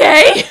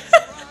 Okay.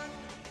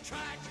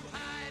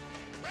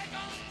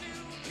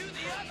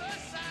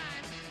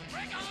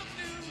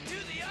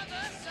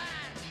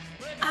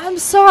 I'm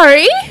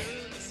sorry.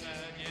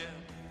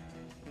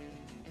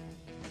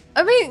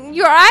 I mean,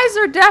 your eyes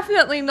are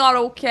definitely not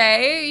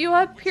okay. You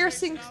have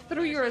piercings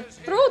through your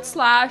throat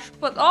slash,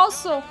 but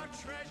also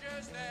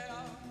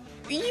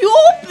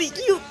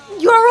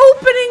your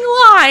opening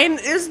line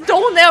is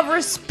 "Don't ever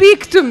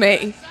speak to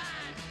me."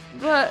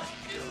 But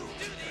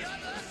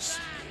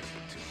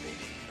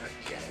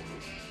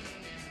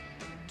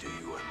do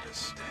you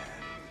understand?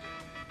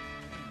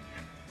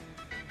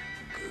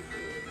 Good.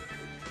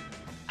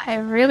 I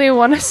really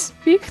want to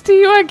speak to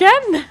you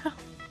again now.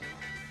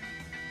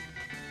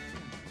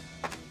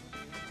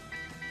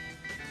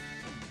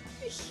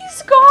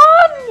 He's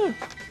gone!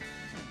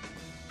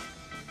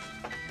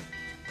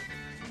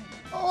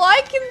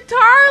 Like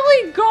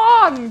entirely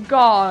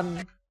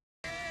gone.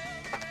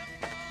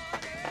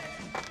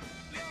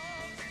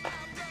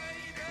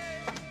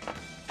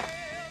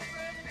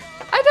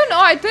 I don't know,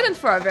 I didn't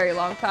for a very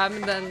long time,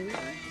 and then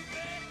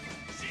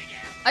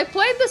I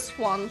played this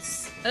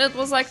once, and it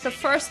was like the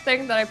first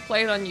thing that I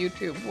played on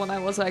YouTube when I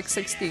was like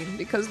 16,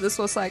 because this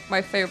was like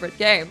my favorite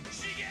game.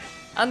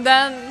 And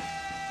then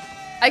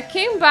I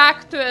came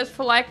back to it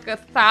for like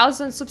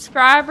 1,000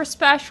 subscriber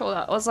special.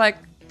 That was like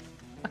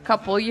a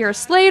couple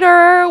years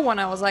later, when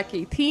I was like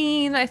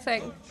 18, I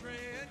think.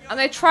 And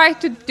I tried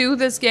to do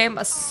this game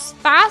as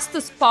fast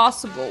as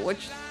possible,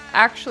 which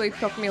actually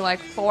took me like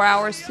 4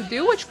 hours to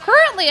do, which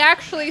currently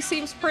actually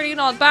seems pretty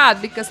not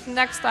bad, because the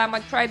next time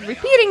I tried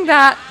repeating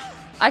that,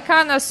 I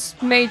kind of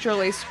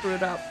majorly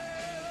screwed up.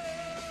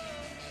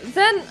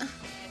 Then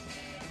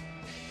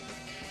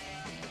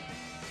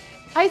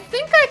I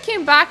think I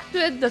came back to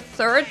it the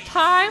third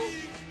time,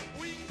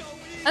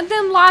 and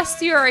then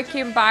last year I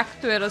came back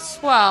to it as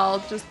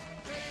well. Just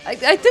I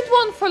did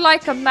one for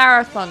like a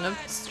marathon of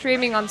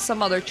streaming on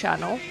some other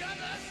channel.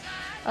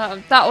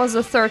 That was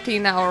a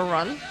 13-hour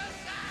run.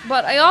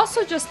 But I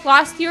also just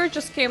last year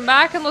just came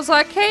back and was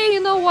like, hey,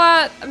 you know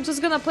what? I'm just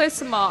gonna play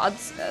some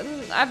mods.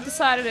 And I've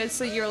decided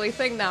it's a yearly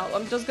thing now.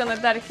 I'm just gonna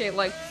dedicate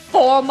like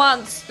 4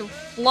 months to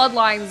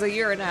Bloodlines a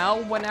year now,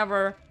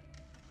 whenever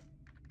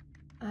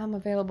I'm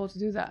available to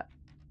do that.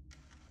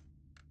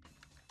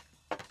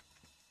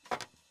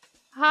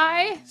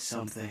 Hi?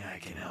 Something I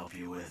can help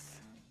you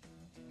with.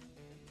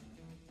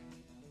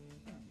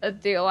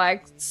 Do you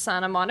like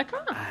Santa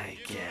Monica? I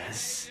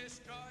guess.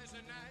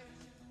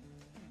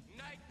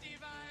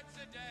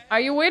 Are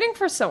you waiting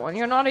for someone?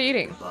 You're not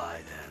eating. Goodbye,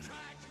 then.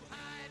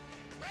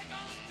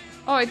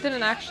 Oh, I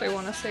didn't actually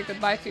want to say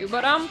goodbye to you,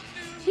 but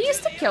he's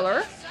the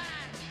killer.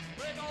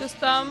 Just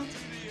so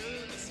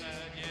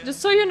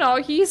you know,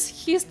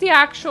 he's the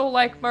actual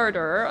like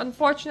murderer.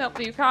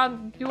 Unfortunately, you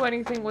can't do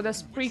anything with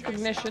his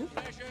precognition.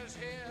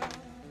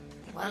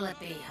 What'll it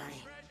be,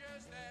 honey?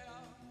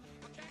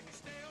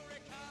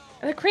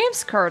 The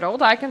cream's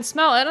curdled. I can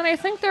smell it, and I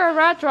think there are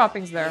rat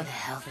droppings there. You're the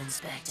health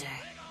inspector.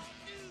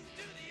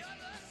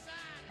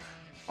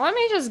 Let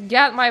me just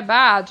get my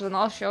badge, and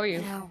I'll show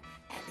you. You know,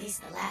 at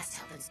least the last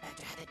health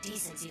inspector had the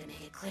decency to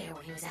make it clear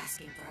when he was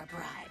asking for a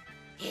bribe.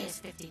 Here's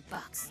 $50. I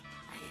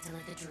get to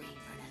live the dream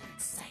for another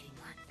exciting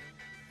month.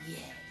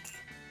 Yay.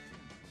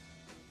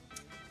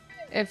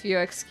 If you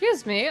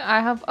excuse me, I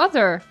have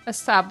other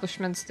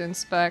establishments to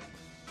inspect.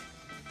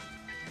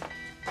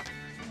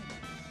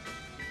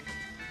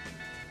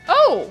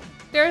 Oh!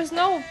 There's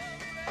no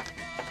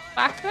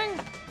back thing?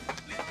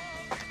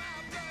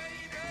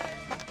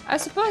 I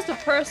suppose the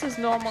purse is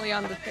normally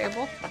on the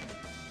table.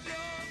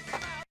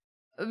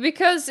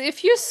 Because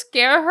if you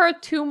scare her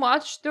too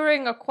much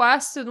during a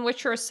quest in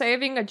which you're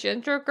saving a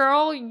ginger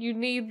girl, you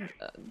need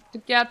to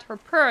get her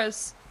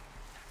purse.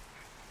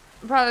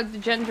 Rather, the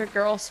ginger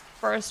girl's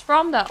purse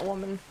from that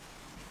woman.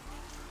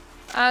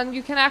 And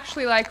you can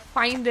actually, like,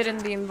 find it in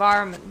the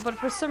environment. But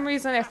for some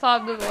reason I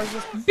thought that it was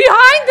just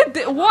behind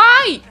the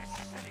why?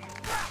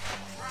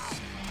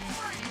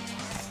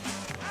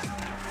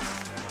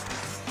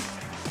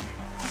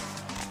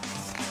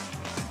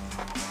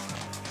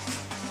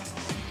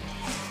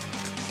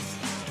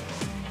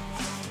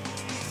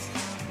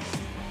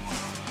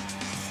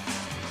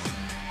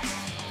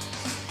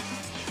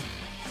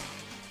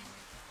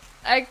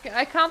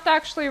 I can't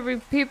actually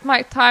repeat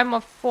my time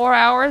of 4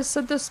 hours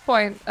at this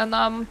point,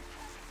 and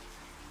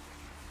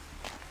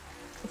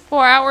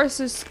 4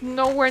 hours is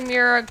nowhere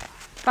near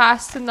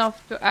fast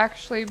enough to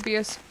actually be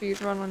a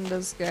speedrun in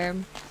this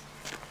game.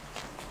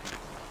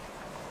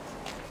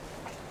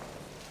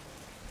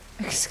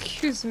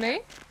 Excuse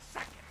me?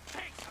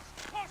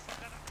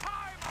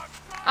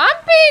 I'm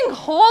being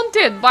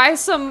haunted by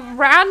some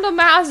random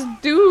ass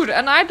dude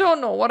and I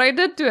don't know what I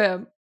did to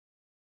him.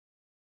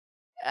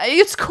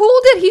 It's cool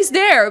that he's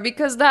there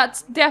because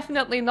that's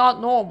definitely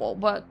not normal,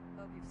 but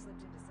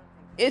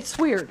it's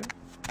weird.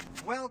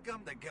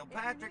 Welcome to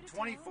Kilpatrick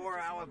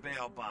 24-hour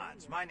bail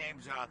bonds. My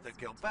name's Arthur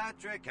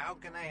Kilpatrick. How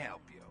can I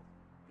help you?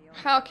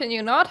 How can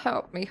you not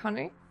help me,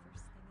 honey?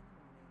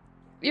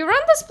 You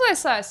run this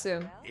place, I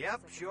assume?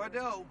 Yep, sure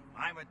do.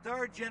 I'm a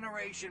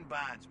third-generation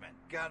bondsman.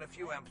 Got a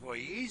few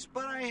employees,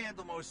 but I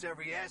handle most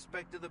every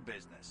aspect of the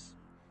business.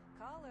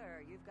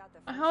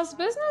 How's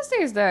business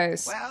these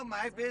days? Well,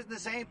 my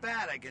business ain't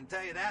bad, I can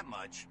tell you that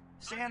much.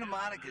 Santa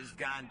Monica's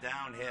gone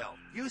downhill.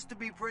 Used to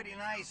be pretty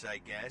nice, I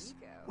guess.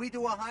 We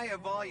do a higher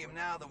volume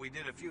now than we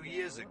did a few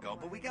years ago,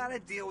 but we gotta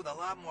deal with a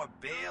lot more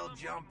bail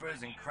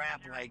jumpers and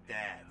crap like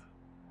that.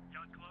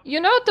 You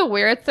know what the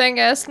weird thing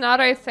is, now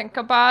that I think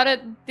about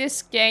it?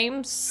 This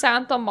game,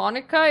 Santa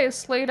Monica,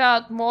 is laid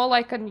out more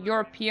like an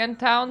European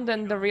town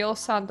than the real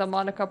Santa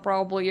Monica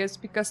probably is,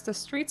 because the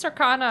streets are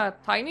kinda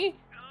tiny,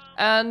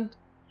 and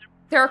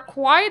there are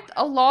quite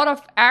a lot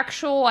of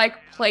actual, like,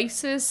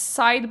 places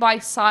side by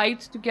side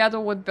together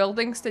with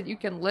buildings that you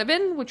can live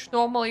in, which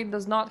normally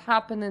does not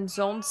happen in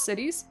zoned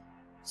cities.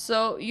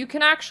 So you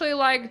can actually,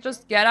 like,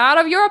 just get out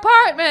of your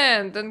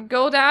apartment and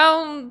go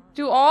down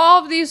to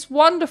all of these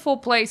wonderful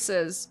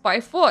places by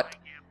foot.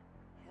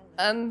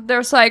 And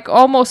there's, like,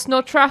 almost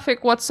no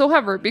traffic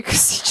whatsoever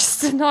because you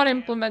just did not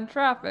implement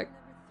traffic.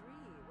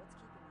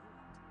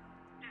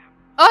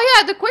 Oh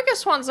yeah, the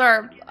quickest ones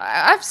are...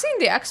 I've seen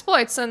the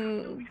exploits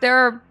and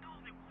they're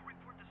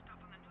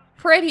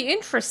pretty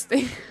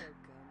interesting.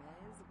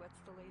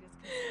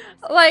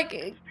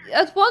 Like,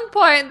 at one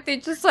point, they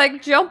just,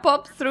 like, jump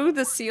up through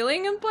the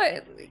ceiling and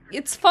play.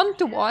 It's fun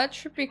to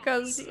watch,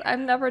 because I've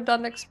never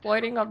done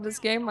exploiting of this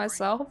game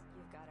myself.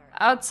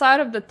 Outside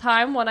of the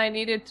time when I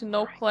needed to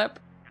no-clip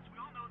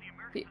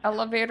the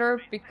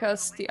elevator,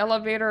 because the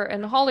elevator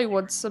in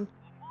Hollywood...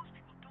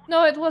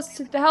 No, it was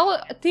the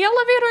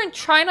elevator in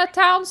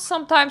Chinatown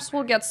sometimes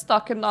will get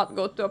stuck and not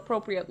go to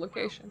appropriate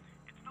location.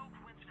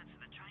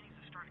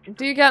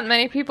 Do you get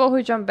many people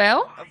who jump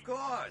bail? Of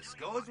course,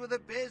 goes with the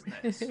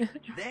business.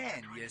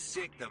 Then you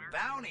sick the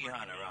bounty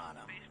hunter on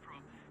them.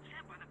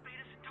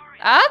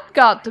 That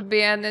got to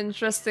be an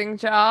interesting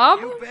job.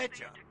 You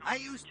betcha. I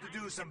used to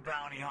do some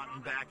bounty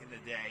hunting back in the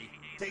day.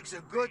 Takes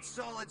a good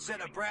solid set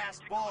of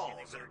brass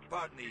balls, or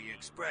pardon the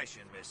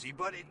expression, missy,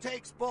 but it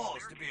takes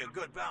balls to be a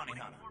good bounty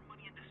hunter.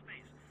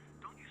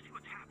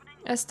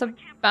 Is the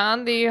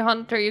bounty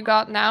hunter you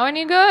got now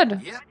any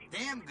good? Yep,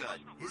 damn good.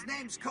 His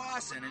name's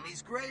Carson, and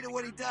he's great at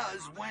what he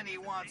does when he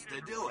wants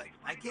to do it.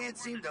 I can't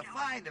seem to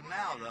find him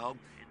now, though.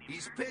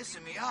 He's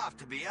pissing me off,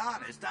 to be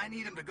honest. I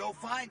need him to go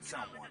find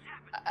someone.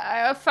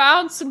 I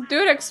found some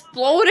dude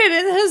exploded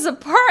in his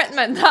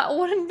apartment. That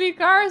wouldn't be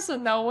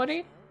Carson, though, would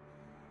he?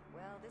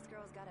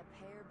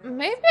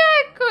 Maybe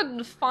I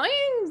could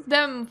find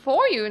them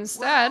for you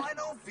instead. Well, I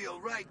don't feel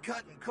right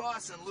cutting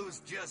Carson loose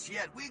just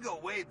yet. We go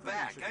way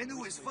back. I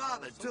knew his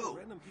father, too.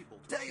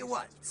 Tell you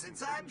what,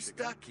 since I'm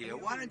stuck here,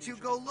 why don't you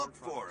go look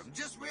for him?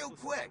 Just real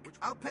quick.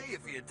 I'll pay you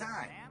for your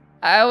time.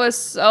 I was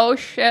so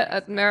shit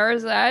at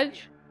Mirror's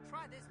Edge.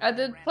 I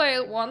did play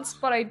it once,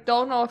 but I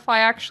don't know if I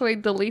actually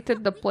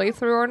deleted the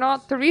playthrough or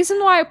not. The reason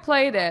why I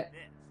played it,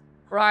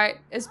 right,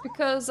 is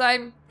because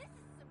I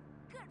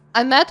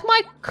met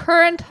my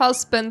current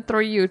husband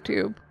through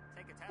YouTube,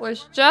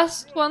 which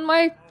just when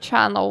my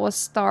channel was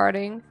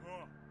starting.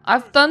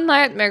 I've done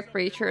Nightmare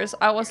Creatures.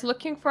 I was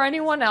looking for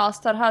anyone else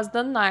that has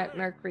done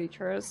Nightmare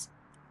Creatures.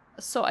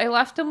 So I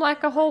left him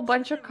like a whole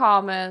bunch of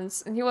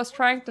comments, and he was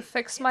trying to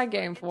fix my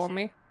game for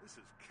me.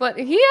 But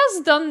he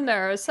has done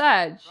Mirror's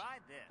Edge.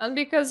 And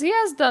because he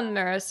has done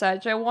Mirror's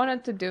Edge, I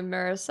wanted to do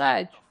Mirror's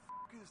Edge.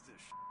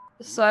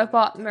 So I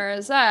bought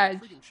Mirror's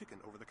Edge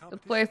to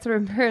play through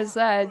Mirror's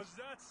Edge.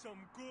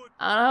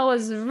 And I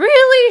was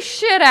really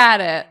shit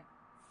at it.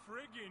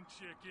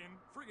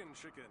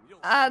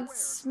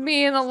 That's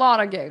me in a lot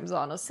of games,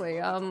 honestly.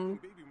 Done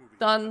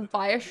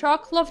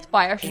Bioshock, loved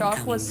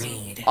Bioshock, was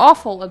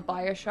awful at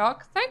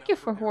Bioshock. Thank you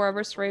for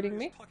whoever's rating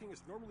me.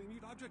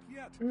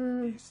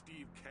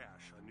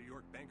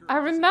 I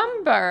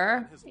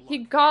remember he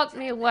got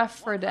me Left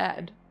 4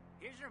 Dead.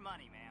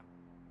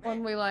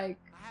 When we're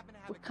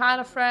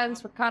kind of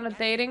friends, we're kind of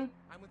dating.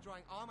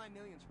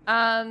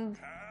 And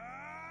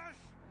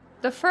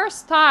the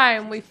first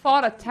time we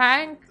fought a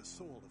tank,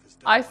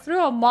 I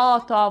threw a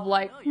Molotov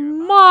like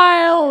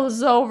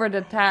miles over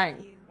the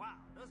tank.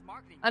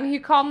 And he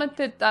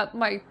commented that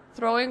my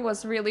throwing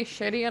was really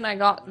shitty and I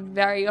got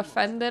very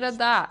offended at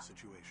that.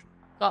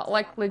 Got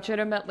like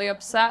legitimately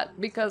upset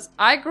because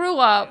I grew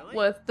up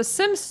with The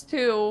Sims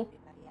 2,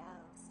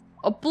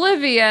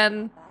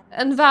 Oblivion,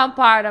 and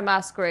Vampire the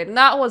Masquerade, and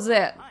that was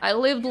it. I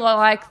lived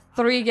like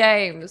 3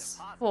 games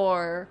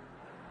for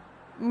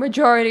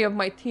majority of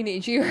my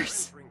teenage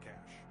years.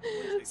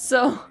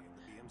 So,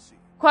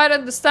 quite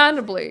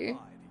understandably,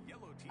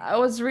 I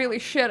was really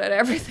shit at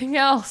everything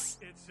else.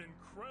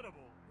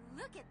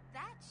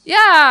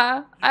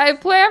 Yeah, I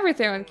play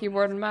everything on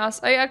keyboard and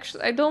mouse.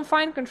 I don't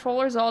find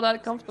controllers all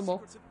that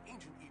comfortable.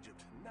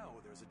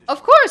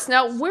 Of course,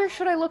 now where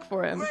should I look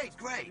for him? Great,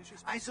 great.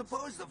 I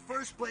suppose the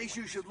first place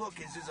you should look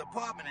is his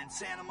apartment in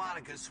Santa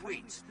Monica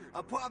Suites.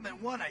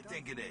 Apartment 1, I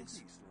think it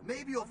is.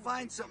 Maybe you'll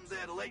find something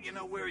there to let you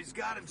know where he's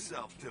got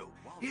himself to.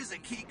 Here's a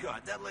key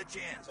card, that'll let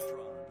you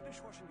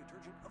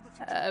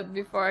in.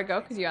 Before I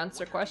go, could you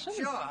answer a question?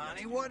 Sure,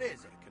 honey, what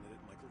is it?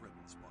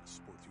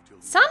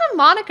 Santa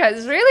Monica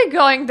is really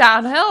going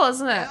downhill,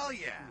 isn't it? Hell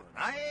yeah,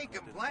 I ain't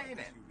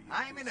complaining.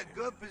 I'm in a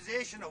good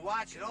position to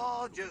watch it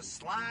all just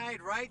slide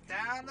right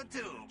down the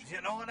tubes, you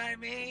know what I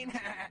mean?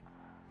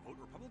 Vote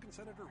Republican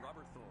Senator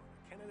Robert Thorne,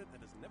 a candidate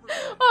that has never...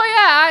 Oh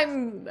yeah,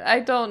 I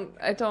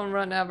don't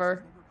run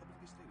ever.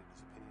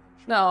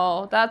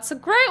 No, that's a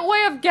great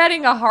way of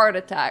getting a heart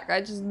attack.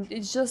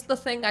 It's just the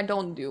thing I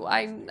don't do.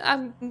 I'm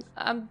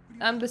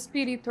the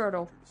speedy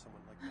turtle.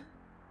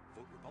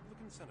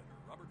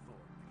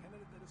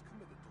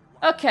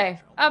 Okay,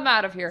 I'm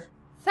out of here.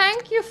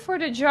 Thank you for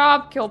the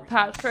job,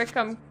 Kilpatrick.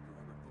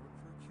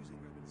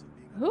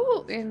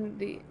 Who in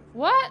the...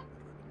 What?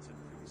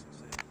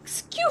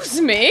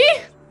 Excuse me?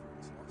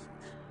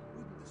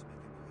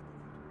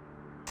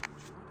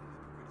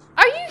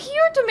 Are you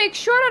here to make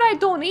sure that I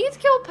don't eat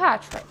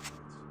Kilpatrick?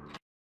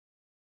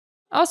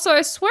 Also,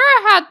 I swear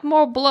I had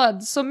more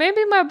blood, so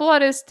maybe my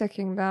blood is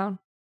ticking down.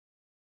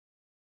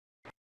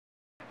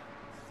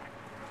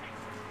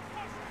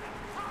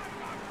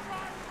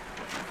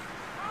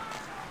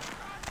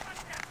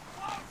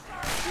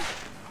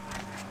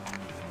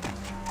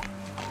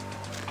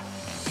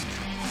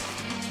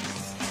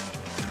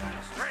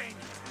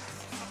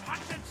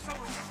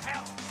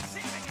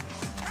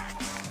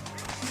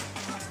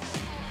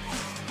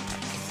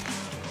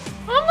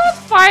 I'm not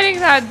fighting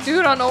that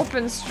dude on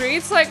open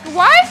streets. Like,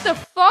 why the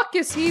fuck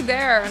is he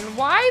there? And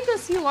why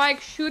does he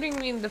like shooting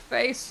me in the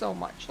face so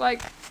much?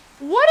 Like,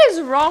 what is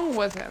wrong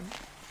with him?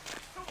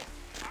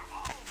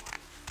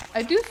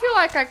 I do feel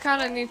like I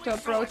kind of need to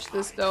approach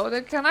this though.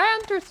 Then can I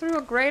enter through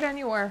a grate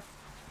anywhere?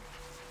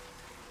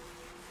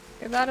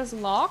 Okay, that is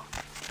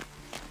locked.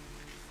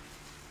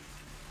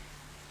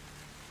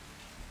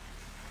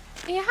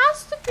 He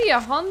has to be a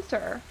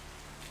hunter.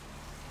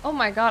 Oh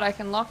my god, I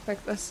can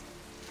lockpick this.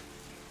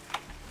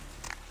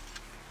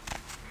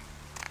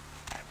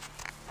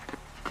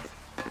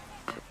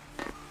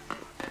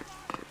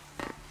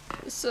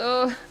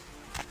 So,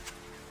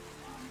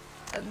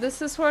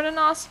 this is where the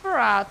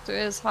Nosferatu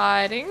is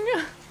hiding.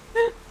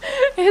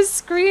 His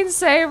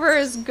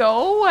screensavers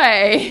go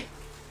away.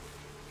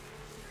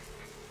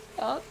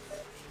 Oh.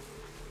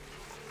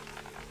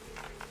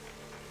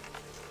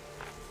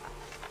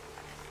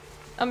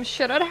 I'm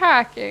shit at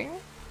hacking.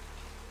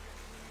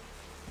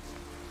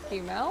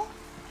 Email.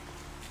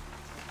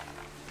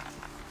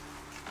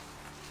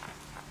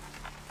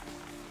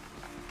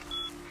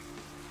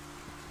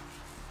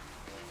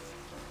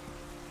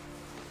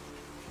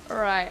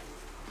 Right.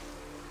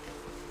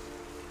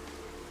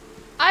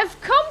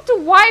 I've come to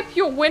wipe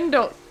your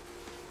window.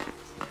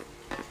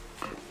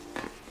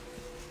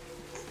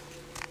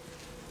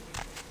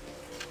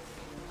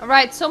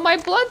 Alright, so my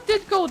blood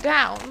did go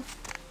down.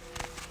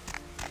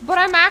 But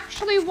I'm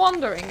actually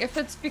wondering if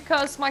it's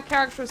because my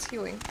character is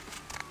healing.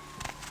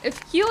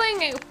 If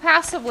healing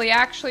passively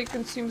actually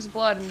consumes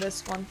blood in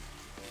this one.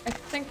 I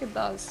think it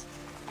does.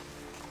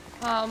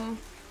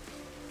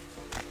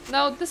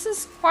 No, this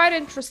is quite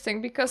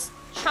interesting because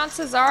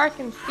chances are I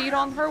can feed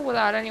on her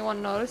without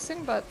anyone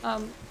noticing, but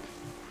I'm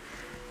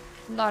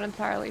not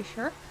entirely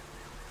sure.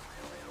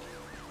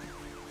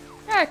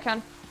 Yeah, I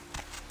can.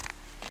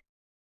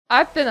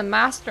 I've been a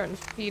master in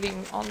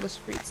feeding on the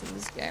streets in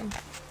this game.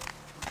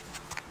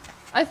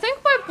 I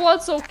think my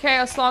blood's okay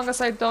as long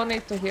as I don't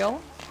need to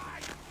heal.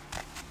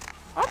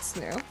 That's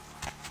new.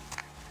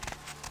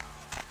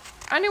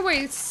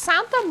 Anyway,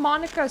 Santa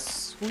Monica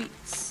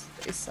Suites,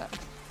 they said.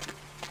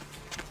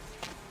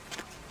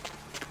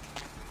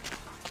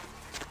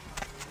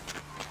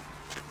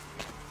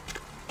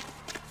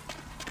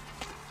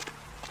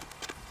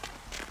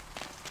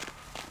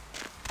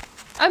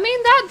 I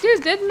mean, that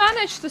dude did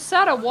manage to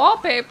set a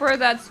wallpaper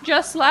that's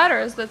just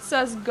letters that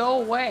says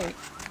go away.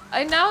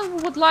 I now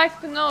would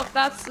like to know if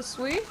that's the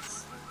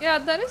suites. Yeah,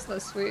 that is the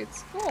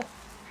suites. Cool.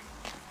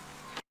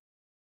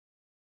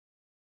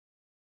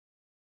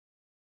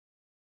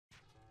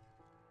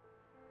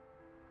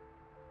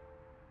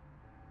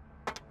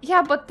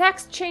 Yeah, but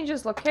text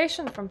changes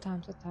location from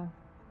time to time.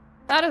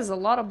 That is a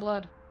lot of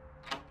blood.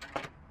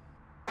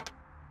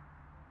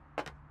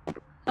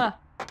 Huh.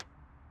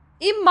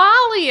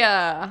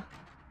 Imalia!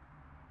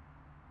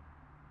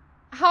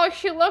 How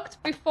she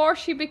looked before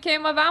she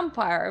became a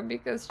vampire,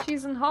 because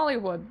she's in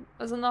Hollywood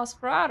as a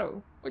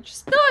Nosferatu, which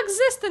still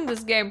exists in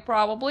this game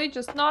probably,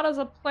 just not as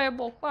a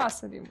playable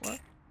class anymore.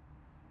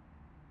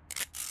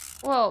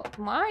 Well,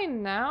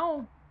 mine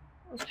now.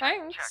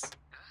 Thanks. Check.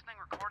 Is this thing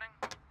recording?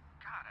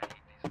 God, I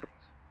hate these things.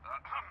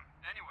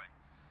 Anyway,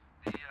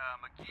 the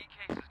McGee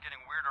case is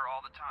getting weirder all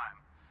the time.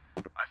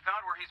 I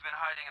found where he's been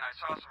hiding and I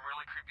saw some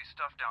really creepy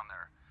stuff down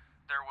there.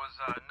 There was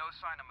no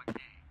sign of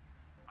McGee.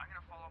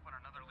 up on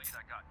another lead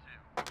I got too.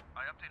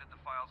 I updated the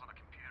files on the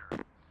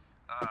computer.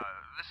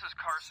 This is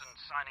Carson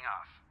signing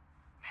off.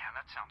 Man,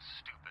 that sounds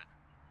stupid.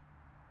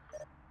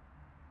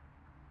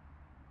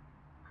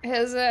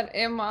 Is it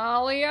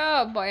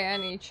Emalia by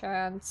any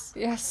chance?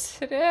 Yes,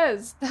 it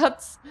is.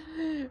 That's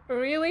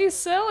really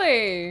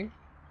silly.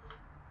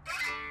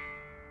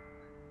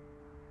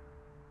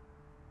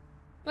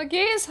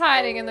 McGee is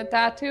hiding in the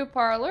tattoo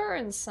parlor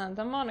in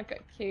Santa Monica.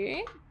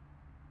 Key.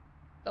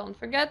 Don't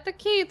forget the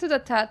key to the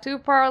tattoo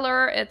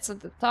parlor. It's at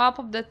the top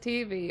of the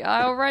TV.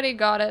 I already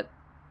got it.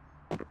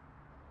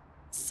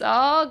 It's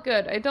all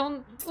good. I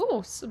don't... Ooh,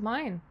 it's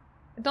mine.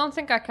 I don't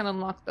think I can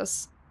unlock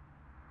this.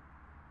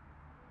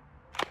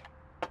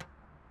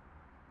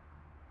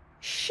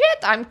 Shit,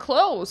 I'm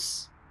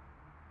close.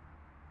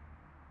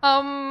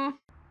 I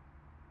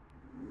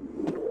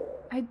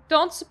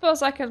don't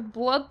suppose I can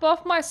blood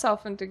buff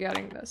myself into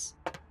getting this.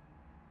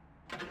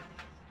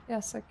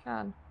 Yes, I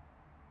can.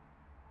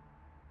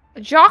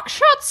 A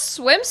Jockshot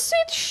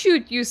swimsuit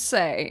shoot, you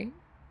say?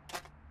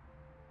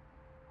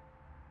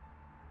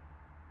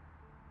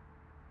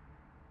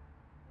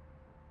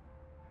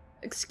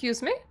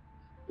 Excuse me?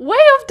 Way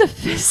of the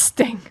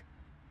fisting.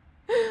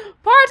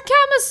 Part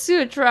Kama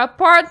Sutra,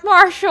 part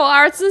martial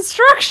arts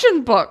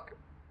instruction book.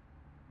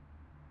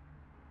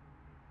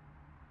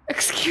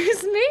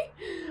 Excuse me?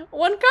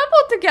 When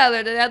coupled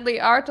together, the deadly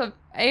art of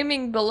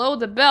aiming below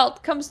the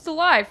belt comes to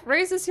life,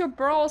 raises your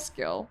brawl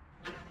skill.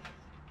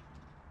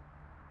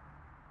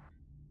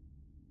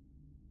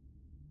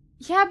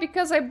 Yeah,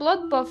 because I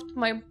blood buffed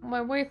my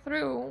way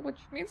through, which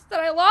means that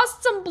I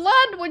lost some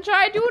blood, which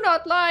I do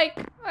not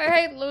like. I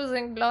hate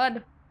losing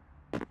blood.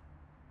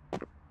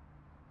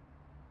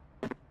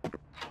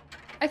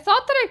 I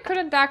thought that I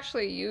couldn't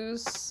actually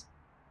use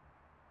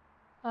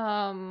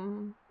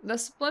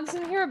disciplines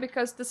in here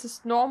because this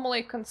is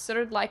normally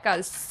considered like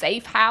a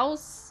safe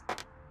house.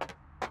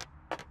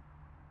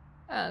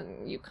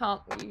 And you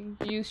can't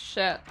use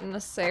shit in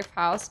a safe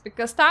house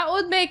because that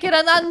would make it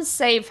an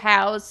unsafe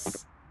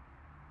house.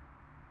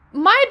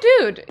 My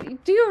dude,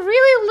 do you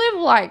really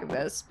live like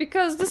this?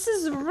 Because this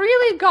is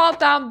really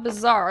goddamn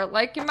bizarre.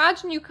 Like,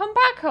 imagine you come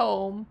back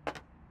home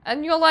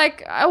and you're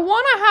like, I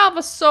want to have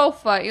a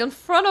sofa in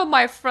front of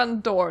my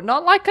front door.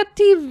 Not like a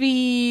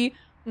TV,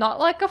 not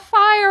like a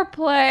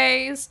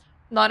fireplace,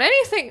 not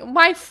anything.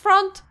 My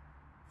front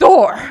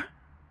door.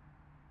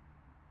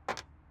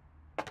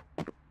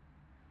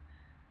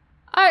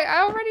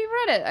 I already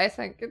read it, I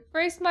think. It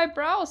raised my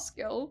brow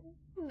skill.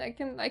 I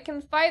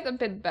can fight a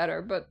bit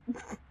better, but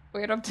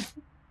wait up.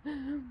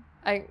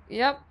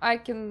 I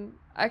can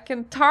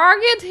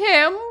target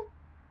him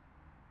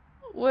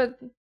with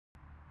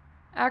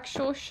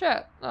actual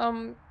shit.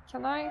 Can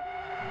I?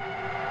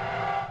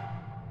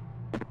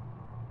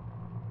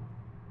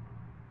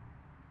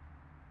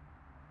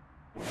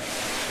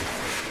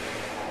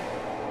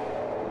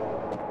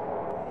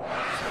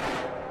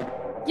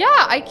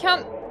 Yeah, I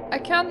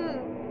can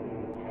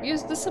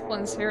use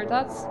disciplines here.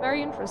 That's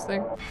very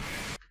interesting.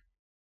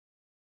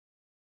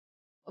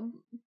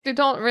 They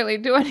don't really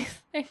do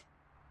anything.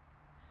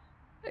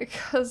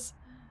 Because,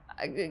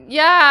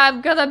 yeah,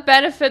 I'm gonna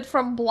benefit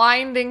from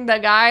blinding the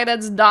guy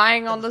that's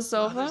dying on the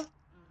sofa.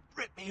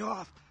 Rip me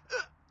off.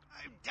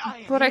 I'm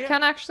dying. But here. I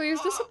can actually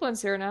use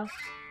disciplines here now.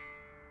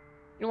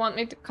 You want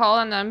me to call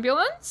an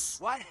ambulance?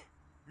 What?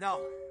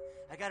 No.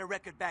 I got a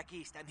record back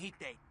east. I'm heat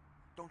date.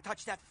 Don't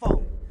touch that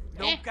phone.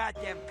 No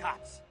goddamn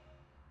cops.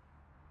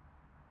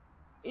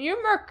 You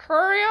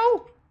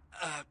Mercurio?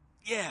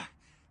 Yeah.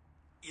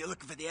 You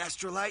looking for the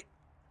astrolite?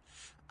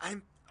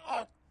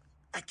 Oh,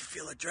 I can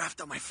feel a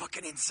draft on my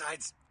fucking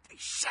insides. They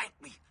shanked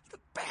me, the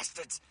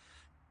bastards.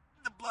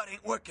 The blood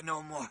ain't working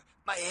no more.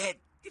 My head,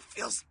 it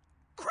feels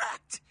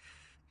cracked.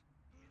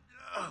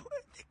 Oh,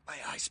 I think my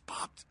eyes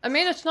popped. I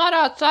mean, it's not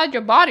outside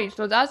your body,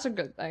 so that's a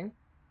good thing.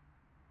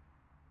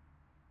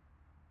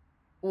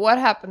 What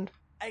happened?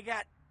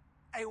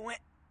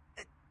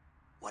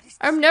 What is this?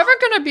 I'm never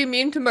gonna be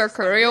mean to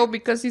Mercurio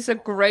because he's a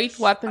great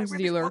weapons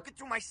dealer. Walking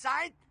through my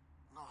side?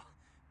 Oh,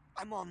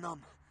 I'm all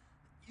numb.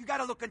 You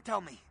gotta look and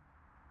tell me.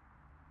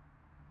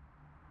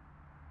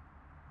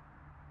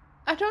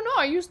 I don't know,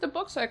 I used the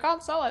book so I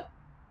can't sell it.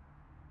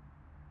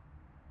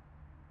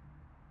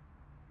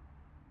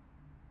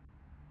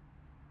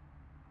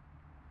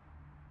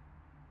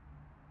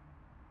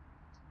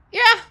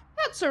 Yeah,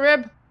 that's a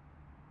rib.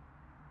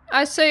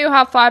 I say you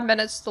have 5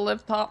 minutes to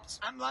live, tops.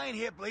 I'm lying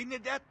here bleeding to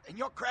death, and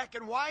you're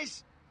cracking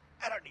wise?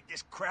 I don't need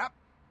this crap.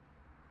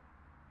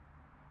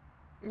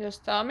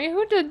 Just tell me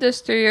who did this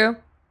to you.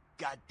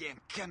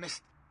 Goddamn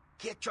chemist.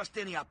 Can't trust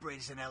any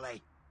operators in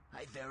L.A.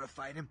 I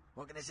verified him.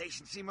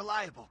 Organization seem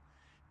reliable.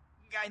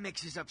 Guy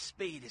mixes up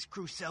speed. His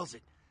crew sells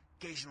it.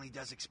 Occasionally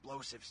does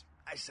explosives.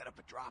 I set up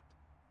a drop.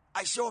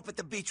 I show up at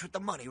the beach with the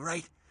money,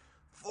 right?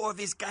 4 of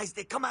his guys,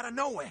 they come out of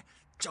nowhere.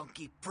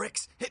 Junky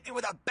pricks hit me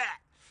with a bat.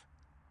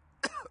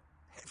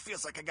 It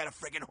feels like I got a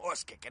friggin'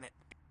 horse kick in it.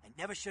 I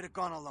never should have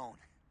gone alone.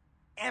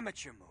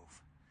 Amateur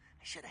move.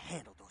 I should have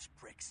handled those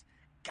pricks.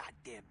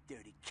 Goddamn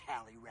dirty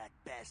tally rat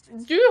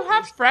bastards. Do you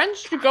have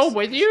friends to go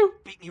with you?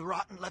 Beat me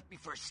rotten, left me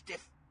for a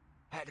stiff.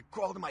 Had to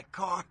crawl to my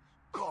car,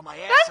 call my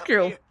ass Thank up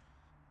you. here.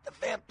 The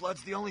vamp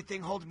blood's the only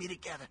thing holding me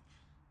together.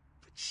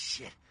 But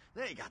shit,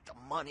 they got the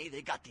money,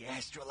 they got the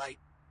astrolite.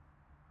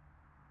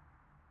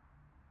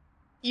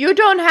 You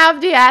don't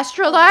have the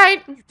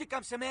astrolite? You think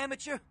I'm some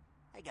amateur?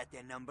 I got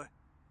their number.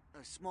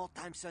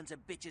 Small-time sons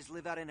of bitches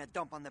live out in a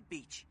dump on the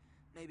beach.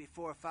 Maybe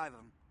 4 or 5 of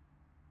them.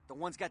 The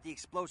one's got the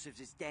explosives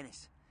is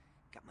Dennis.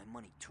 Got my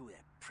money too,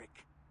 that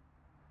prick.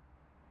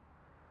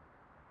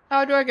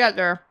 How do I get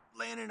there?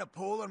 Laying in a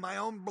pool in my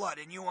own blood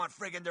and you want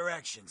friggin'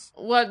 directions.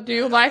 What, do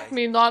you like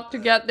me not to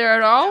get there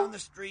at all? Down the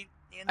street,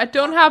 I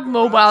don't have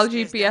mobile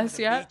GPS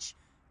yet. Beach,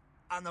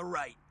 on the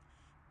right.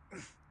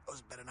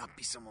 Those better not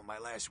be some of my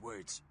last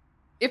words.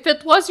 If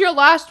it was your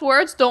last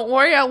words, don't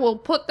worry, I will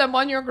put them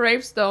on your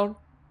gravestone.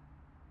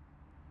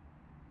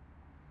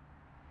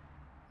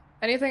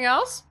 Anything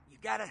else? You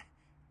gotta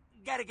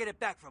get it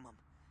back from him.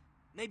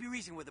 Maybe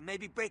reason with him,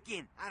 maybe break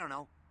in. I don't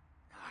know.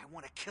 I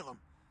want to kill him.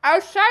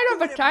 Outside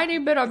of a tiny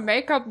bit of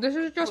makeup, this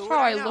is just how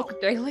I look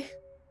daily.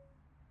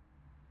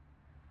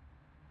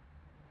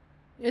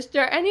 Is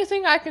there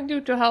anything I can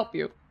do to help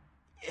you?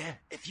 Yeah,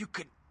 if you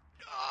could...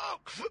 Oh,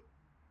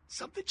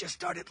 something just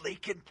started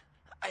leaking.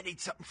 I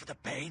need something for the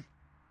pain.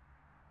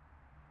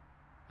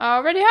 I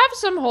already have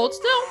some, hold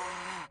still.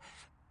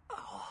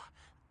 Oh,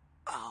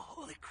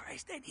 holy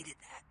Christ, I needed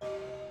that.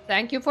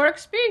 Thank you for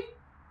XP.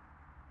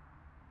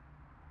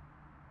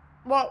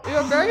 Well,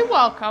 you're very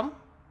welcome.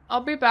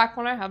 I'll be back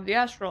when I have the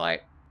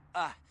astrolite.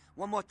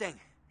 One more thing.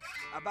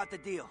 About the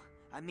deal.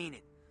 I mean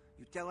it.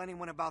 You tell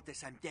anyone about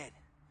this, I'm dead.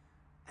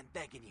 I'm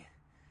begging you.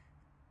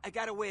 I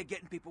got a way of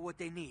getting people what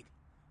they need.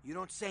 You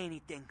don't say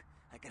anything,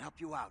 I can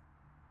help you out.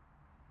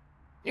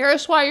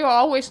 Here's why you're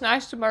always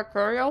nice to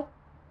Mercurial.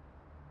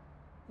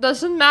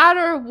 Doesn't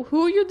matter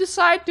who you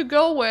decide to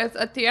go with,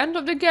 at the end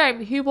of the game,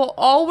 he will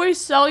always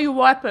sell you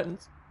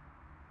weapons.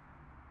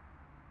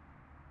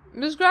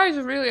 This guy is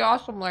really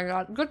awesome like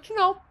that. Good to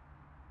know.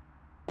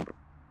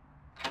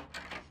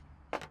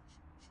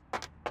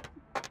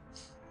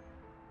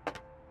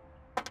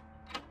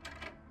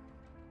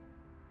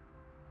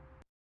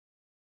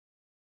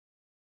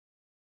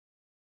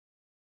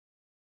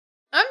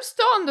 I'm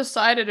still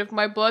undecided if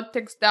my blood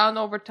ticks down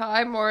over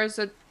time or is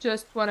it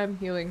just when I'm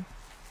healing.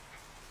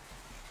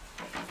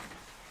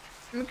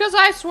 Because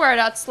I swear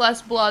that's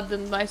less blood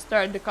than I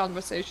started the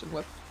conversation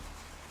with.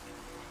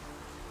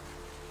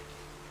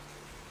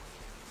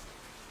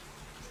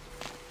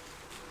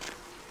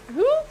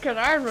 Who can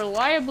I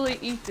reliably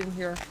eat in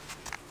here?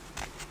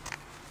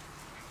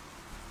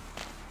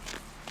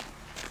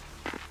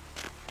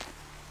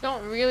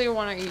 Don't really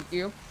want to eat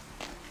you.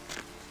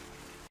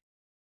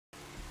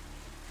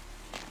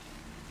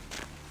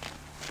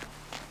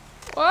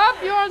 Oh,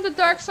 you're on the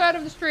dark side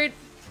of the street.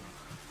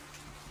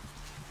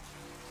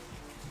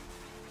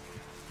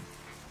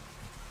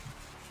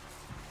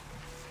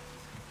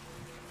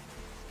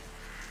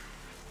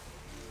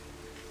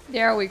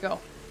 There we go.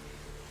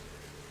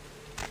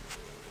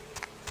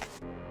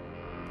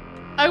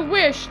 I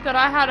wish that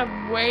I had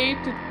a way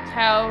to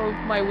tell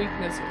my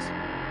weaknesses.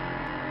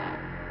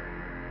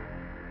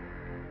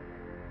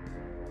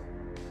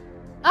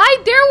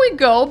 There we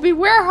go!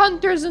 Beware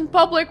hunters in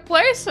public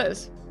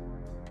places!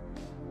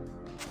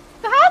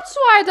 That's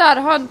why that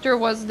hunter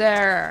was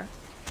there!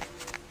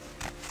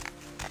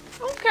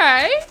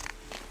 Okay.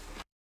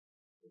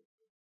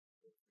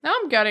 Now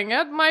I'm getting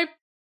it.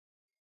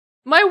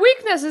 My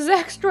weakness is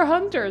extra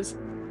hunters.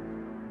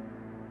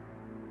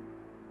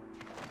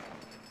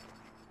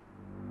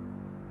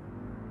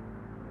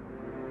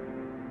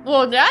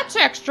 Well, that's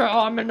extra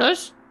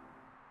ominous.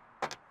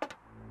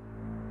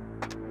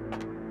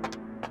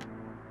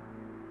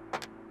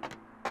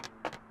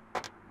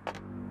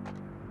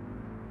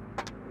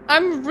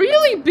 I'm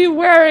really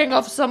bewaring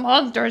of some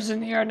hunters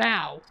in here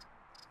now.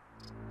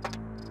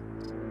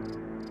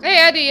 Hey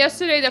Eddie,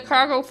 yesterday the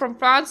cargo from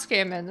France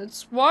came in.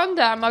 It's one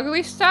damn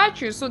ugly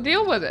statue, so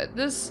deal with it.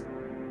 This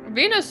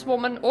Venus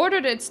woman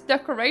ordered its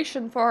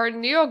decoration for her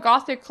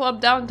neo-gothic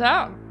club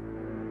downtown.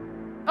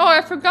 Oh,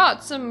 I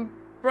forgot, some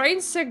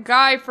brain-sick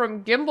guy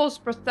from Gimbal's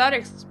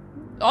Prosthetics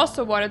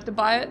also wanted to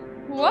buy it.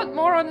 What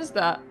moron is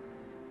that?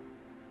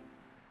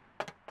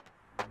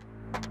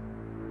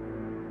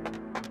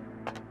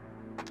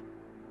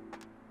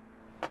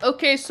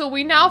 Okay, so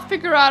we now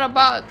figure out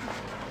about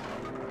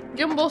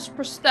Gimbal's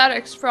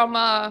Prosthetics from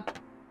a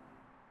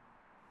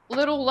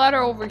little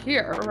letter over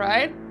here,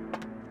 right?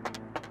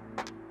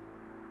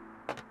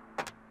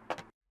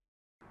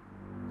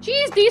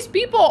 Jeez, these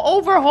people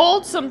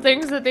overhauled some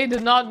things that they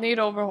did not need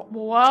overhaul.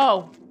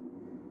 Whoa.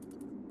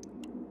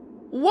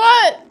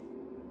 What?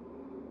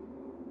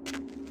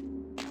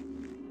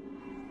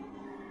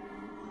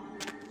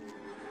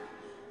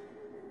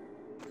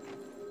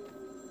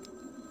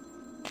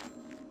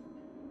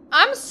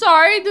 I'm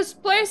sorry, this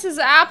place is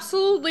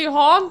absolutely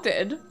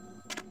haunted.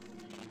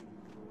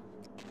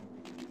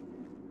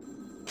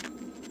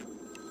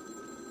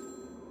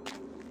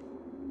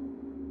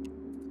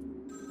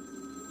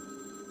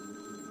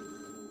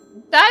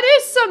 That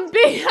is some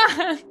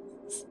BS.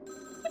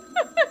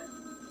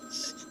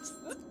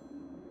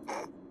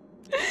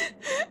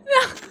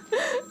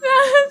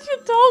 Now that you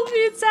told me,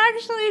 it's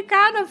actually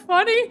kind of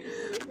funny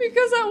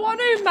because I want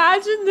to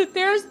imagine that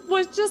there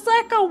was just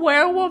like a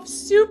werewolf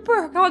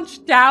super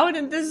hunched down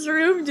in this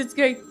room just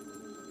going,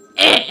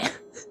 eh.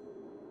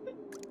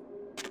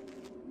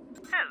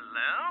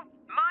 Hello?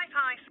 Might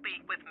I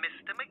speak with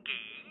Mr.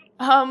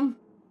 McGee?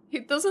 He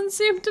doesn't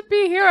seem to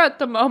be here at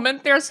the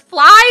moment. There's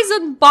flies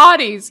and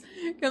bodies.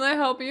 Can I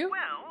help you?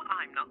 Well,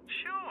 I'm not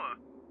sure.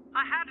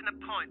 I had an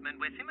appointment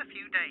with him a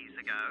few days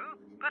ago,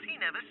 but he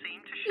never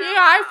seemed to show He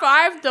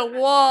high-fived the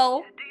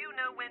wall. Do you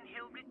know when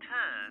he'll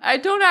return? I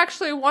don't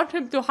actually want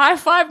him to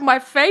high-five my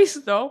face,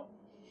 though.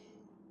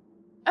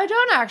 I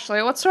don't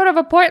actually. What sort of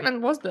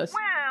appointment was this?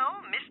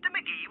 Well, Mr.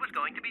 McGee was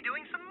going to be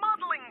doing some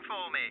modeling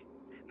for me.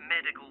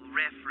 Medical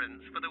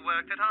reference for the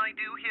work that I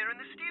do here in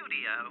the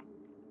studio.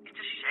 It's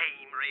a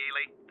shame,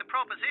 really. The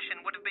proposition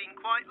would have been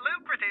quite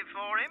lucrative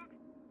for him.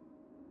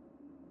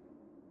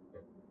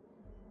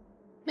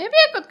 Maybe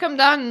I could come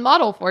down and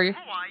model for you.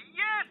 Why,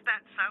 yes,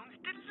 that sounds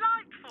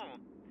delightful.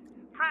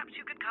 Perhaps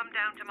you could come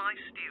down to my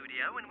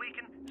studio and we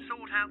can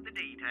sort out the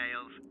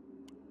details.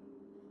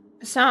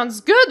 Sounds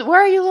good.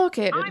 Where are you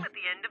located? I'm at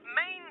the end of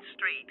Main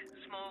Street,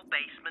 small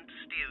basement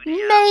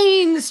studio.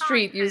 Main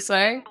Street, you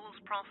say?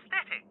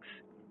 Prosthetics.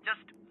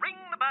 Just ring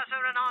the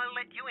buzzer and I'll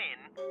let you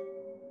in.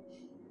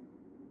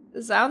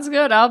 Sounds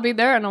good. I'll be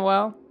there in a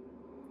while.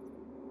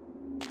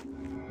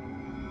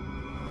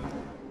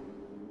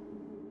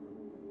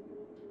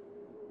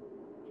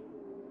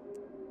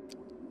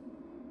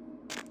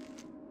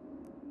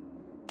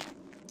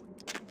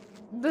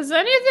 Does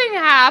anything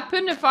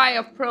happen if I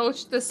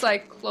approach this,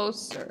 like,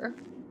 closer?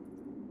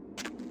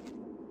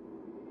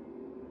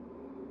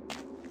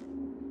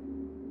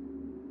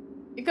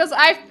 Because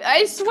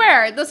I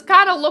swear, this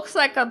kind of looks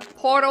like a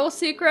portal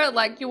secret,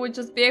 like you would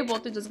just be able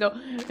to just go,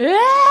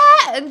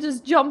 ah! And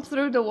just jump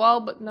through the wall,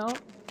 but no.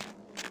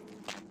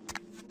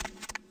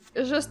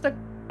 It's just a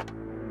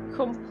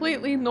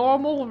completely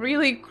normal,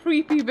 really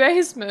creepy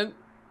basement.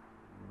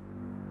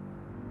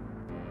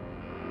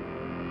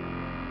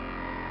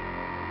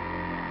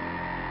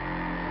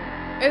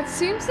 It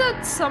seems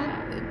that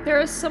there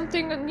is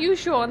something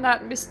unusual in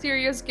that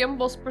mysterious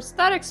Gimbal's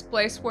prosthetics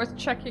place worth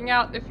checking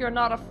out if you're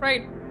not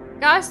afraid.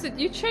 Guys, did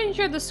you change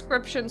your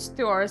descriptions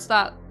too, or was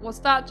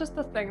that just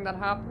a thing that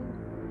happened?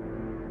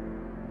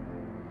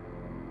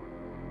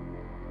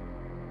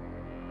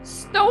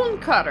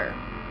 Stonecutter.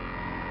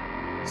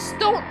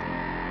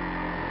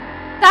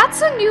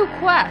 That's a new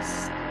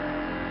quest.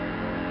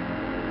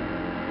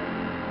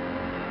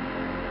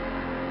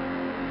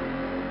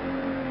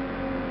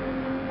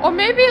 Or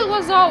maybe it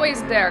was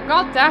always there.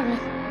 God damn it.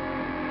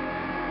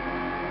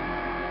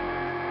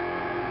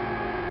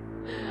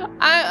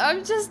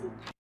 I'm just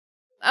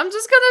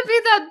gonna be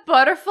that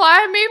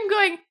butterfly meme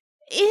going,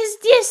 is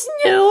this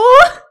new?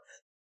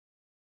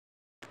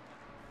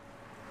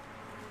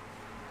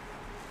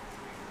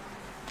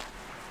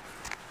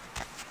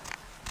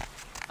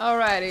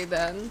 Alrighty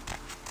then.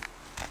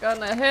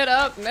 Gonna hit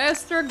up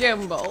Mr.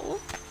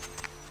 Gimbal.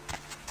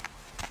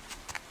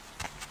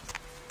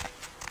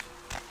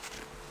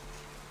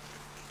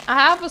 I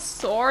have a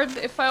sword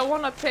if I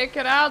want to take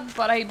it out,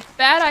 but I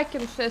bet I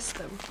can fist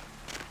him.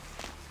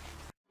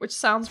 Which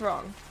sounds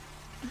wrong.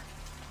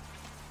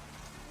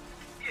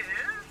 Yes?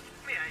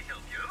 May I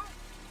help you?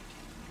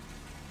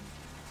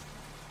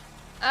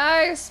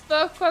 I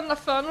spoke on the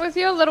phone with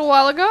you a little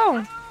while ago.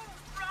 Oh,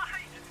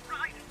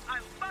 right.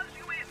 I'll buzz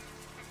you in.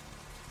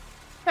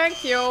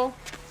 Thank you.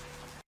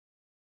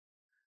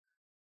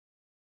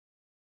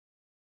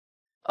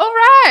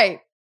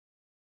 Alright!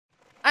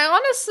 I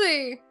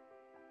honestly...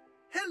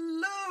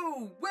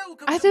 Hello!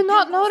 Welcome I to did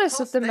not Gimbal's notice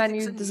that the Prosthetics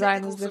menu and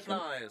design Medical is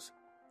different. Supplies.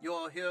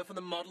 You're here for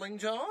the modeling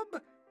job?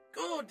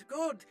 Good.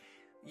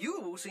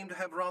 You seem to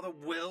have rather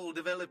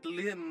well-developed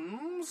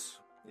limbs,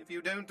 if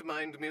you don't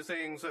mind me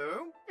saying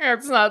so.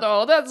 It's not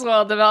all that's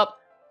well developed.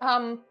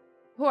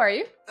 Who are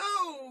you?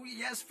 Oh,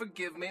 yes,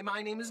 forgive me.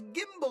 My name is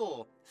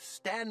Gimbal.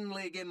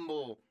 Stanley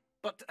Gimbal.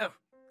 But, oh,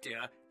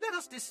 dear, let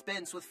us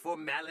dispense with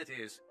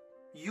formalities.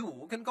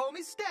 You can call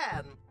me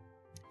Stan.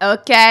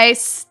 Okay,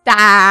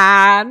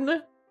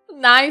 Stan.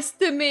 Nice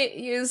to meet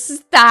you,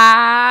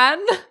 Stan.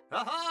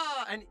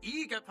 Aha! An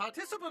eager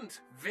participant.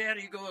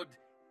 Very good.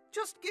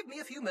 Just give me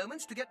a few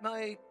moments to get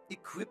my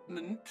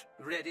equipment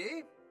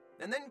ready,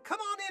 and then come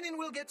on in and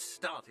we'll get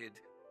started.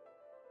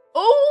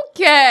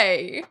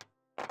 Okay.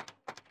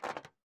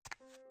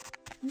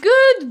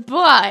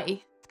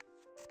 Goodbye.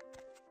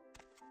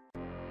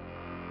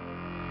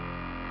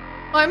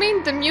 Well, I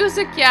mean, the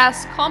music,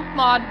 yes. Comp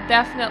mod,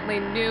 definitely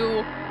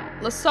new.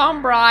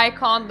 Lasombra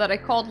icon that I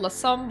called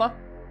Lasombra.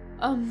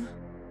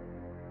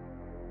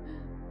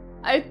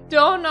 I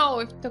don't know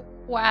if the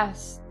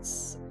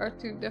quests are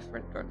too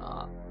different or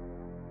not.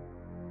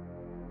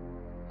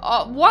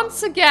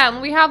 Once again,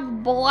 we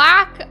have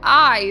black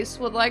eyes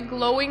with like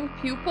glowing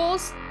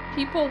pupils.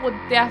 People would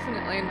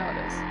definitely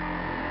notice.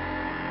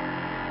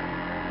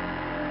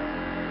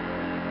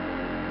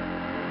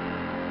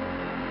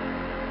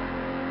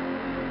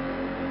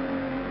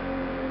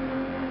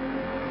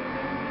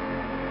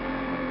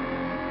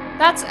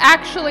 That's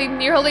actually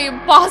nearly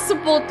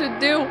impossible to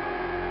do.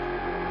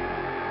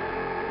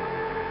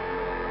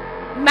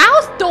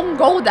 Mouths don't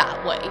go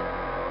that way.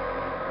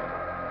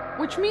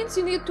 Which means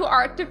you need to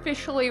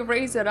artificially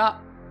raise it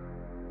up.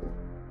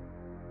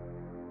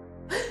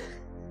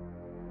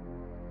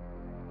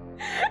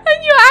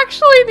 And you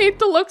actually need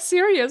to look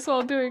serious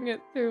while doing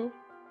it too.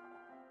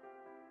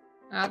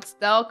 That's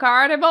still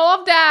Carnival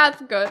of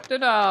Death. Good to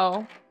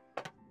know.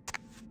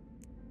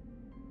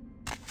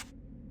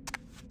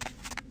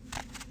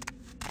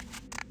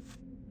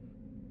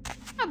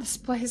 Yeah, this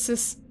place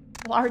is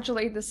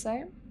largely the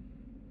same.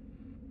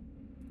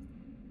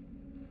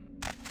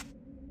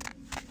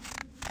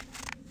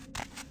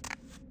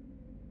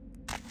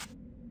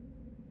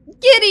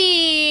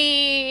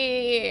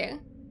 Giddy!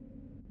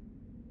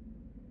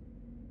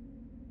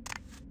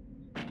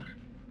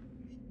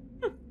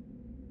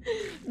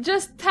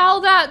 Just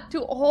tell that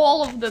to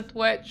all of the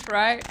Twitch,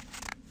 right?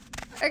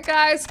 Hey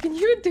guys, can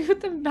you do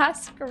the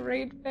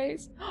masquerade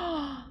face?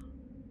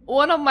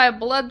 One of my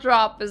blood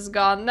drop is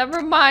gone.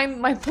 Never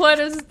mind, my blood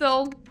is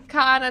still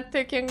kind of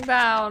ticking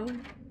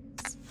down.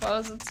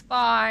 Suppose it's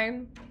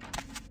fine.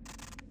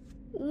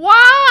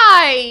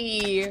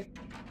 Why?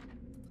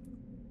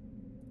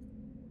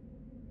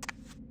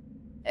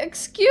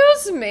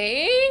 Excuse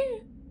me?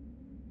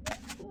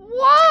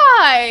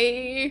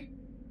 Why?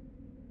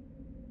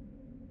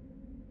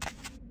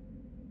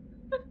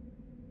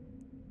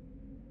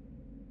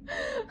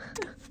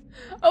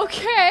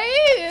 Okay,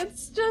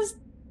 it's just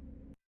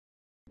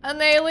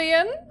an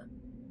alien.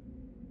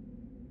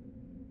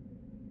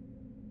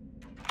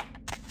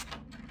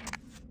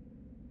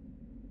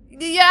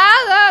 Yeah,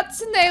 that's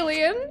an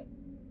alien.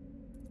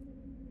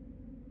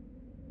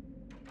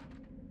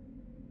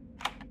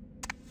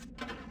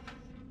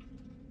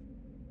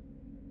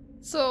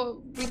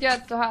 So we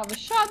get to have a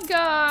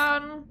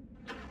shotgun.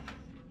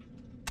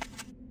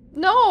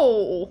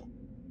 No.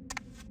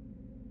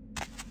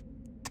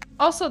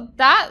 Also,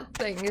 that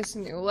thing is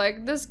new.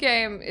 Like, this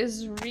game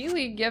is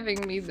really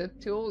giving me the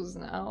tools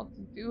now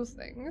to do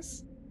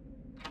things.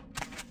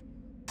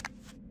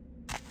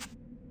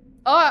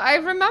 Oh, I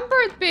remember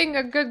it being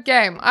a good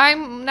game.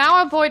 I'm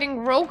now avoiding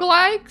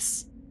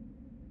roguelikes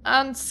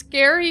and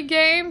scary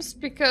games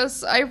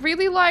because I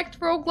really liked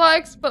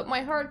roguelikes, but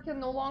my heart can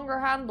no longer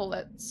handle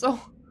it. So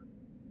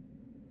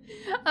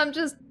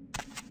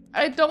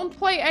I don't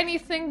play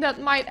anything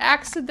that might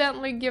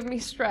accidentally give me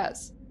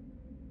stress.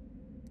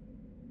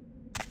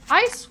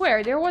 I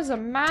swear, there was a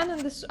man in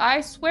this... I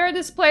swear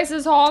this place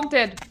is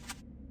haunted.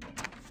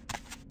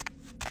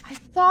 I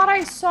thought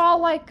I saw,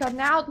 like, an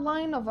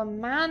outline of a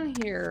man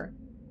here.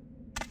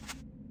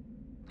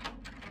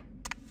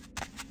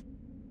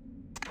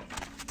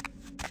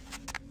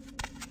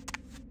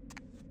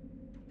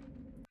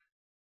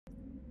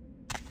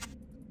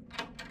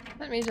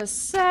 Let me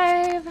just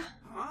save.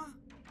 Huh?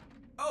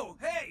 Oh,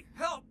 hey,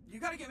 help! You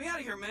gotta get me out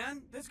of here,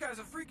 man. This guy's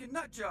a freaking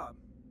nut job.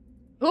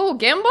 Ooh,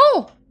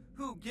 Gimbal?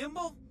 Who,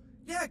 Gimbal?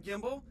 Yeah,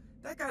 Gimbal.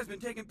 That guy's been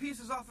taking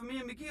pieces off of me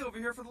and McGee over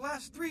here for the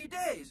last 3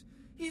 days.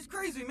 He's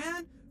crazy,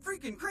 man.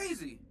 Freaking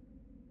crazy.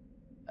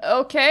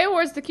 Okay,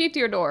 where's the key to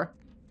your door?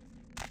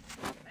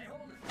 Hey,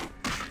 hold it.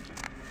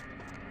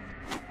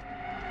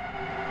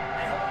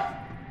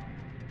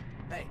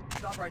 Hey,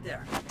 stop right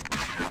there.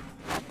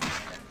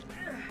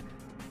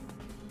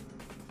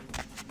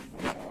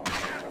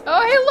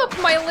 Oh, hey, look,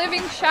 my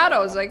living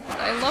shadows. I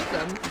love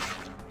them.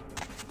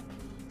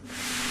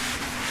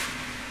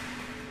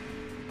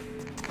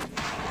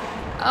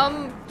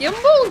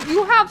 Gimbal,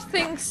 you have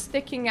things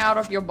sticking out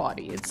of your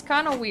body. It's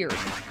kind of weird.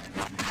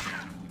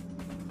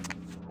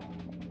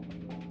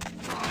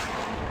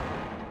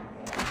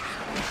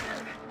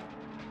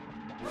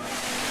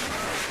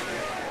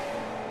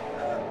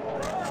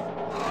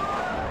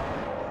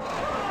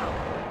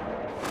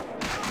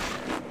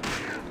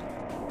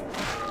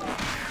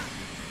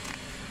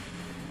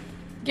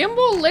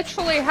 Gimbal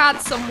literally had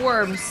some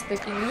worms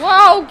sticking.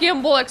 Whoa,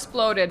 Gimbal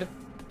exploded.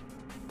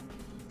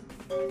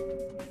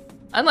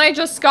 And I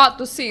just got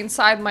to see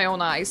inside my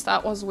own eyes.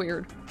 That was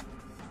weird.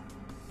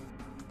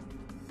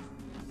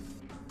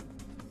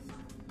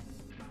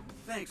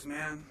 Thanks,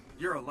 man.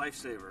 You're a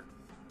lifesaver.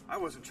 I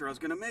wasn't sure I was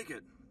gonna make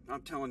it.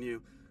 I'm telling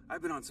you,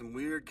 I've been on some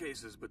weird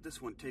cases, but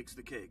this one takes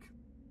the cake.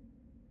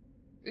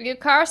 You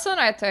Carson,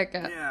 I take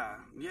it.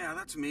 Yeah,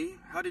 that's me.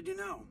 How did you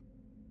know?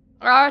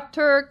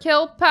 Arthur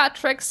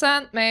Kilpatrick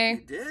sent me.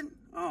 You did?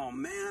 Oh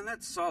man,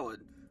 that's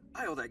solid.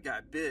 I owe that guy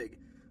big.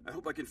 I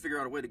hope I can figure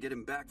out a way to get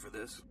him back for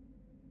this.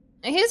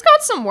 He's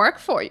got some work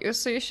for you,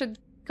 so you should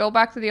go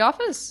back to the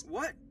office.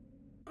 What?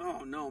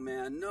 Oh no,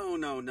 man. No,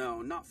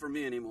 not for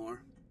me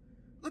anymore.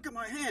 Look at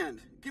my hand.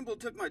 Gimbal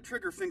took my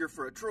trigger finger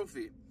for a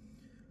trophy.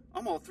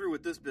 I'm all through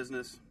with this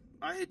business.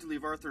 I hate to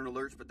leave Arthur in a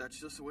lurch, but that's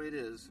just the way it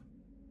is.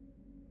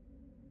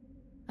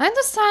 I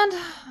understand.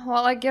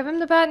 Well, I give him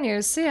the bad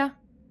news. See ya.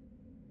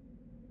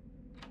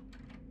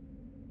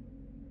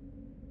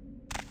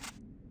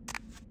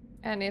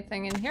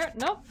 Anything in here?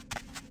 Nope.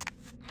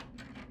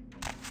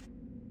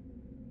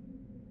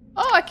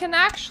 Oh, I can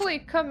actually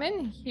come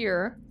in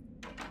here.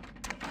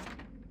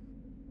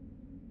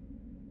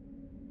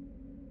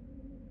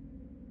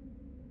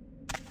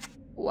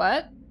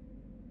 What?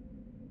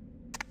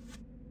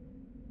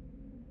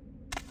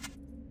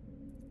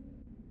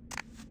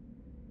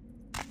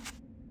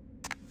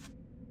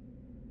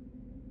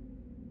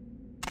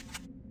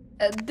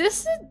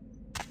 This is...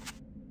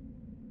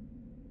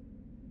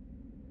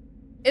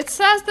 It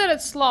says that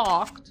it's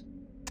locked,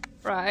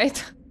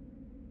 right?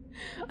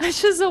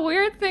 Which is a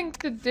weird thing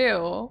to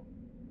do.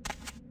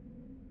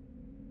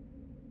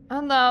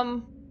 And,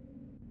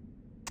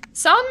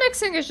 sound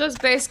mixing is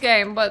just base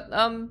game, but,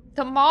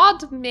 the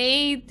mod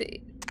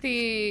made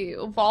the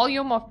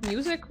volume of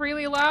music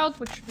really loud,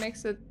 which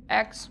makes it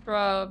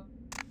extra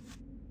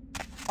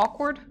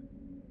awkward.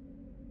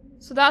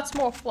 So that's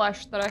more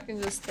flesh that I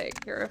can just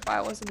take here if I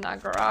was in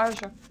that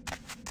garage.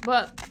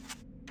 But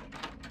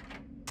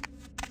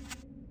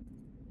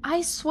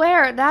I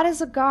swear that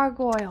is a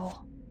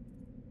gargoyle.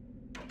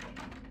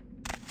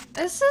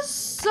 This is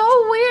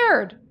so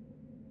weird.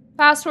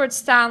 Password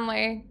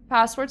Stanley.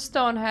 Password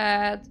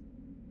Stonehead.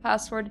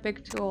 Password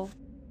Big Tool.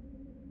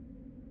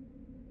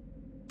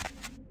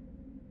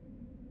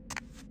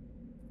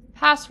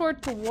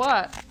 Password to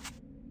what?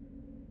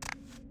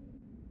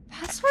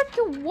 Password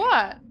to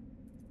what?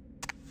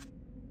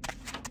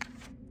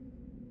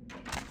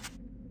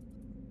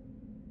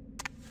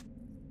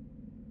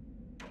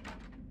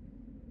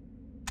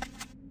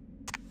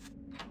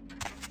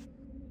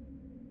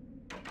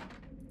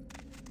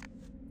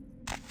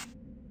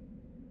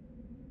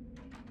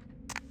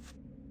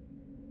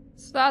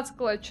 So that's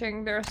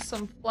glitching. There's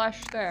some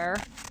flesh there.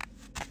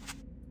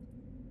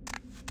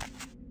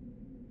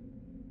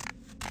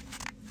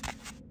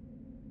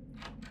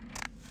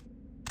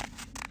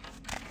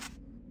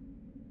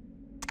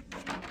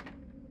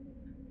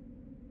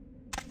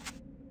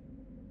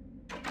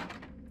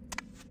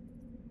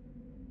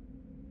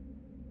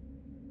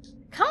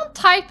 Can't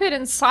type it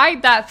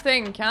inside that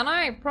thing, can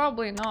I?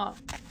 Probably not.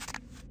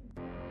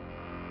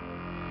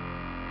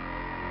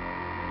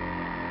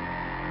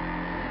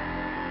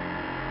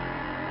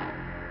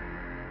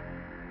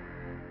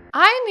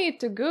 I need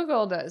to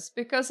Google this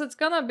because it's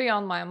gonna be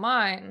on my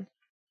mind.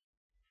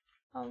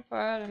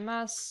 Vampire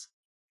Masquerade.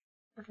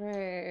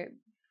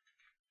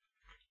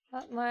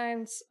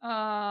 Bloodlines,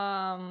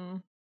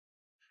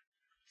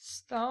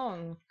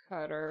 stone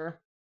cutter.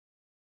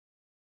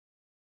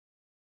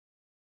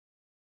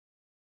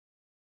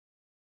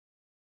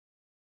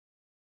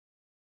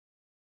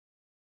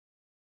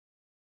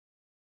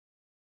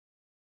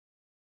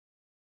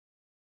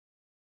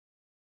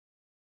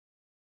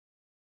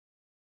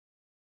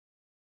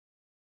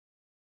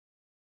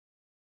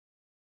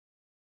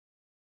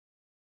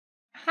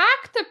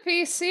 Hack the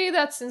PC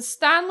that's in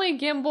Stanley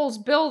Gimbel's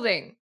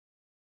building.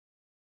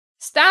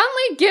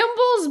 Stanley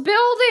Gimbel's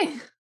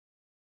building!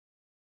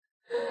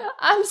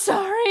 I'm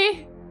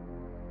sorry.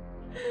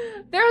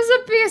 There's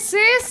a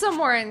PC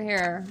somewhere in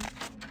here.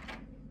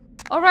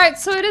 Alright,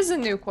 so it is a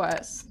new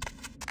quest.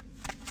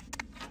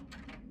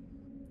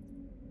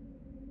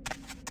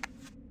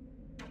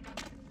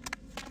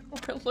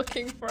 We're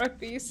looking for a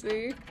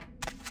PC.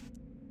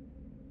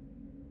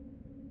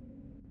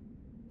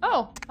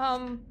 Oh,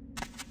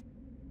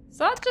 is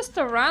that just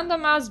a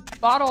random ass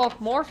bottle of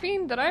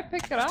morphine? Did I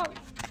pick it up?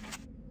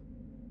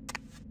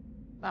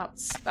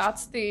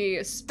 That's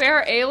the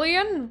spare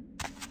alien?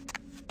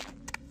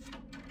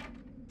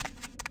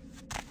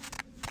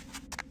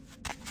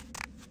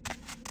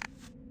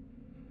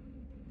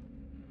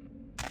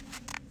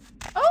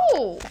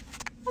 Oh!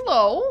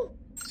 Hello?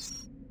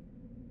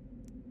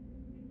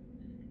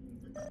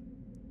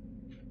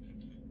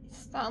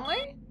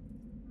 Stanley?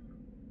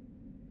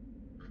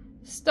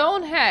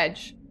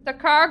 Stonehenge. The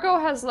cargo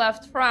has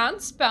left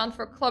France, bound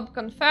for Club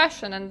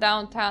Confession in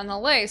downtown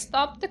LA.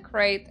 Stop the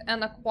crate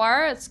and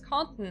acquire its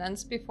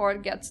contents before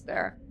it gets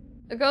there.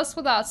 It goes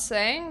without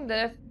saying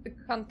that if it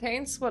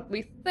contains what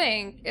we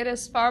think, it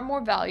is far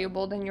more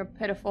valuable than your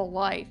pitiful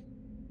life.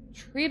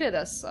 Treat it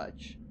as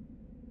such.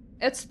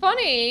 It's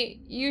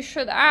funny you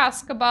should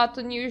ask about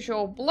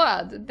unusual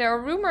blood. There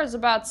are rumors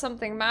about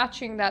something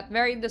matching that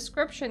very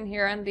description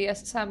here in the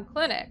SM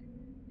clinic.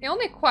 The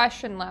only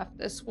question left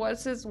is,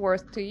 what's it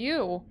worth to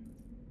you?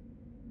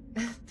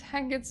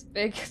 Dang, it's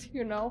big,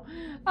 you know.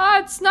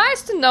 It's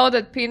nice to know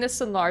that penis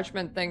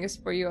enlargement thing is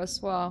for you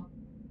as well.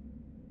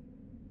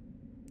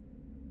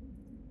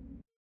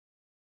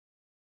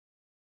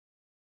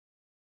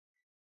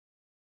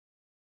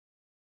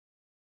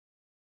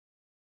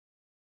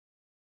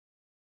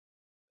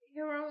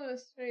 You're on the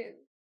street.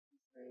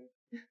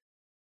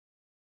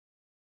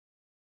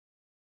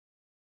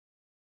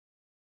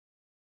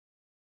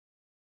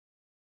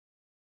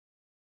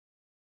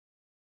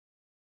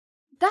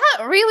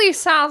 That really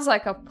sounds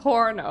like a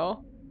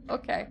porno.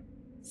 Okay.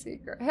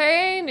 Secret.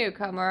 Hey,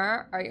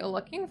 newcomer. Are you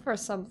looking for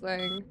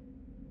something?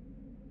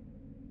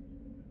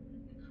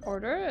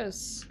 Order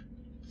is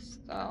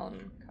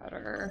stone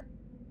cutter.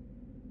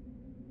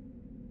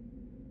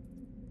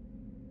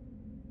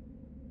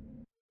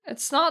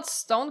 It's not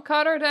stone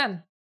cutter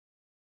then.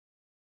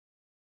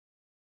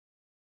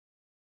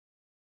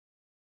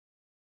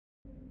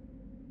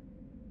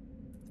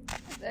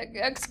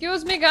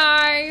 Excuse me,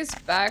 guys.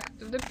 Back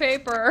to the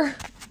paper.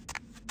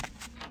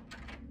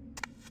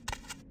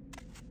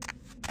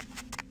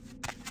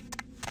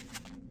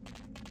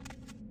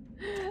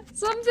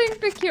 Something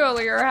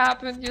peculiar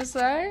happened, you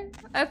say?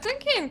 I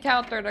think he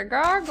encountered a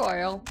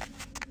gargoyle.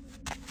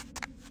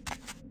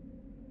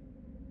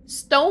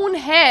 Stone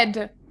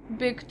head.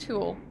 Big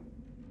tool.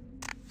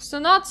 So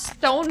not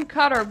stone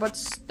cutter, but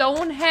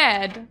stone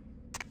head.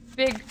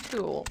 Big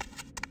tool.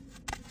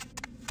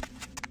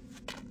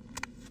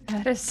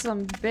 That is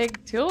some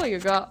big tool you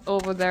got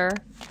over there.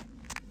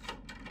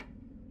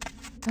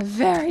 A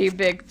very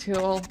big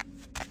tool.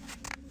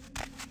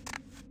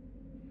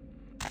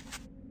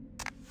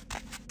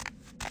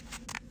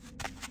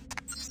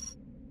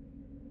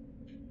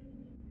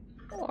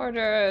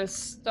 Order a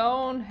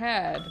stone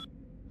head.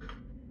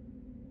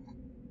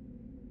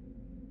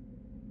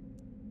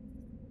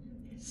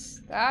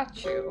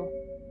 Statue.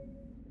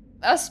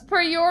 As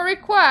per your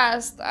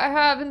request, I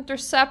have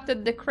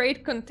intercepted the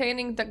crate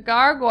containing the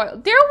gargoyle.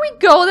 There we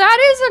go, that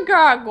is a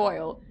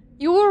gargoyle!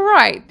 You were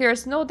right,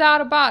 there's no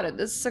doubt about it.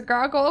 This is a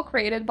gargoyle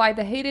created by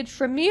the hated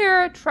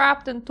Tremere,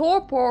 trapped in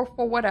torpor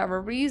for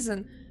whatever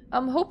reason.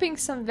 I'm hoping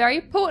some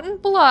very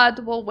potent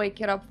blood will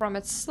wake it up from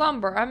its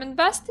slumber. I'm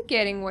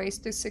investigating ways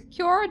to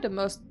secure the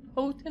most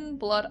potent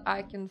blood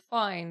I can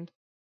find.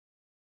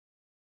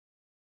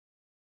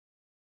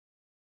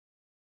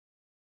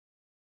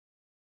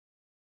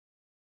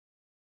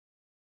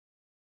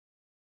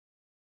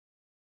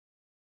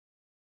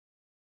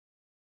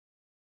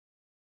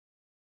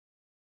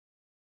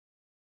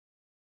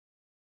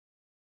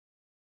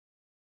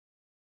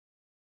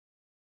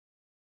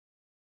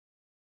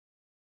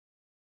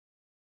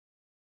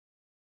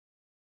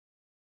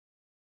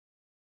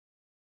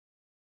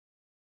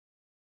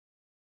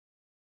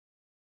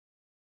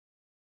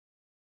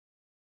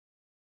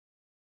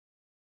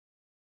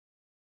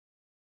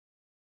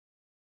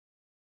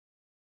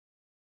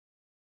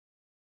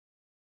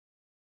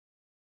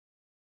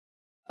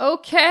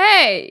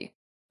 Okay,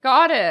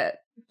 got it.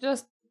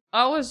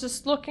 I was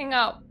just looking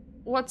up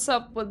what's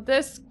up with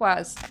this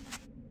quest.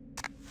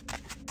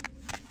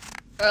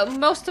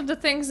 Most of the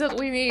things that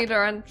we need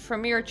are in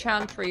Tremere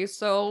Chantry,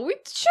 so we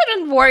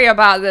shouldn't worry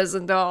about this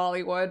until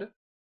Hollywood.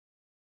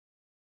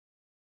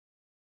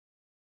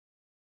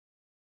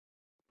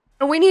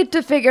 We need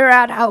to figure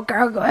out how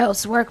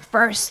gargoyles work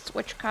first,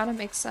 which kind of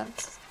makes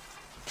sense.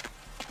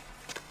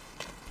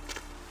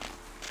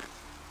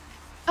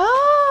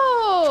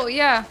 Oh,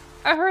 yeah.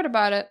 I heard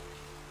about it.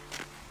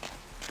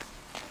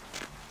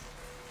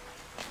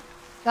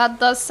 That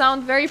does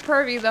sound very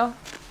pervy, though.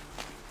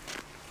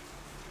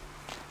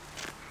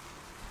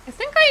 I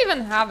think I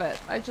even have it.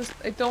 I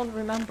don't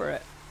remember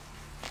it.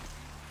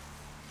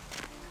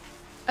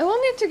 I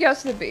will need to go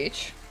to the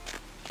beach.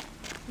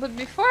 But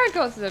before I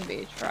go to the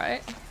beach,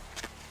 right?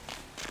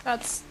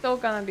 That's still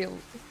gonna be...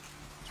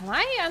 Can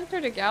I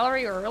enter the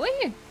gallery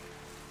early?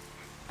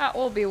 That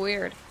will be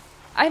weird.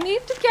 I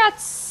need to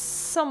get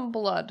some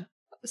blood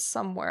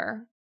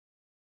somewhere.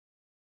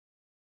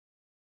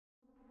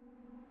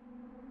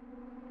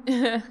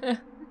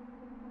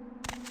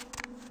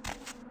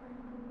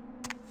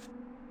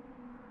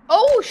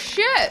 Oh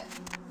shit!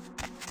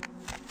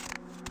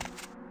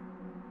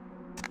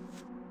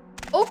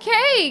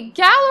 Okay,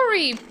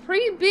 gallery!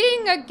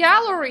 Being a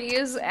gallery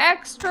is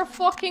extra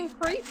fucking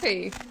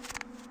creepy.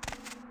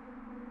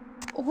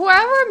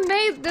 Whoever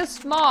made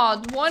this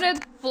mod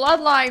wanted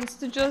Bloodlines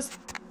to just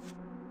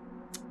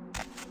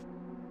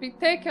be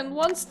taken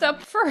one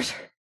step further.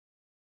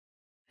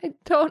 I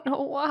don't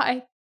know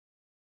why.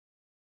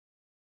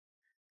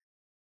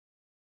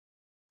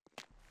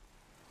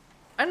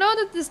 I know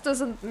that this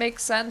doesn't make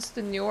sense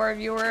to newer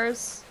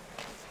viewers,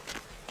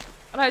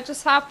 but I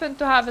just happen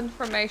to have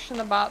information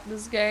about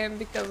this game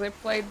because I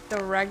played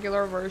the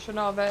regular version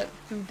of it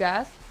to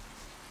death.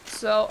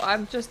 So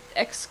I'm just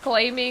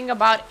exclaiming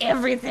about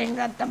everything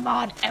that the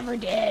mod ever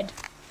did.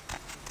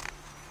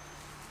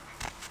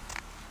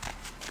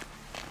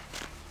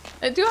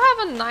 I do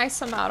have a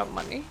nice amount of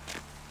money,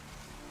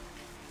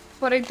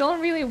 but I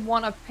don't really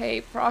want to pay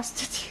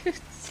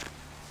prostitutes.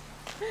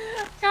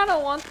 I kinda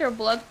want their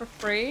blood for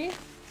free.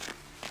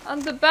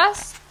 And the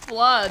best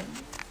blood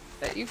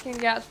that you can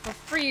get for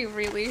free,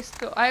 really, is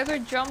to either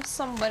jump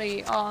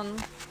somebody on...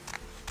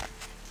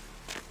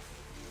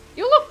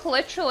 You look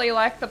literally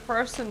like the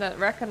person that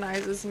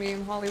recognizes me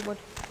in Hollywood.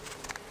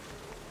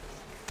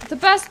 The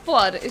best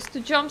blood is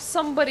to jump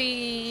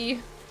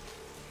somebody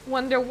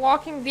when they're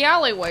walking the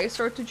alleyways,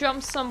 or to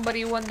jump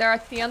somebody when they're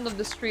at the end of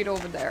the street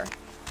over there.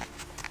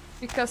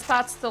 Because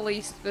that's the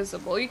least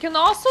visible. You can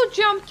also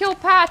jump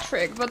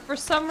Kilpatrick, but for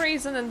some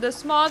reason in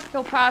this mod,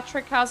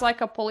 Kilpatrick has like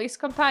a police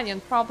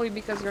companion. Probably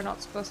because you're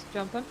not supposed to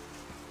jump him.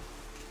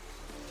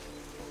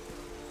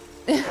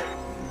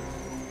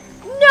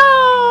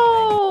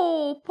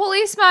 No!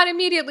 Policeman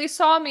immediately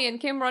saw me and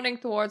came running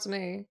towards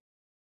me.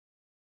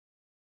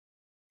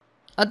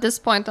 At this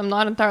point, I'm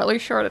not entirely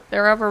sure that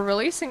they're ever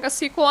releasing a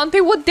sequel, and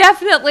they would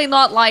definitely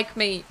not like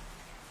me.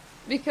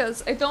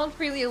 Because I don't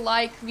really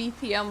like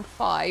VTM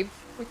 5.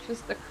 which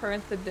is the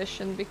current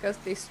edition, because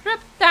they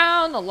stripped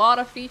down a lot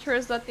of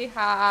features that they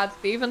had.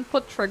 They even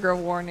put trigger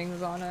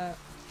warnings on it.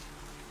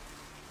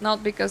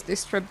 Not because they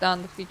stripped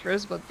down the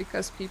features, but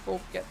because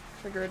people get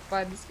triggered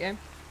by this game.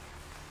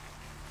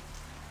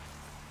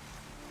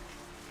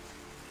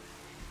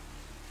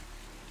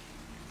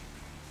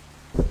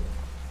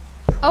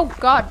 Oh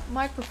god,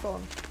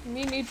 microphone.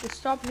 You need to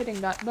stop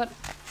hitting that, but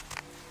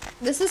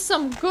this is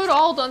some good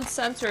old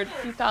uncensored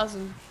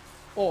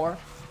 2004.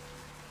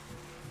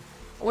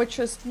 Which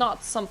is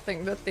not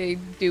something that they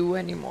do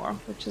anymore,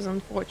 which is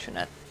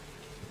unfortunate.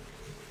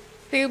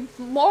 They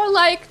more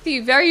like the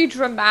very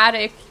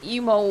dramatic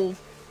emo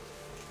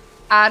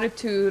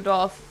attitude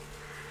of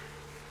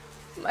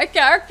my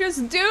character's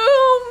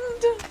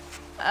doomed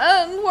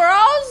and we're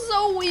all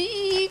so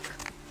weak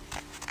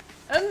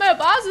and my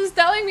boss is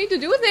telling me to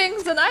do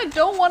things and I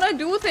don't want to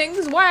do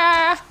things.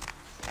 Wah!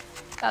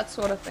 That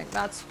sort of thing.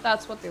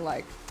 That's what they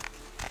like.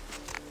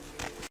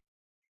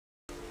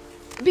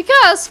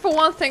 Because, for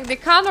one thing, they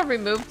kind of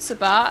removed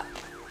Sabat.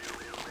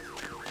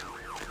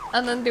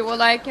 And then they were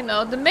like, you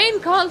know, the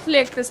main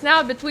conflict is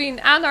now between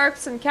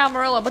Anarchs and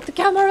Camarilla, but the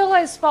Camarilla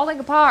is falling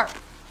apart.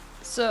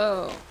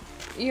 So,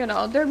 you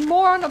know, they're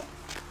more on a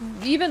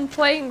even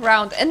playing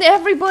ground. And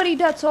everybody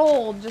that's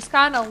old just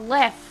kind of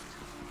left.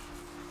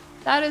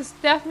 That is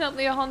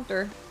definitely a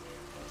hunter.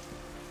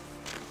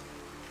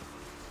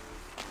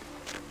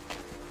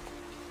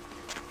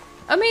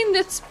 I mean,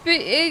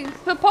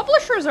 the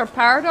publishers are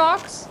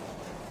Paradox.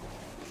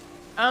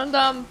 And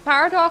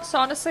Paradox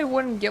honestly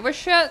wouldn't give a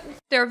shit.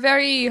 They're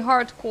very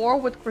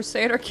hardcore with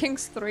Crusader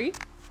Kings 3.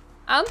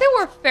 And they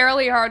were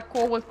fairly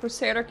hardcore with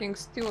Crusader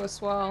Kings 2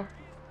 as well.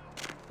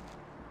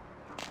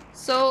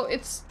 So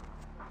it's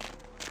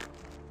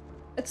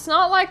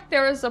not like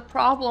there is a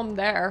problem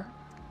there.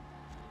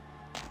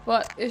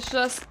 But it's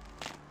just...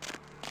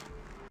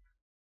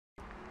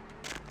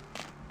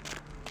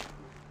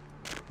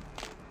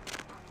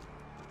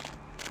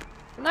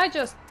 Can I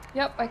just...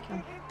 Yep, I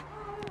can.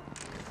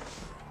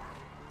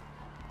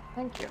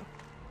 Thank you.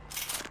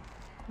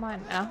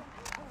 Mine now.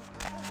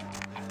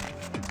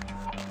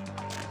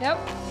 Yep.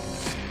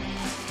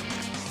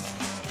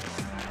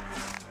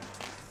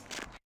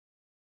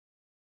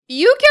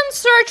 You can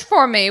search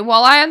for me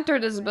while I enter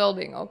this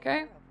building,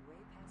 okay?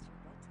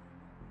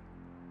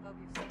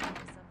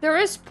 There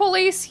is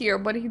police here,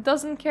 but he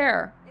doesn't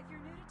care.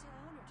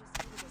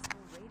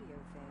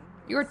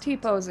 You're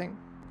T-posing.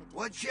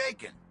 What's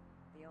shaking?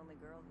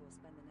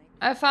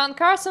 I found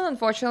Carson.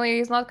 Unfortunately,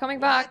 he's not coming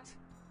back.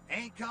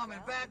 Ain't coming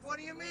back? What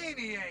do you mean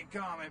he ain't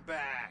coming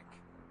back?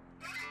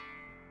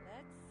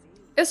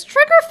 His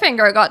trigger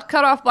finger got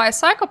cut off by a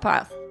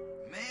psychopath.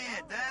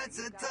 Man,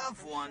 that's a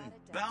tough one.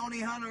 Bounty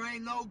hunter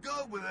ain't no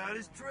good without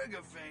his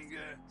trigger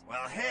finger.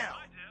 Well, hell,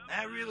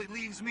 that really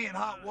leaves me in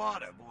hot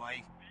water,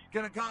 boy.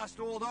 Gonna cost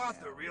old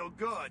Arthur real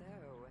good.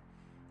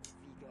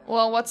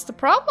 Well, what's the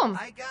problem?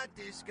 I got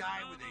this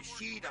guy with a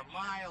sheet a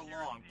mile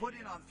long, put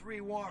in on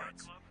 3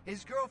 warrants.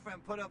 His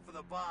girlfriend put up for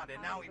the bond,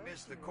 and now he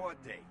missed the court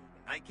date.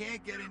 I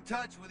can't get in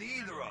touch with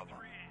either of them.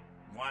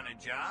 Want a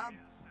job?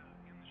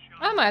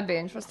 I might be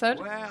interested.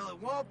 Well,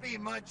 it won't be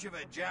much of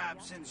a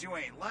job since you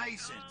ain't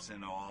licensed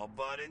and all,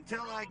 but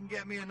until I can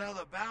get me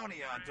another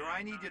bounty hunter,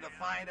 I need you to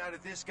find out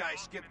if this guy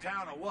skipped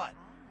town or what.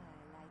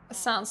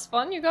 Sounds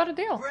fun. You got a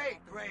deal. Great,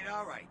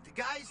 all right. The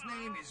guy's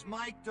name is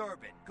Mike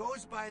Durbin.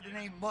 Goes by the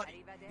name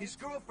Muddy. His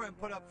girlfriend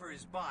put up for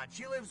his bond.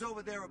 She lives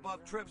over there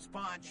above Tripp's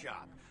pawn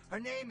shop. Her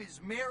name is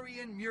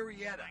Marion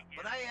Murrieta,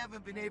 but I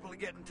haven't been able to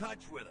get in touch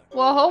with her.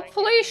 Well,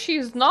 hopefully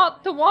she's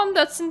not the one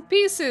that's in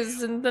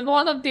pieces in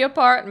one of the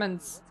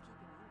apartments.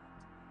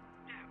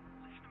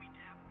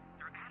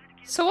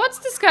 So what's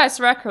this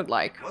guy's record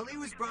like? Well, he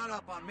was brought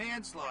up on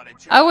manslaughter.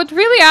 I would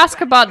really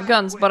ask about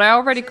guns, but I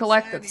already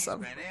collected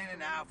some.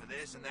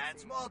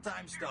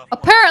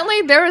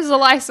 Apparently there is a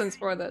license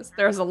for this.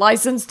 There's a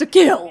license to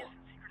kill.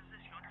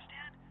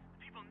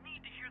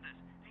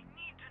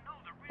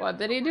 What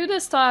did he do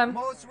this time?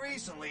 Most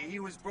recently, he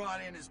was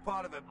brought in as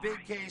part of a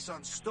big case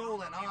on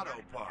stolen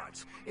auto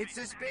parts. It's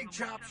this big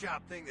chop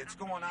shop thing that's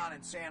going on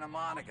in Santa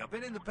Monica.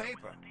 Been in the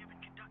paper.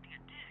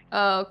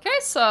 Okay,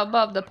 so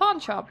above the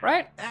pawn shop,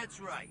 right? That's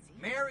right.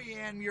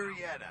 Marianne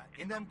Murrieta,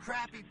 in them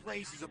crappy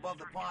places above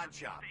the pawn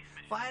shop.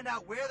 Find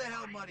out where the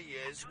hell Muddy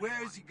is,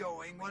 where is he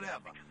going,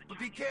 whatever. But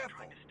be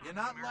careful, you're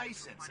not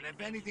licensed, and if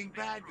anything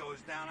bad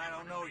goes down, I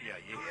don't know you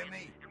hear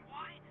me?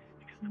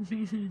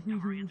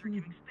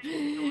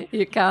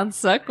 You can't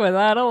suck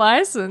without a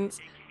license.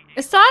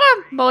 Is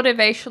that a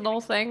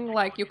motivational thing?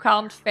 Like, you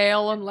can't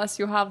fail unless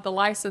you have the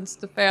license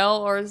to fail,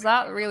 or is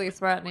that really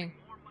threatening?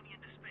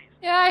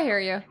 Yeah, I hear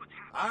you.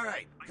 All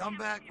right, come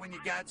back when you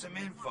got some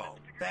info.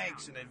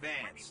 Thanks in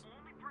advance.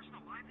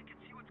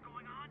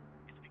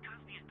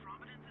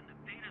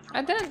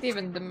 I didn't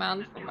even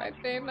demand for my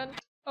payment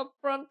up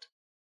front.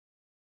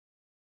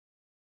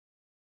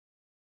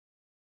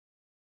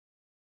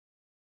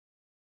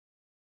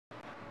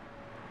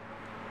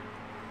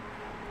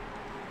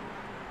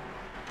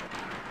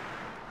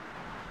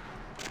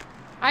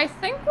 I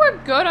think we're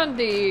good on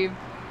the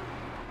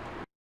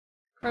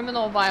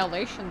criminal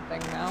violation thing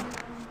now.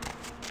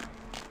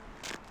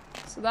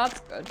 So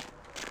that's good.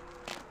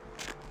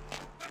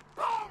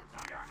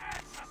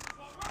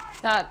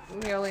 That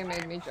nearly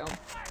made me jump.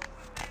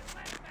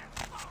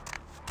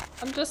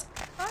 I'm just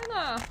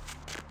kinda...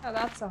 Oh,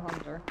 that's a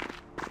hunter.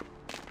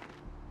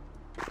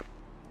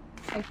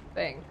 I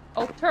think.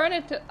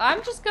 Alternative...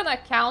 I'm just gonna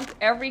count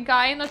every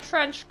guy in a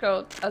trench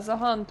coat as a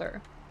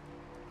hunter.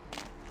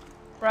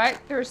 Right?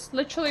 There's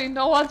literally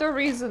no other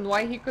reason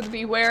why he could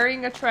be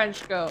wearing a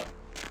trench coat.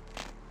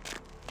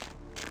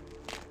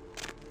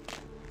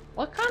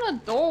 What kind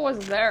of door was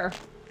there?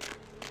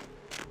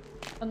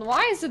 And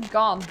why is it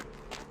gone?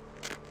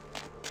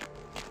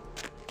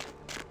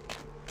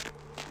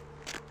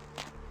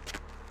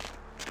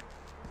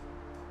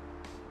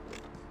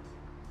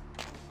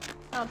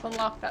 Can't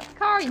unlock that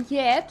car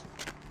yet.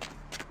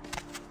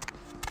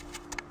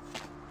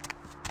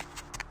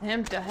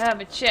 Time to have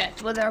a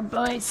chat with our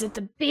boys at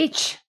the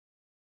beach.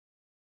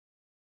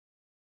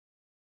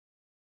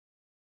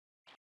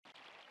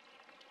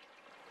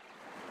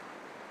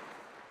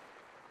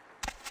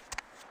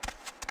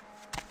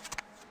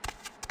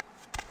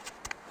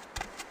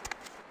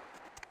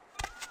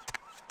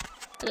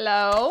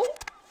 Hello?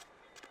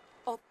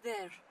 Up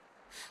there.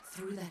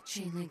 Through that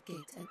chain link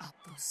gate and up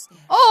those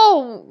stairs.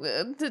 Oh,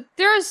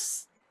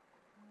 there's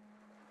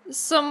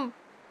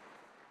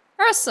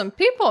some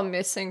people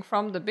missing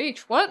from the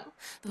beach. What?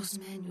 Those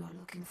men you are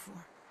looking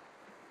for.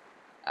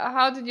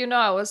 How did you know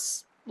I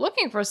was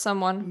looking for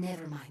someone?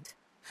 Never mind.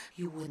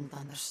 You wouldn't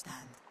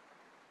understand.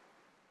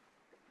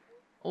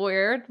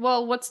 Weird.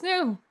 Well, what's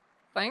new?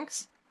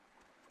 Thanks.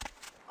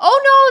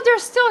 Oh no, they're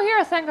still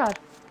here, thank God.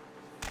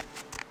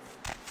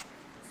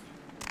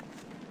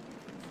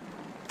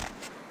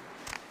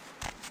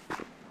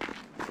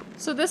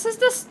 So this is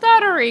the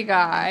stuttery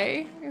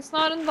guy. He's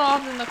not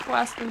involved in the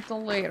quest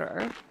until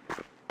later.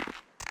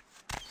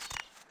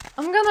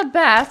 I'm gonna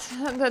bet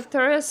that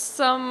there's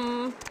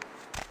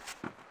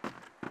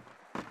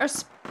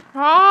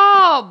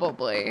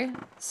probably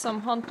some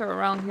hunter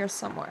around here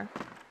somewhere.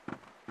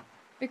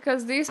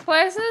 Because these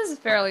places are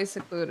fairly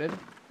secluded.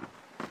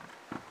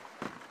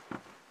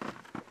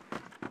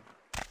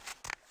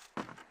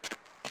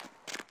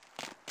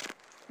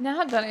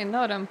 Now that I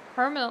know that I'm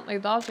permanently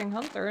dodging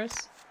hunters.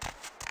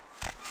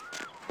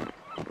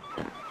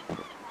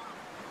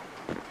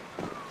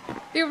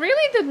 They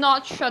really did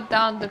not shut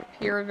down the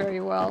pier very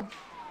well.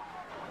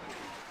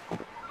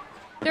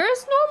 There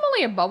is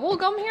normally a bubble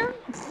gum here.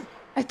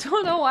 I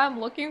don't know why I'm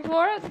looking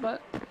for it,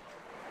 but...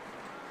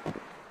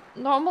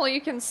 Normally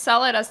you can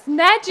sell it as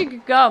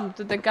magic gum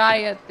to the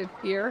guy at the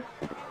pier.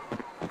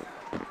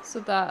 So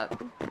that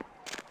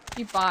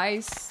he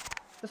buys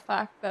the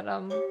fact that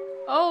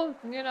oh,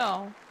 you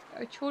know,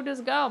 I chewed his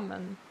gum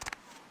and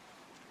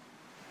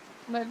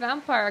my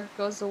vampire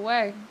goes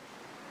away.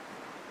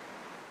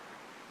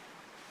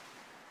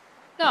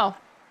 No,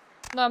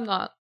 I'm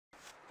not.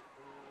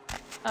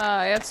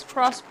 It's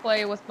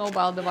crossplay with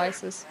mobile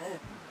devices.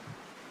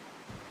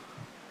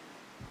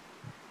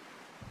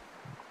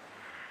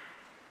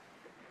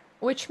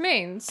 Which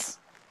means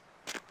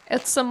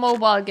it's a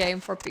mobile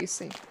game for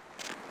PC.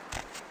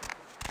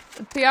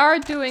 They are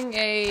doing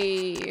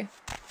a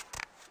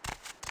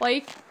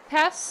play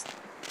test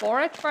for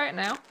it right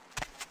now.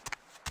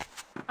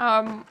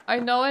 I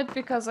know it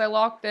because I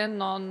logged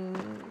in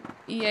on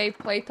EA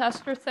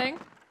playtester thing.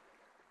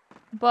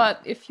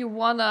 But if you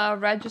wanna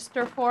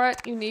register for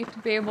it, you need to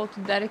be able to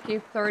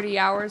dedicate 30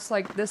 hours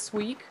like this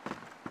week.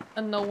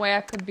 And no way I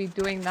could be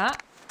doing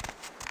that.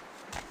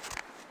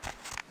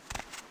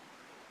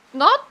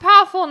 Not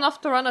powerful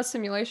enough to run a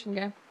simulation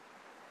game.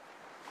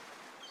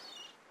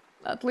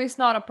 At least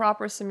not a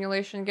proper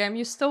simulation game.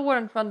 You still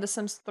wouldn't run The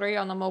Sims 3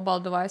 on a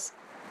mobile device.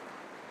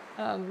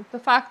 The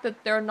fact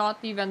that they're not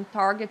even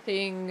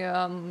targeting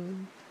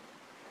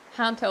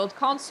handheld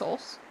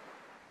consoles,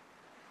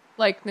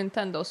 like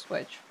Nintendo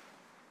Switch,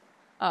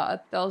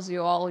 it tells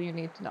you all you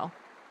need to know.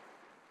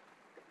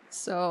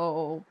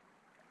 So,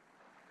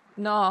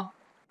 no,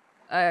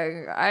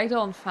 I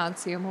don't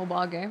fancy a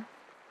mobile game.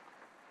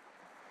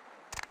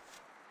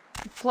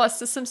 Plus,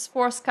 The Sims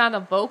 4 is kind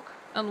of woke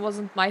and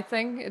wasn't my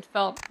thing. It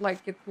felt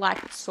like it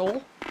lacked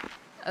soul.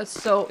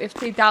 So if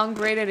they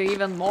downgraded it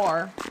even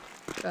more,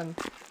 then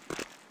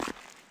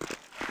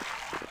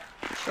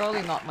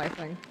surely not my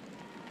thing.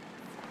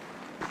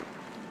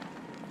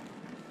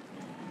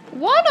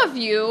 One of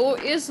you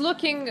is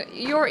looking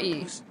your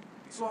E. It's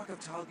like I've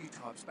told you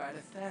types about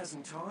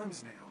 1,000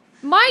 times now.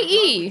 My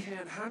E! We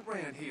can't hunt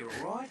round here,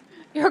 alright?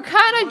 You're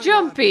kind of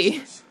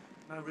jumpy.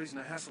 No reason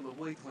to hassle the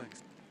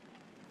weaklings.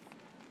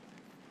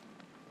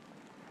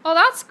 Oh,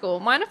 that's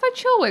cool. Mind if I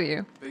chill with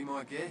you? Be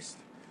my guest.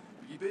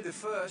 You be the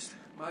first.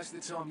 Most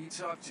of the time you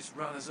types just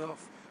run us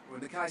off. Or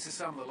in the case of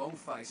some of the long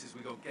faces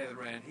we got gathered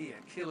around here,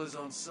 killers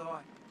on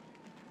sight.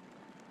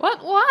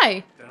 What?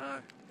 Why?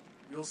 Dunno.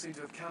 We all seem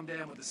to have come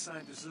down with the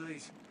same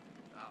disease.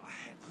 Oh,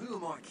 who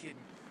am I kidding?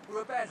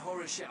 We're a bad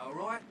horror show,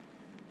 alright?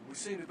 We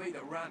seem to be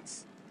the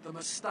runts, the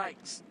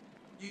mistakes.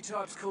 You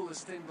types call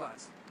us thin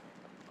bloods.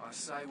 I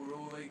say we're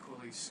all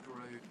equally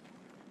screwed.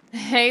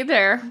 Hey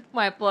there,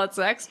 my blood's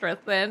extra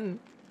thin.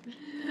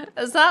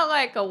 Is that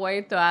like a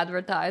way to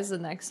advertise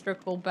an extra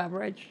cool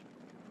beverage?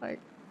 Like,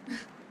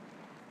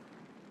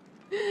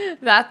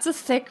 that's a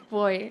thick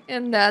boy,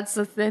 and that's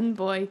a thin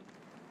boy.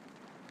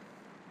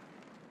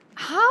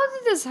 How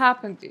did this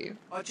happen to you?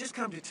 I just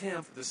come to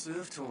town for the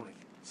surf tourney.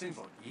 Seems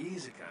like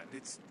years ago, but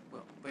it's,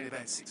 well, been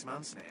about 6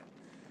 months now.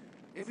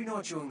 Every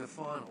night during the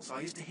finals,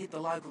 I used to hit the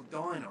local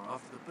diner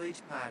after the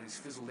beach parties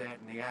fizzled out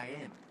in the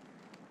AM.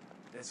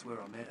 That's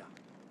where I met her.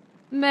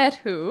 Met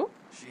who?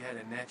 She had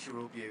a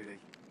natural beauty.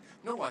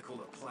 Not like all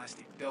the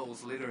plastic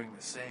dolls littering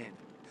the sand.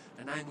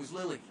 Her name was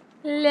Lily.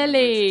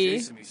 Lily.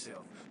 Introducing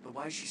myself, the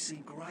way she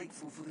seemed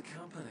grateful for the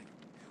company.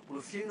 Well,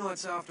 a few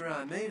nights after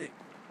our meeting,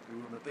 we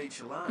were on the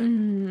beach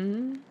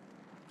alone.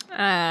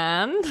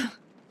 And?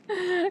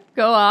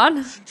 Go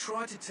on. She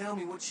tried to tell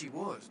me what she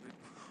was, but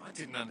I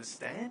didn't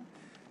understand.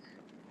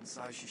 And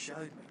so she showed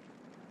me.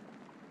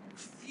 I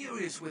was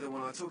furious with her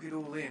when I took it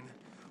all in.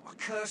 I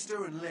cursed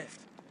her and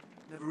left,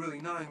 never really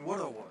knowing what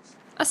I was.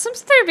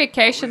 Sims 3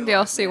 Vacation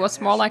DLC was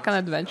more like an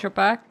adventure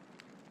pack.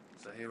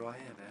 So here I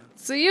am now.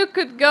 So you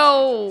could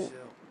go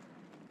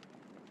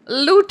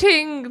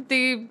looting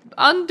the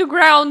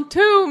underground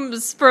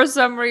tombs for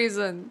some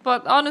reason.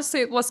 But honestly,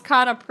 it was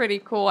kind of pretty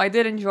cool. I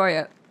did enjoy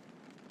it.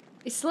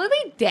 Is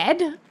Lily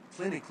dead?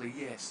 Clinically,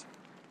 yes.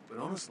 But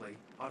honestly,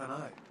 I don't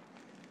know.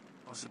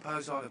 I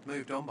suppose I'd have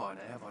moved on by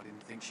now if I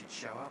didn't think she'd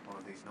show up one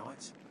of these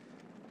nights.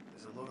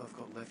 There's a lot I've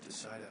got left to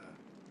say to her.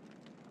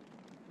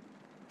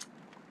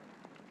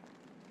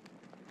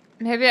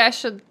 Maybe I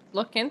should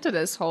look into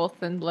this whole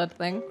thin blood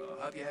thing.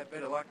 I hope you have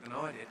better luck than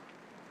I did.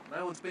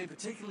 No one's been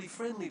particularly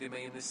friendly to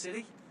me in this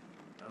city.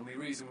 Only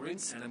reason we're in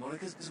Santa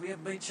Monica is because we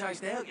haven't been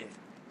chased out yet.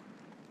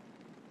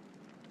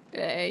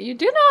 You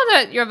do know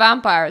that you're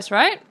vampires,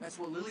 right? That's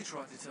what Lily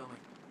tried to tell me.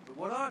 But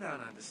what I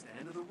don't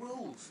understand are the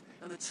rules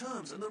and the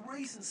terms and the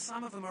reasons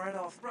some of them are at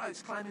our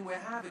throats claiming we're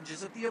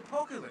harbingers of the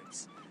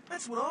apocalypse.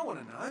 That's what I want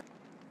to know.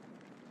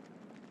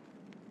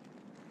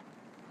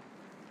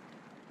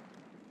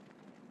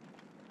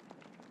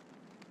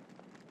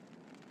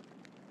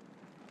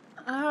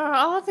 Are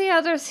all the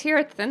others here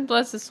at Thin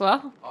Bloods as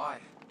well? Aye.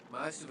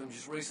 Most of them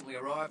just recently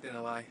arrived in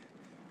LA.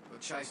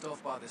 Got chased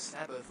off by the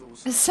Sabbath or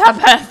something.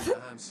 Sabbath? In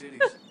their home cities.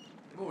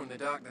 They're more in the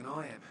dark than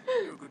I am.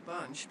 They're a good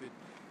bunch, but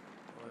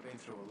I've been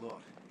through a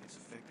lot. It's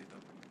affected them.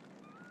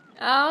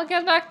 I'll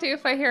get back to you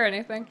if I hear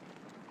anything.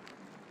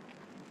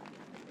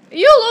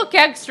 You look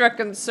extra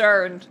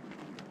concerned.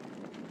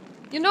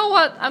 You know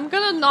what? I'm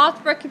gonna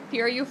not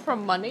racketeer you for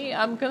money.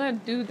 I'm gonna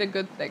do the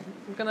good thing.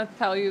 I'm gonna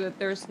tell you that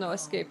there's no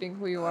escaping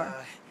who you are.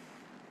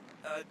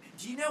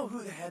 Do you know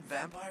who the head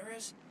vampire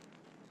is?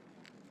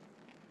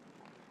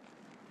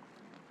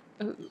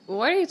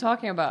 What are you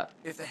talking about?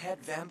 If the head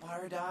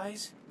vampire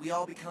dies, we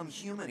all become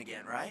human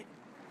again, right?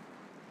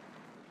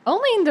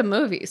 Only in the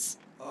movies.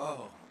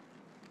 Oh.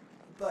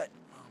 But,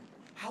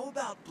 how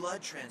about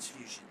blood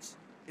transfusions?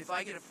 If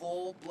I get a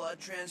full blood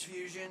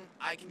transfusion,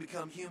 I can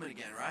become human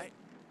again, right?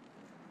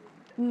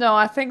 No,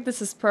 I think this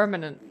is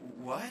permanent.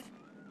 What?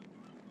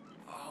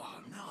 Oh,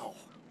 no.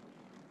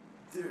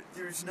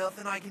 There's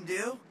nothing I can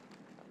do?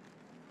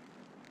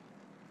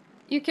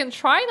 You can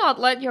try not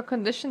let your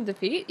condition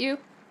defeat you.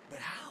 But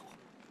how?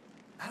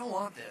 I don't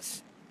want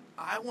this.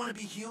 I want to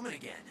be human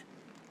again.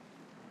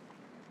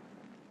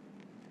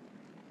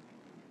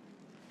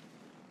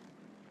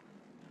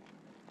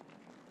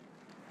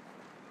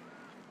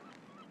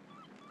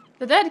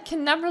 The dead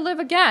can never live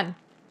again,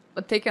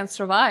 but they can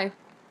survive.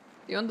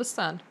 Do you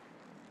understand?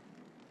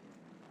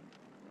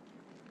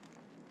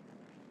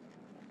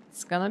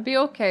 It's gonna be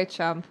okay,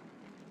 champ.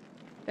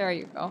 There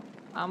you go.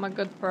 I'm a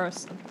good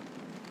person.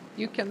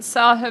 You can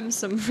sell him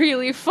some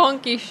really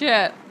funky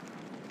shit.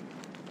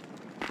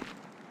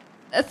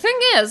 The thing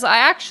is, I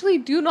actually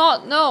do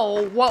not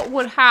know what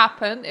would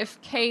happen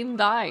if Cain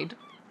died.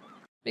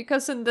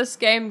 Because in this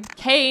game,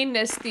 Cain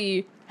is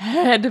the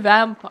head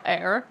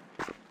vampire.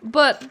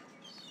 But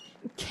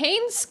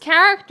Cain's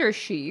character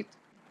sheet,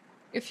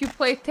 if you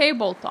play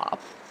tabletop,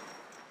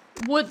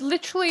 would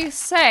literally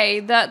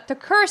say that the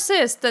curse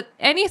is that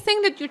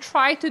anything that you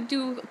try to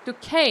do to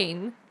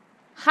Cain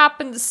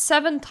happens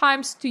 7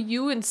 times to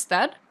you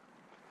instead.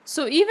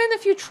 So even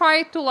if you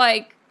try to,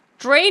 like,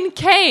 drain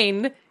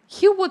Cain,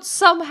 he would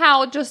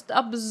somehow just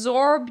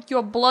absorb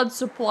your blood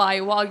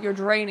supply while you're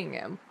draining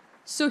him.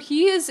 So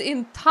he is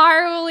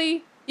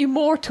entirely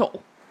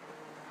immortal.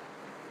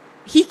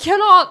 He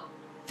cannot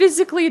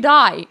physically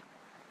die.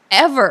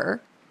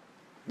 Ever.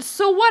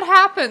 So what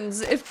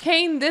happens if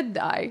Cain did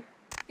die?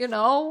 You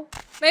know?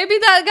 Maybe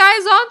that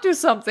guy's onto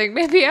something.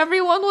 Maybe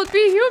everyone would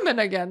be human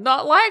again.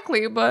 Not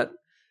likely, but...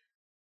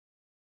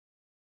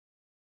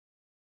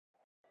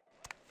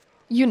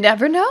 you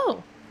never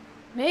know.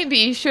 Maybe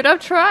you should have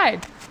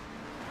tried.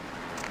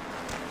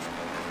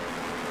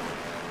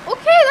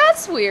 Okay,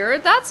 that's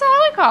weird. That's a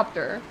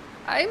helicopter.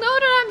 I know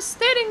that I'm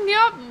stating the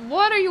up.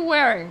 What are you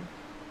wearing?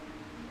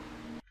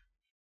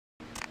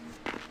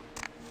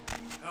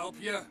 Help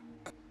you?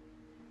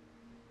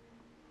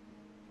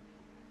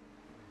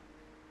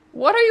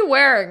 What are you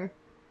wearing?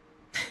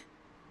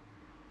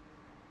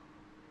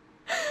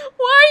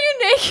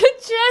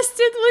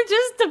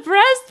 the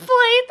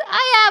breastplate?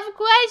 I have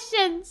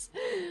questions.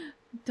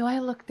 Do I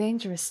look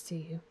dangerous to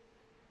you?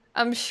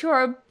 I'm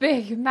sure a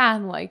big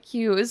man like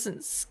you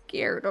isn't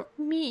scared of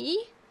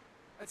me.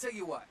 I tell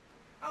you what,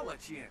 I'll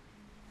let you in.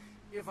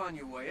 If on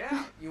your way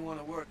out, you want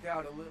to work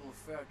out a little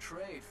fair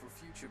trade for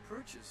future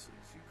purchases,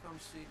 you come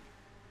see me.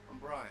 I'm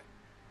Brian.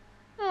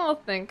 I'll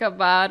think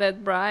about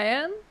it,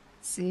 Brian.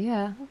 See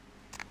ya.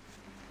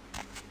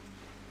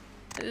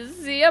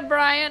 See ya,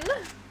 Brian.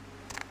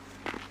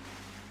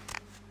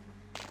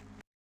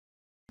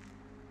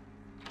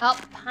 Oh,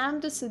 time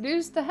to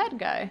seduce the head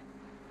guy.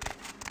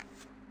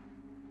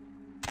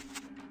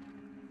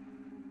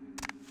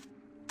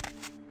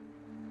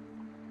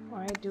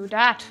 Why do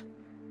that?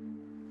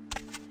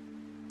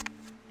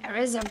 There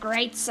is a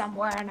grate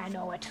somewhere and I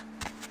know it.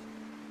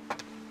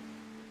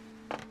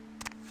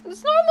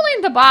 It's normally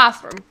in the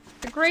bathroom.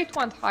 The grate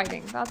went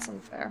hiding. That's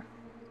unfair.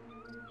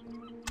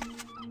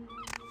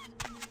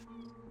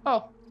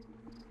 Oh.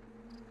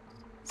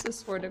 Is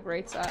this where the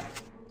grate's at?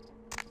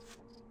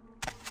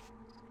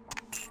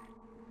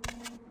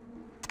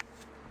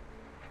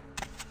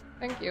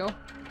 Thank you.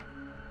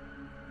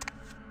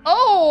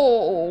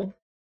 Oh!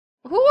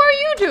 Who are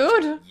you,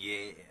 dude?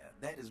 Yeah,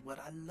 that is what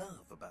I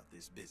love about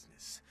this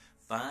business.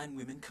 Fine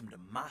women come to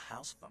my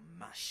house for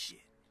my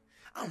shit.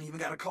 I don't even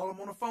gotta call them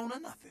on the phone or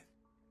nothing.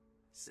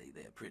 Say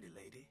there, pretty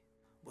lady,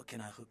 what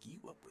can I hook you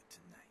up with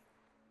tonight?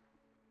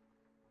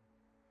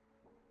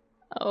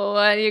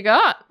 What do you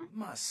got?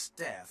 My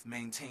staff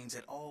maintains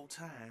at all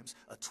times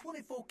a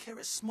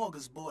 24-karat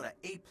smorgasbord of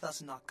A+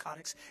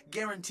 narcotics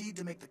guaranteed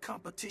to make the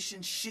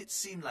competition shit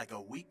seem like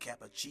a weak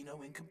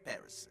cappuccino in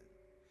comparison.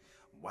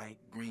 White,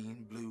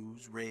 green,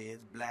 blues,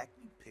 reds, black,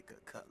 you pick a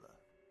color.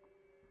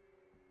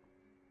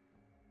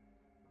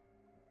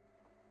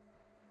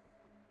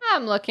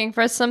 I'm looking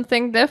for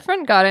something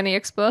different. Got any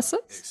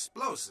explosives?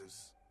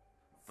 Explosives?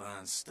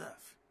 Fun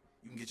stuff.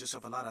 You can get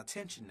yourself a lot of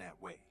attention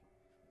that way.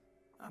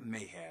 I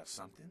may have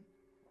something.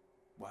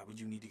 Why would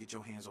you need to get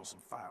your hands on some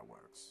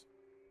fireworks?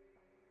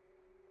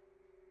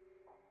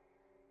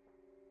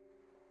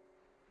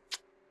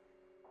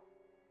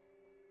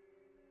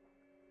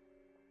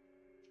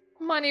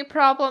 Money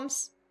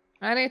problems.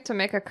 I need to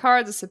make a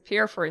car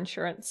disappear for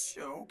insurance.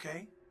 Sure,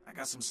 okay. I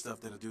got some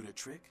stuff that'll do the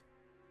trick.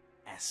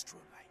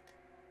 Astrolight.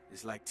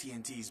 It's like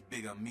TNT's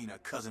bigger, meaner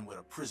cousin with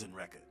a prison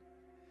record.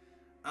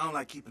 I don't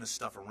like keeping the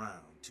stuff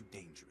around. Too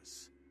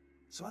dangerous.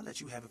 So I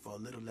let you have it for a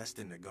little less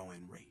than the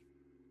going rate.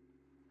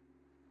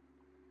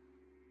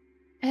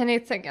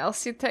 Anything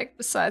else you take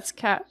besides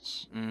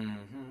cash?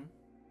 Mm-hmm.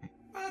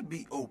 I'd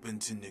be open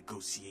to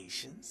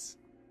negotiations.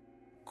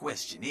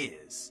 Question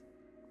is,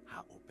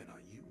 how open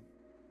are you?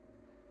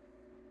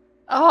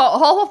 Oh,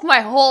 all of my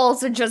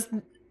holes are just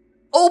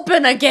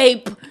open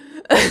agape.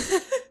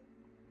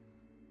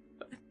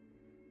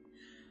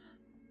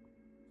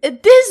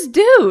 This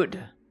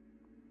dude,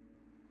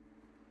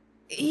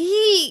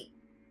 he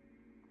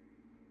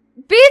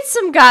beat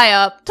some guy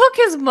up, took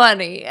his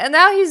money, and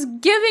now he's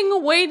giving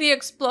away the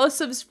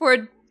explosives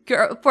for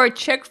a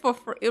chick for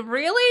free.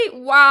 Really?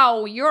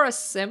 Wow, you're a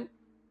simp.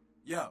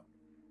 Yo,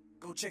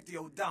 go check the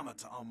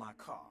odometer on my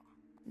car.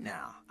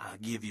 Now, I'll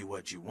give you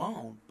what you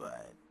want,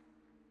 but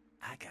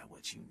I got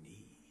what you need.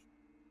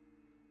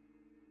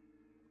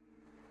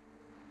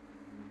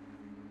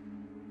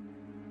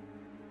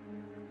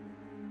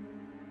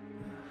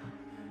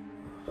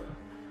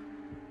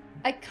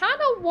 I kind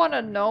of want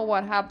to know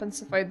what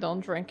happens if I don't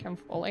drink him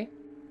fully.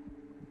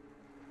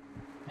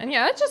 And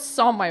yeah, I just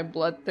saw my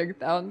blood tick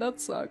down.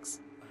 That sucks.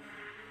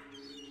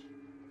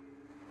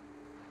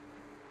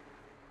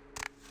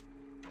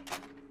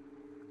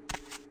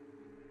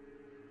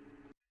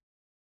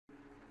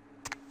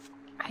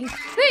 I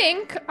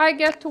think I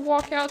get to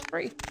walk out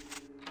free.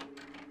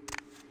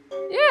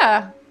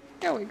 Yeah,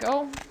 here we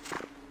go.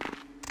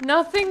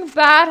 Nothing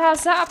bad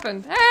has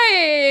happened.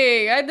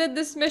 Hey, I did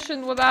this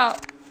mission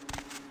without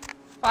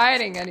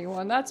fighting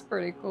anyone. That's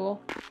pretty cool.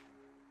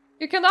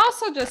 You can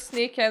also just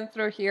sneak in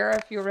through here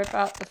if you rip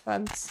out the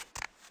fence.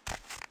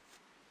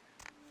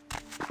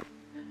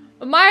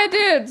 My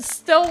dude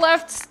still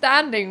left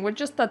standing with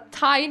just a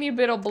tiny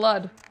bit of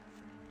blood.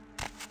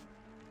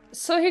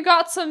 So he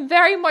got some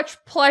very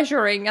much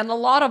pleasuring and a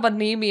lot of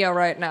anemia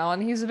right now,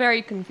 and he's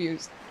very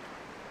confused.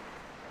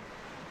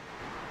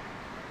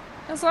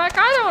 It's like,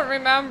 I don't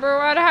remember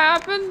what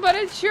happened, but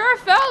it sure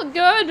felt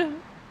good.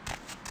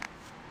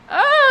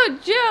 Oh,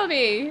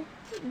 Jilly!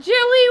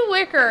 Jilly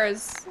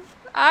Wickers!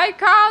 I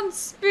can't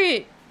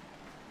speak!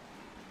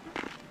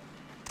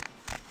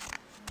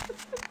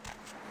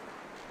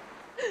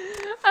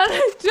 And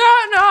I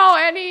don't know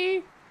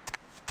any...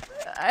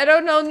 I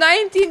don't know,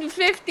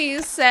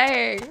 1950s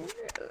saying.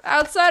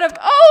 Outside of,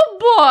 oh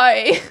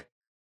boy!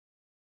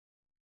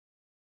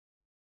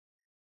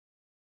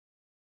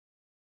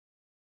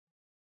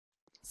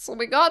 So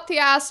we got the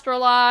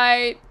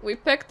Astrolight, we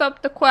picked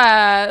up the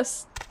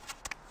quest.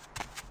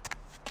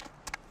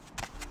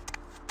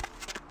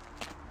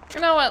 You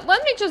know what,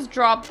 let me just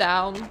drop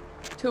down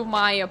to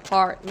my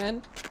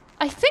apartment.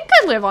 I think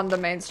I live on the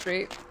main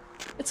street.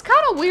 It's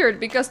kind of weird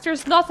because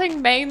there's nothing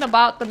main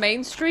about the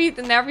main street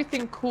and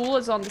everything cool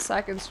is on the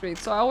second street,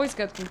 so I always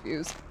get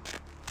confused.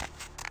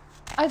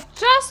 I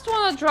just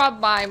want to drop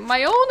by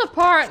my own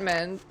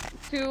apartment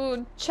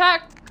to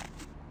check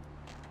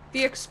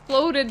the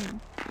exploded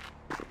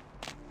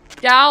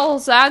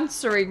gal's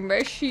answering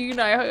machine,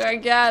 I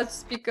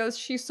guess, because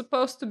she's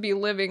supposed to be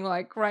living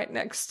like right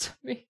next to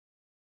me.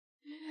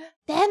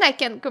 Then I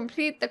can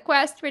complete the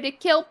quest for the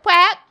kill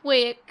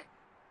Patwick.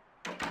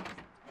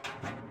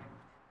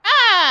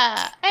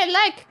 Ah, I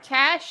like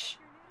cash.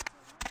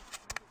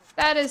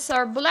 That is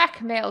our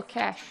blackmail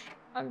cash.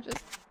 I'm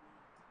just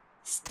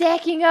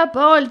stacking up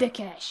all the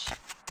cash.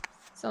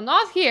 So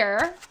not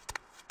here.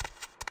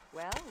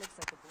 Well, looks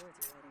like the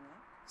boards are lighting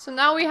up. So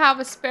now we have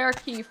a spare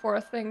key for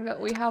a thing that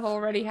we have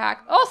already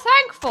hacked. Oh,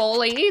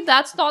 thankfully,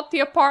 that's not the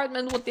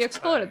apartment with the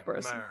exploded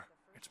person. Mayor,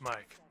 it's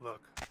Mike.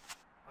 Look,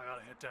 I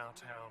gotta head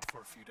downtown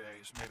for a few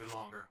days, maybe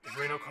longer. If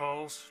Reno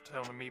calls,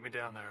 tell him to meet me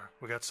down there.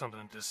 We got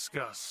something to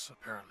discuss,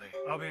 apparently.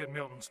 I'll be at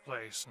Milton's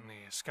place in the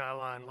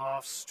Skyline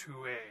Lofts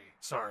 2A.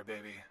 Sorry,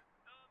 baby.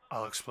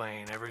 I'll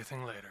explain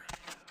everything later.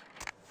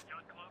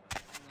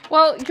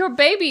 Well, your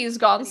baby is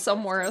gone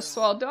somewhere as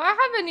well. Do I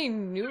have any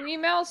new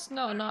emails?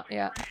 No, not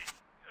yet.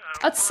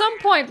 At some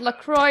point,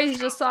 LaCroix is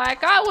just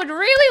like, I would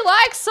really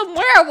like some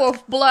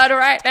werewolf blood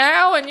right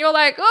now. And you're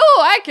like,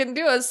 oh, I can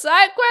do a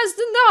side quest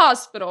in the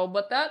hospital.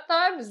 But that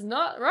time is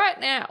not right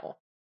now.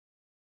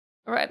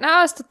 Right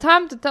now is the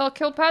time to tell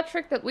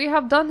Kilpatrick that we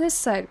have done his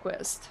side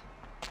quest.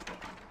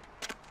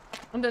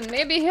 And then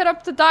maybe hit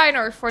up the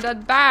diner for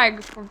that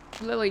bag for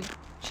Lily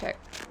chick.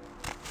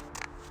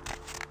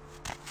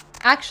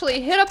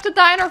 Actually, hit up the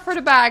diner for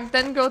the bag,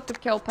 then go to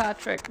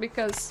Kilpatrick,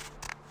 because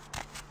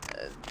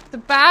the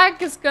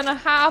bag is gonna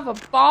have a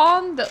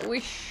bond that we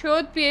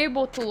should be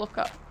able to look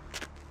up.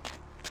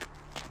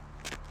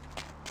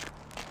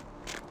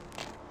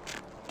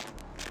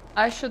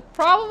 I should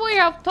probably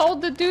have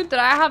told the dude that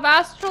I have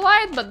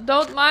Astrolite, but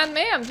don't mind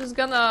me, I'm just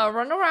gonna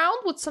run around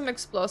with some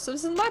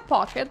explosives in my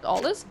pocket,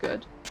 all is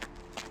good.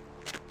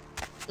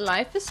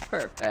 Life is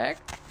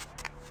perfect.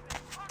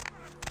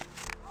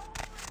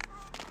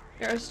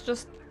 There's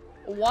just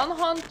one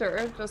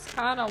hunter just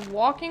kind of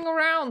walking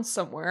around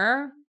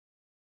somewhere.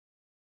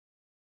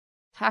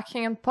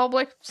 Hacking in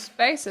public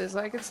spaces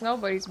like it's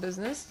nobody's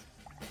business.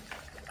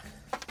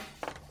 I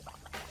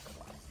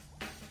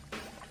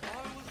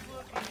was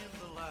working in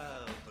the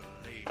lab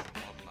late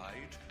one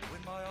night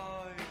when my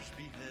eyes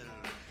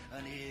beheld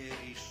an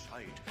eerie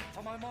sight.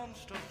 For my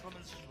monster from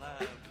his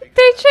slab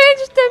They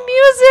changed the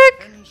music!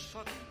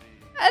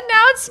 And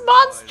now it's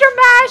Monster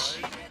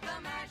Mash!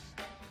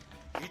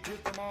 he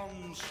did the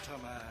monster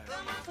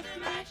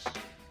mash.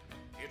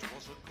 It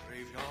was a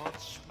graveyard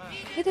smash.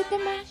 He did the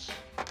mash.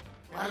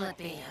 What'll it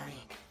be,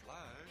 honey?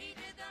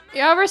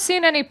 You ever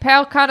seen any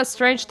pale kind of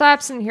strange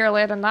types in here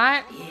late at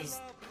night?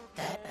 Is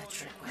that a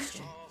trick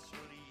question?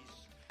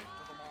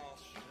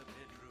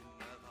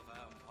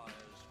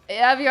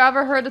 Have you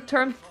ever heard the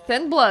term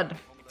thin blood?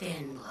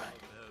 Thin blood.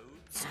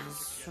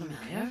 Sounds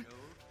familiar.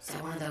 Is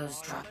that one of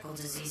those tropical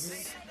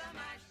diseases?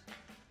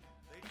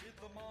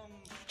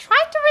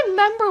 Try to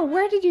remember,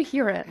 where did you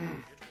hear it?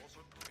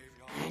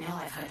 I know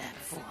I've heard that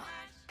before.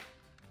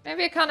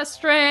 Maybe a kind of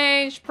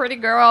strange, pretty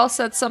girl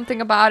said something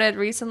about it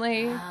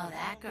recently. Oh,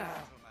 that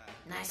girl.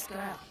 Nice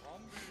girl.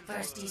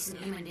 First decent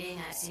human being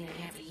I've seen in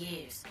here for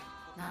years.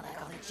 Not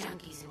like all the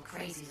junkies and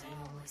crazies I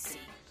normally see.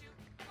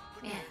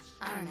 Yeah,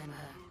 I remember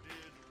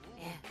her.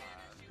 Yeah,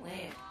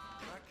 weird.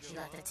 She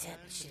left a tip,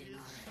 but she didn't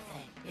order a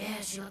thing.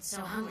 Yeah, she looked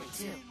so hungry,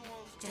 too.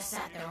 Just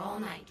sat there all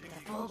night with a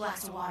full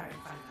glass of water in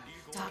front of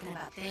her, talking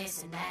about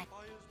this and that.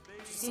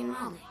 She seemed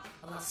lonely,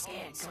 a little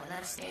scared, so I let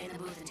her stay in the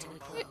booth until we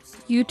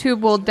closed.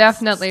 YouTube will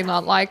definitely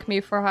not like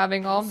me for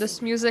having all of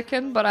this music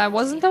in, but I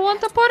wasn't the one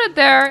to put it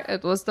there.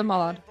 It was the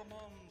mod.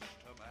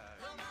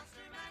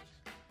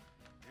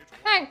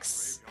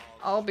 Thanks.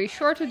 I'll be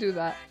sure to do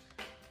that.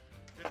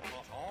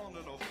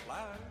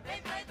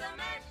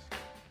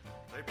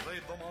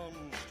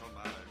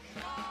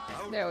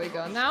 There we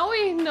go. Now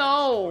we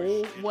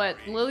know what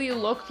Lily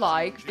looked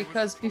like,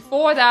 because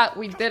before that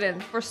we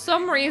didn't. For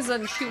some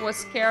reason she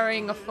was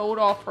carrying a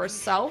photo of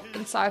herself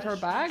inside her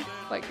bag.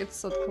 Like,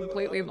 it's a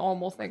completely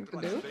normal thing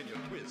to do.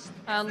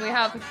 And we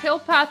have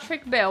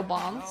Kilpatrick bail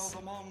bonds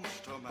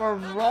for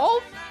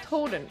Rolf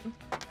Toden.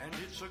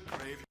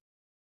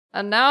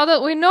 And now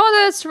that we know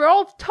that it's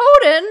Rolf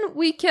Toden,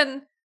 we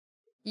can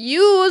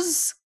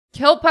use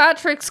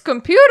Kilpatrick's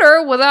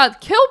computer without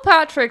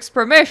Kilpatrick's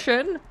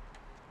permission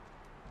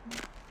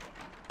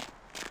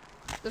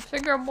to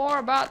figure more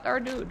about our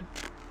dude.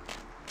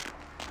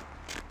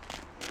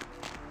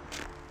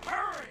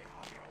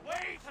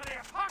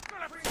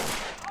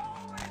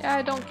 Yeah,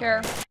 I don't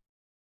care.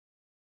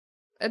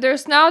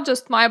 There's now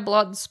just my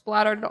blood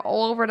splattered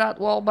all over that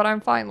wall, but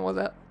I'm fine with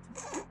it.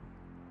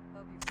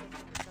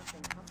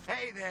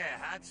 Hey there,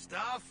 hot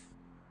stuff.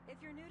 If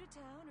you're new to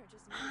town or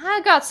just I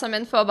got some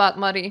info about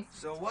Muddy.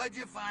 So what'd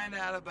you find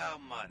out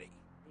about Muddy?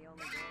 the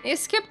He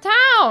skipped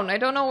town! I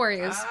don't know where he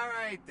is.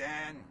 Alright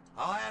then.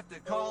 I'll have to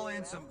call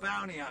in some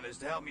bounty hunters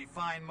to help me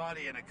find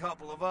Muddy and a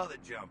couple of other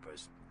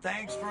jumpers.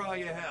 Thanks for all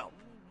your help.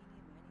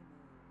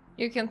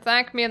 You can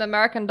thank me in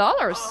American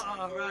dollars.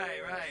 Oh,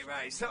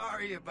 right.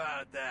 Sorry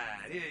about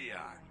that. Here you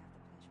are.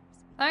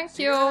 Thank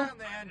See you. around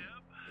then.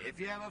 If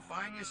you ever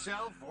find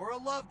yourself or a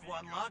loved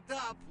one locked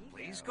up,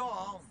 please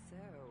call.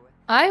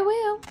 I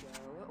will.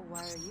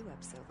 Why are you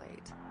up so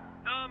late?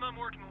 I'm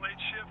working late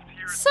shift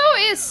here. So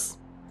is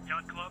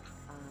Yacht Club.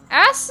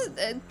 S.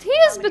 T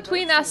is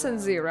between S and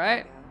Z,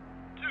 right?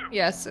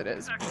 Yes, it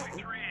is.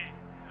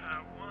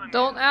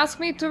 Don't ask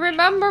me to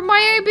remember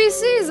my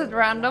ABCs at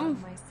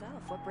random.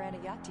 What brand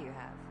of yacht do you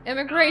have?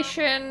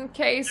 Immigration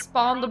case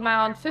bond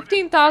amount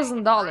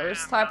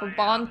 $15,000. Type of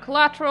bond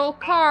collateral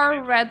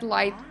car red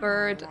light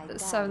bird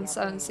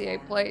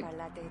 77CA plate.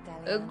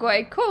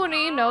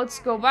 Guaiconi notes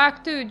go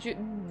back to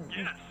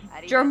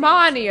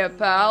Germania,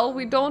 pal.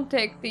 We don't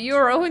take the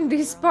euro in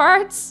these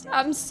parts.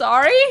 I'm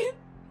sorry.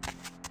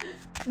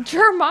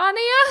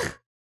 Germania?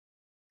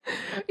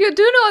 You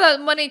do know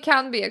that money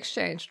can be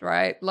exchanged,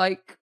 right?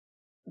 Like,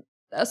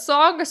 as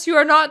long as you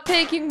are not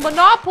taking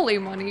Monopoly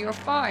money, you're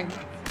fine.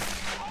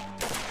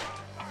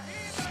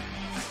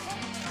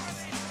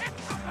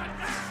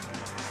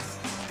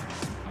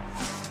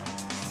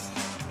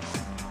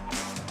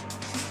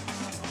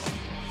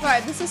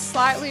 Right, this is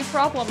slightly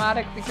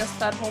problematic because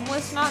that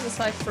homeless man is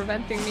like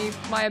preventing me,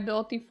 my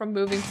ability from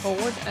moving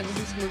forward, and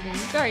he's moving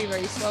very,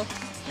 very slow.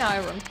 Now I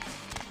run.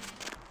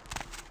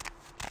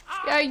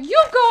 Yeah,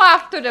 you go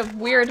after the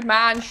weird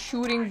man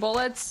shooting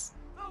bullets.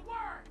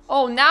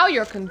 Oh, now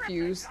you're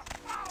confused.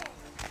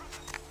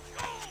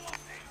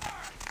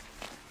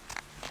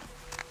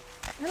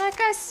 Like,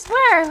 I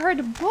swear I heard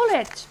a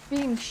bullet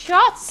being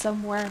shot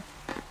somewhere.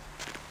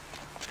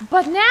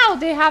 But now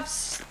they have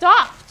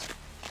stopped.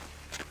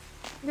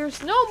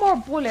 There's no more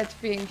bullet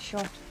being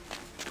shot.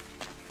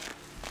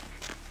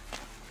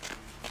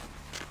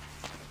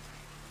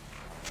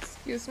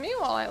 Excuse me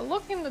while I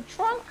look in the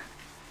trunk.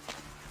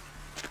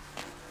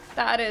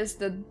 That is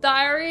the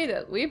diary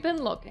that we've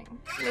been looking.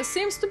 This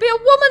seems to be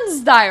a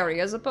woman's diary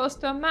as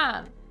opposed to a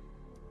man.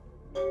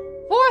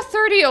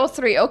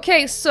 4:30:03.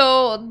 Okay,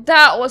 so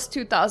that was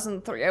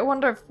 2003. I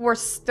wonder if we're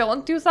still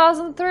in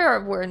 2003 or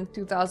if we're in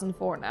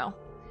 2004 now.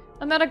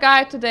 I met a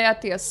guy today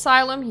at the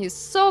asylum. He's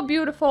so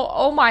beautiful.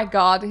 Oh my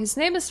god. His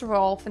name is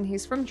Rolf and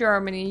he's from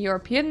Germany.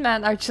 European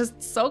men are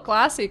just so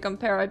classy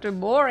compared to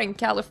boring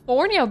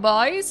California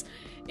boys.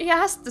 He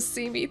has to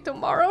see me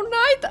tomorrow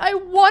night. I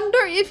wonder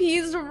if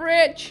he's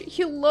rich.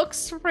 He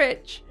looks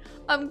rich.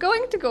 I'm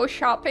going to go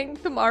shopping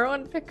tomorrow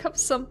and pick up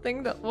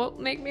something that won't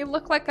make me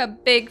look like a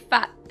big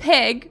fat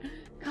pig.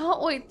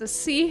 Can't wait to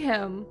see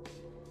him.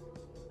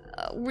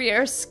 We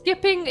are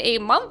skipping a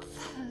month,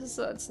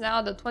 so it's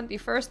now the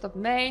 21st of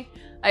May.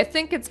 I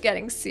think it's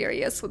getting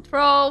serious with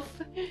Rolf.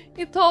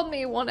 He told me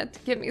he wanted to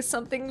give me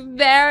something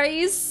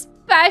very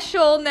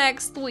special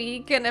next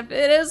week, and if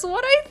it is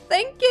what I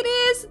think it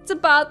is, it's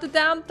about the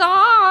damn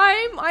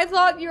time. I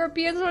thought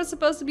Europeans were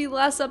supposed to be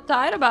less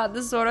uptight about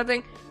this sort of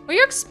thing. Were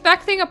you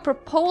expecting a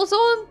proposal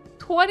in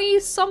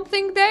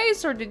 20-something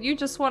days, or did you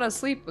just want to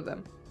sleep with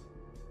him?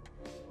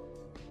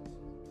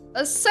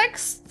 The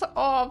 6th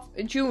of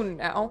June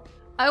now.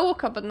 I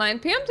woke up at 9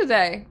 PM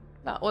today.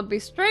 That would be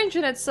strange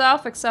in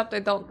itself, except I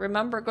don't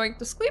remember going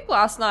to sleep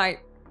last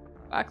night.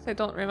 In fact, I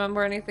don't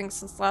remember anything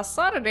since last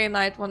Saturday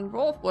night when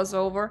Rolf was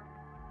over.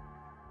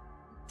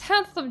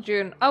 10th of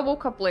June. I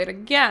woke up late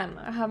again.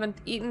 I haven't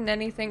eaten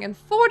anything in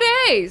 4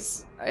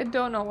 days. I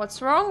don't know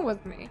what's wrong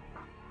with me.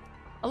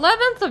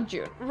 11th of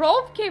June.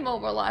 Rolf came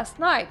over last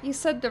night. He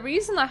said the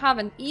reason I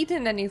haven't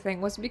eaten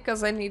anything was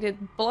because I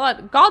needed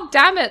blood. God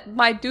damn it,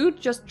 my dude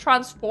just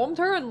transformed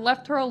her and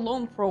left her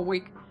alone for a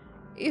week.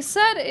 He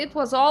said it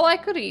was all I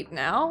could eat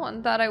now,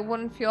 and that I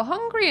wouldn't feel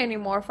hungry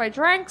anymore if I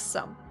drank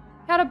some.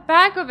 He had a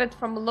bag of it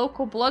from a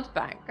local blood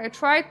bank. I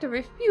tried to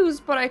refuse,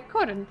 but I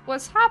couldn't.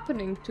 What's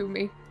happening to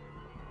me?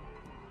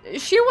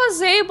 She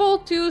was able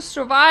to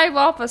survive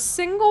off a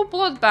single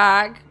blood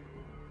bag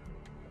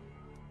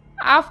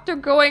after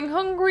going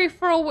hungry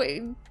for a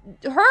week.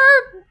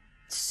 Her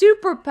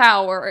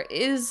superpower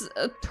is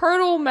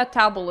turtle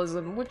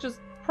metabolism, which is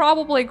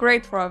probably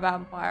great for a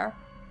vampire.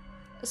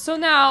 So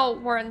now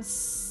we're in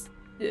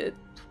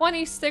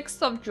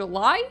 26th of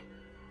July.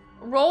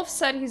 Rolf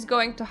said he's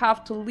going to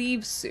have to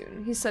leave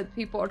soon. He said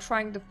people are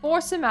trying to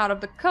force him out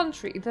of the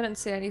country. He didn't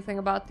say anything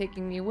about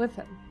taking me with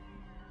him.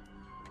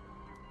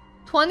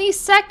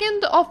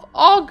 22nd of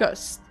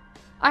August.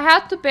 I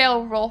had to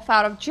bail Rolf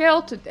out of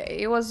jail today.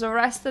 He was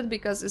arrested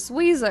because his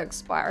visa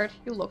expired.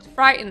 He looked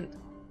frightened.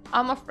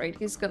 I'm afraid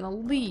he's gonna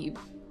leave.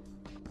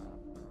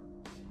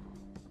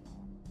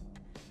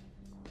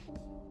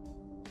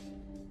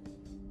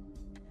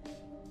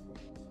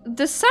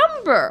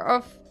 December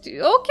of...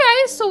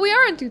 Okay, so we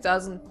are in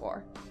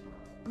 2004.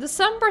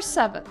 December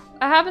 7th.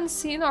 I haven't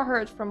seen or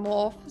heard from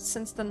Rolf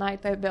since the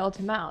night I bailed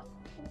him out.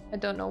 I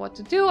don't know what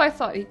to do. I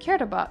thought he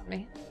cared about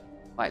me.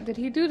 Why did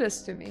he do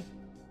this to me?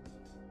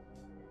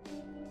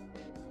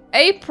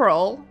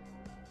 April.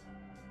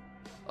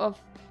 of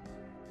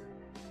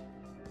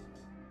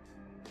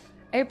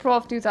April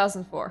of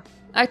 2004.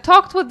 I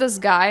talked with this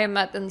guy I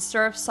met in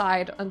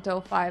Surfside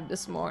until 5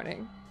 this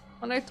morning.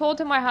 When I told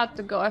him I had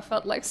to go, I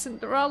felt like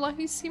Cinderella.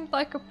 He seemed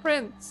like a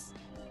prince.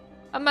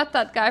 I met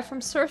that guy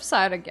from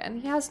Surfside again.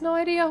 He has no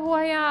idea who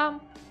I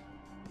am.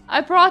 I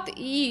brought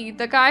E,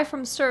 the guy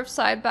from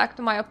Surfside, back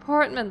to my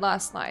apartment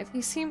last night.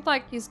 He seemed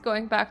like he's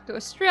going back to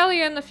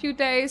Australia in a few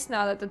days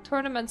now that the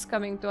tournament's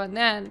coming to an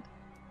end.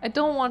 I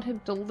don't want him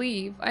to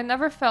leave. I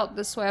never felt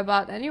this way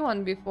about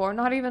anyone before,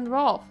 not even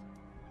Rolf.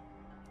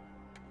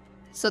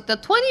 So the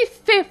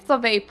 25th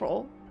of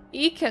April,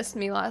 he kissed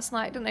me last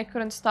night and I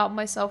couldn't stop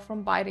myself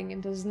from biting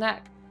into his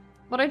neck.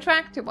 But I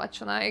drank too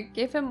much and I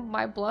gave him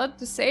my blood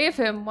to save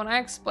him. When I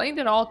explained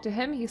it all to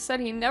him, he said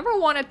he never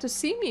wanted to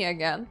see me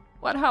again.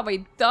 What have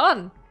I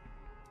done?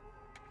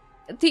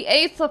 The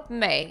 8th of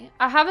May.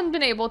 I haven't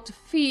been able to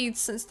feed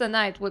since the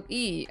night with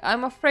E.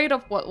 I'm afraid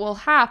of what will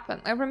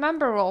happen. I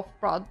remember Rolf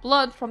brought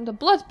blood from the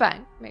blood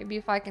bank. Maybe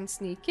if I can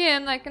sneak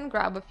in, I can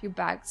grab a few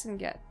bags and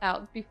get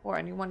out before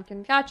anyone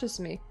can catches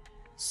me.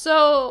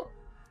 So,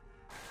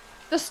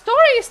 the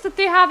story is that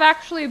they have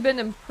actually been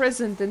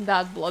imprisoned in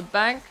that blood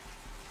bank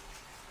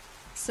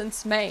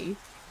since May.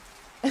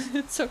 And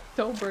it's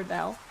October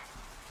now.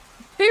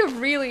 They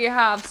really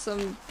have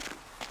some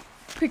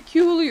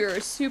peculiar,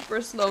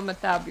 super slow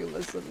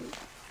metabolism.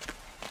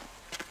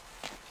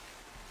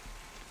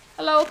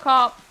 Hello,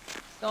 cop.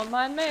 Don't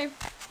mind me.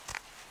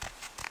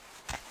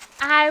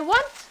 I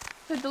want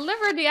to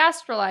deliver the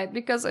astrolite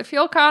because I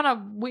feel kind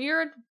of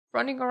weird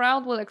running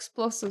around with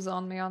explosives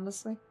on me,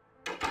 honestly.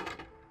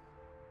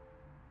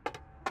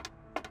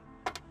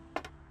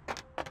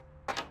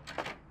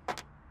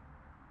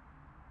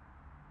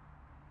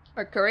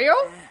 Mercurio?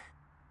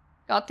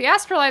 Got the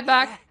astrolite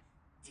back.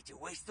 Did you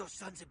waste those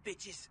sons of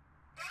bitches?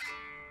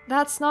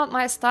 That's not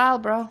my style,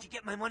 bro. Did you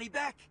get my money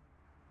back?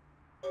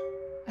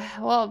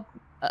 Well,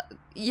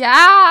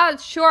 yeah,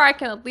 sure, I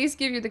can at least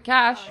give you the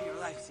cash. Oh, you're a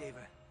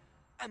lifesaver.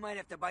 I might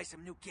have to buy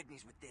some new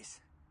kidneys with this.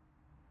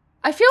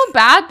 I feel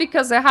bad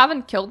because I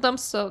haven't killed them,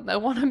 so I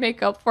want to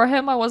make up for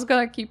him. I was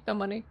gonna keep the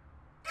money.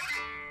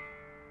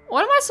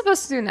 What am I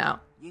supposed to do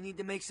now? You need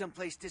to make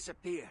someplace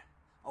disappear.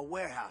 A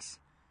warehouse.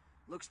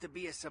 Looks to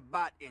be a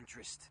Sabbat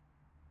interest.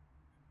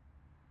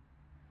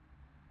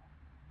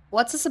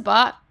 What's a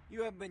Sabbat?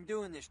 You haven't been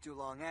doing this too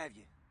long, have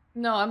you?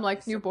 No, I'm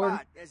like newborn.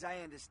 Sabbat, as I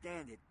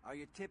understand it, are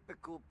your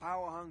typical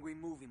power-hungry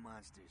movie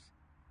monsters.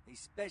 They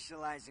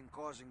specialize in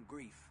causing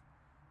grief.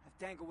 I've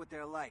tangled what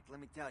they're like,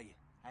 let me tell you.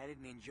 I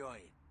didn't enjoy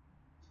it.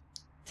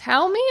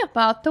 Tell me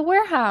about the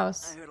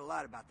warehouse. I heard a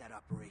lot about that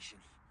operation.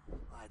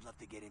 Well, I'd love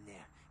to get in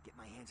there, get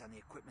my hands on the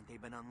equipment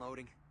they've been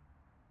unloading.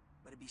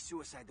 But it'd be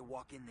suicide to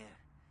walk in there.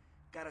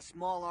 Got a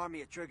small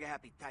army of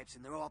trigger-happy types,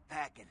 and they're all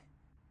packing.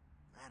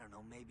 I don't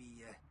know,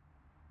 maybe,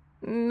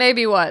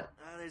 Maybe what?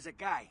 There's a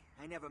guy.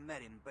 I never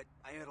met him, but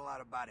I heard a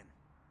lot about him.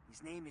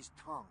 His name is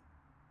Tongue.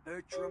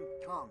 Bertram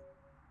Tongue.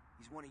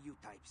 He's one of you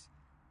types.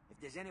 If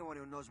there's anyone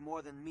who knows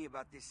more than me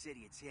about this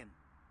city, it's him.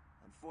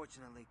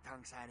 Unfortunately,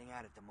 Tongue's hiding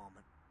out at the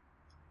moment.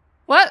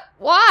 What?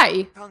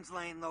 Why? Tongue's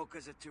laying low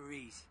because of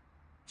Therese.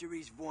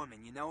 Therese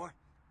Vorman, you know her?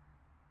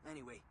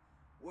 Anyway,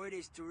 word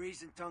is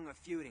Therese and Tongue are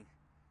feuding.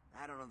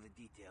 I don't know the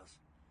details.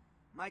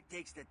 My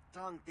take's that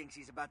Tongue thinks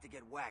he's about to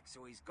get whacked,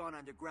 so he's gone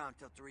underground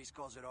till Therese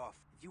calls it off.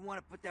 If you want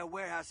to put that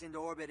warehouse into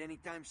orbit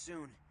anytime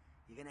soon,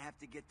 you're gonna have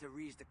to get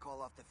Therese to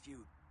call off the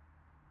feud.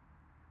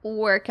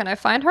 Where can I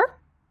find her?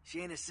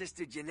 She and her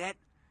sister Jeanette,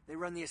 they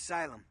run the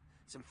asylum.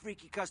 Some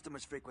freaky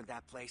customers frequent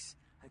that place.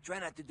 I try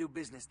not to do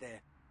business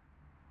there.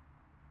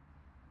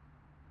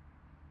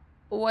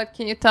 What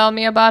can you tell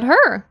me about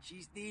her?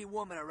 She's the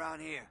woman around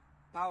here.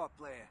 Power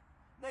player.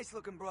 Nice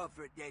looking broad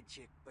for a dead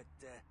chick, but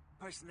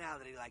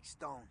personality like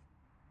stone.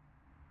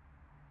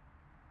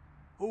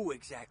 Who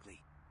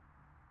exactly?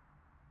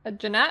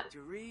 Jeanette?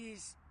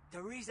 Therese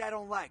I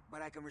don't like,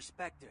 but I can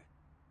respect her.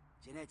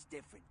 Jeanette's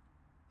different.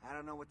 I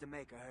don't know what to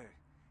make of her.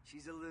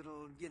 She's a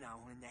little, you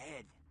know, in the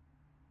head.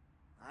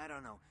 I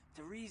don't know.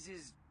 Therese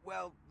is,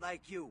 well,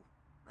 like you.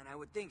 And I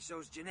would think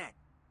so's Jeanette.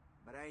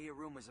 But I hear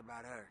rumors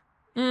about her.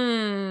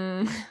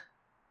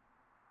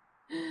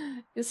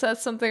 You said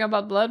something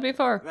about blood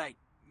before? Right.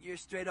 You're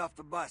straight off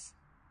the bus.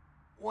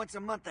 Once a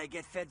month I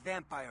get fed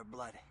vampire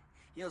blood.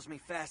 Heals me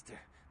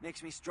faster.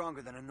 Makes me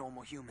stronger than a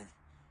normal human.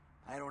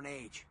 I don't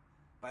age.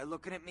 By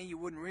looking at me, you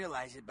wouldn't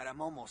realize it, but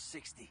I'm almost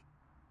 60.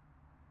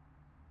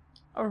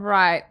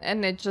 Right,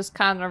 and it just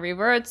kind of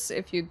reverts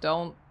if you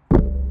don't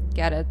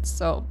get it,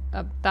 so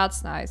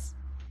that's nice.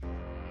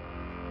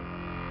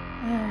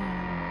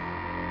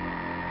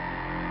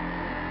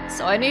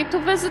 So I need to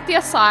visit the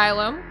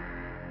asylum.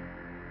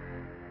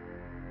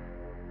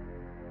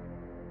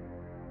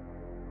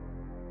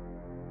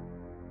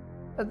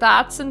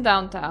 That's in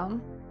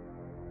downtown.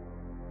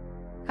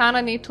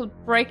 Kinda need to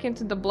break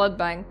into the blood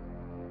bank.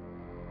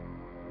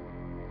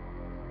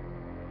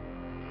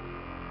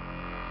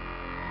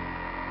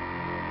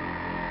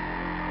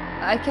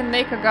 I can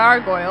make a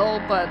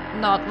gargoyle, but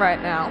not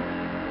right now.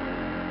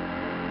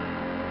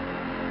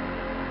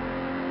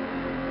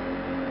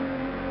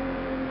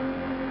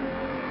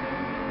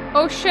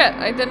 Oh shit,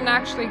 I didn't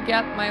actually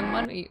get my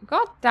money.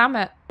 God damn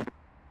it.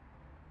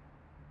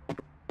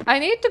 I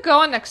need to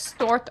go and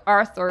extort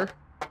Arthur.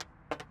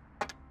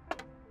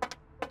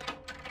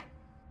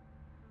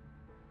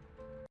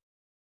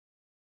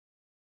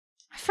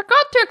 I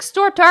forgot to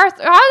extort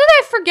Arthur. How did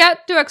I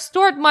forget to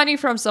extort money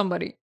from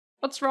somebody?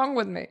 What's wrong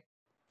with me?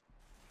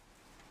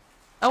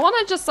 I want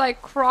to just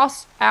like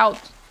cross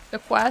out the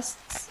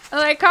quests.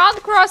 And I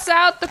can't cross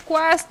out the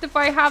quest if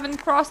I haven't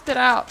crossed it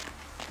out.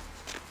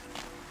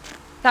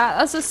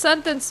 That as a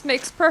sentence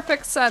makes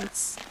perfect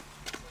sense.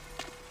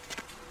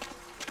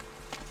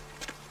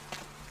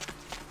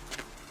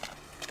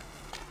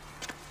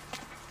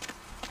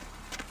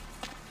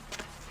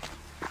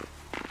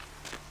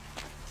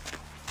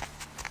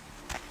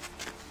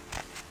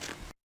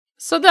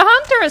 So the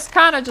hunter is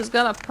kind of just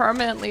gonna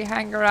permanently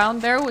hang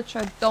around there, which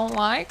I don't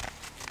like.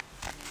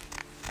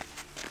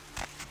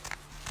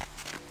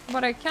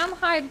 But I can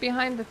hide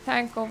behind the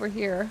tank over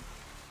here.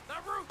 The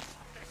roots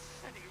of this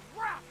city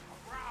wrap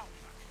around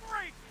the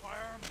great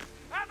worm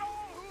and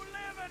all who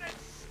live in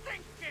its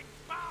stinking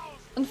bowels.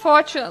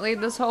 Unfortunately,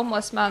 this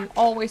homeless man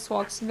always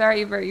walks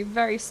very, very,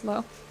 very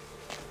slow.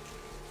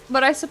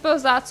 But I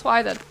suppose that's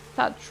why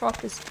that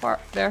truck is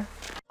parked there.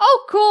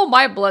 Oh cool,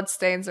 my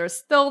bloodstains are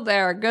still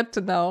there. Good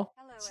to know.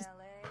 Just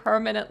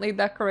permanently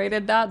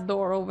decorated that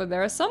door over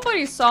there.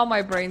 Somebody saw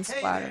my brain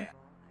splatter.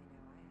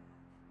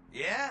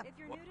 Yeah? If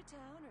you're new to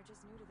town or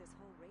just new to this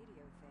whole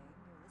radio thing,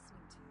 you're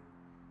listening to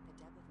The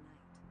Deb of Night.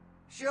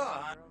 Sure.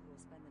 The girl who will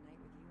spend the night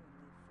with you and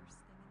leave first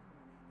thing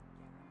in the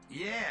morning.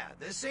 Guaranteed. Yeah,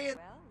 they're saying...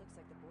 Well, looks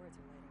like the boards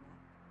are lighting up.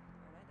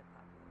 Aren't I the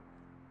popular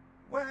one?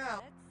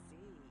 Well... Let's see.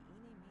 Eeny,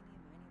 meeny, miny,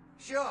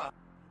 moe. Sure.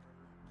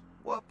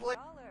 What place?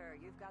 Caller,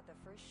 you've got the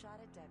first shot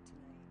at Deb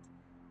tonight.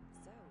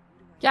 So, who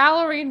do I...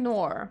 Gallery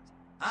Nor.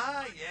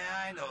 Ah,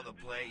 yeah, I know the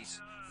place.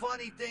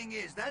 Funny thing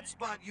is, that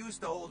spot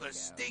used to hold a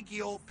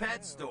stinky old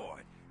pet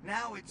store.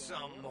 Now it's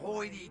some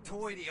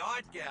hoity-toity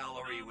art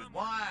gallery with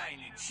wine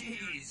and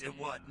cheese and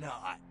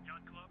whatnot.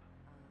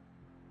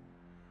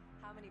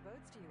 How many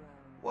boats do you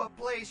own? What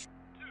place?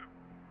 2.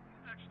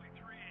 Actually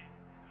 3.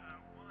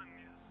 One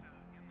is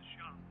in the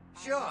shop.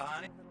 Sure,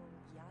 honey.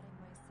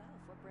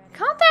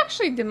 Can't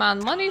actually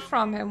demand money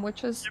from him,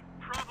 which is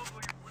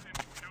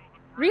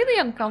really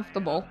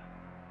uncomfortable.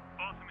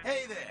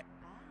 Hey there.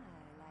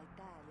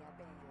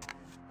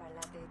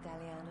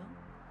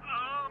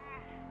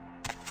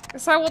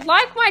 Because I would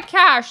like my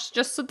cash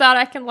just so that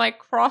I can like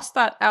cross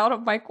that out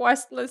of my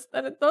quest list,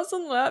 and it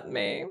doesn't let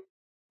me.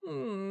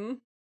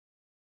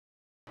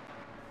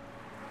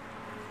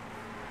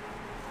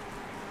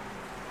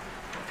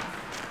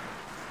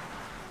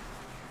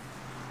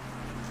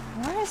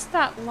 Where is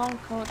that long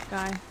coat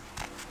guy?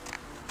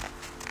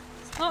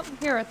 It's not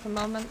here at the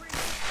moment.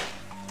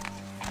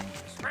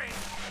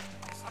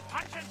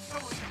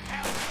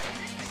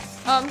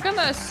 I'm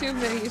gonna assume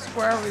that he's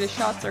wherever the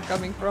shots are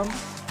coming from.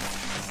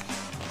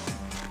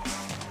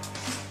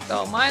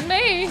 Don't mind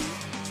me.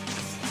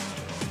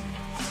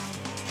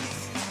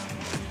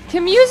 The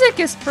music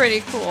is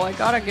pretty cool, I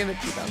gotta give it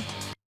to them.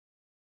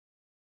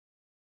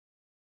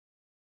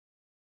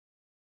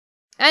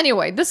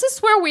 Anyway, this is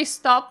where we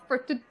stop for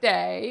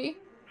today.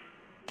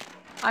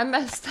 I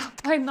messed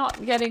up by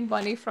not getting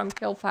money from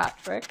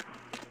Kilpatrick.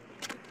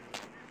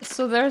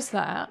 So there's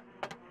that.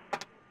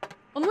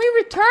 When we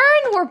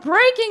return, we're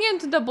breaking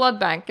into the blood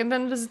bank and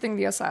then visiting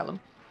the asylum.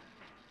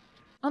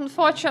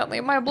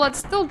 Unfortunately, my blood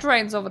still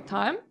drains over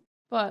time,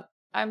 but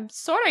I'm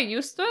sort of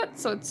used to it,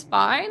 so it's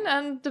fine.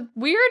 And the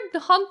weird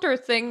hunter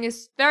thing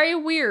is very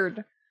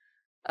weird.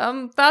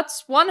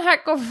 That's one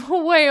heck of a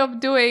way of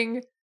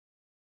doing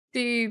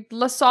the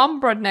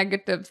Lasombra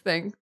negative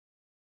thing.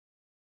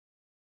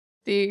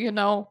 The, you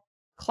know,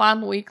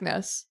 clan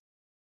weakness.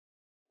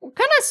 We're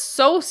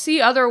gonna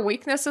see other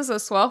weaknesses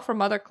as well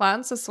from other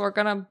clans as we're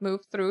gonna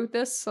move through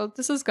this, so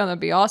this is gonna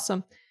be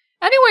awesome.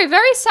 Anyway,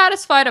 very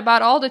satisfied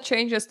about all the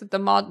changes that the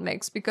mod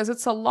makes, because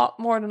it's a lot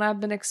more than I've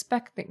been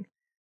expecting.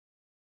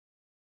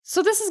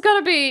 So this is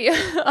gonna be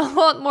a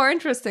lot more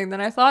interesting than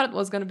I thought it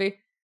was gonna be.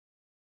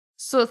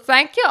 So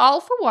thank you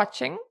all for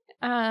watching,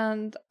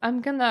 and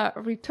I'm gonna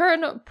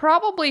return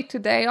probably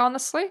today,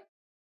 honestly.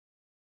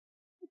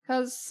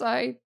 Because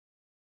I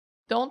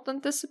don't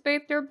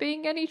anticipate there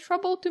being any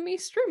trouble to me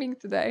streaming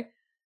today.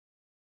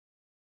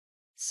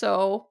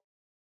 So,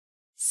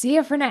 see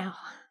you for now.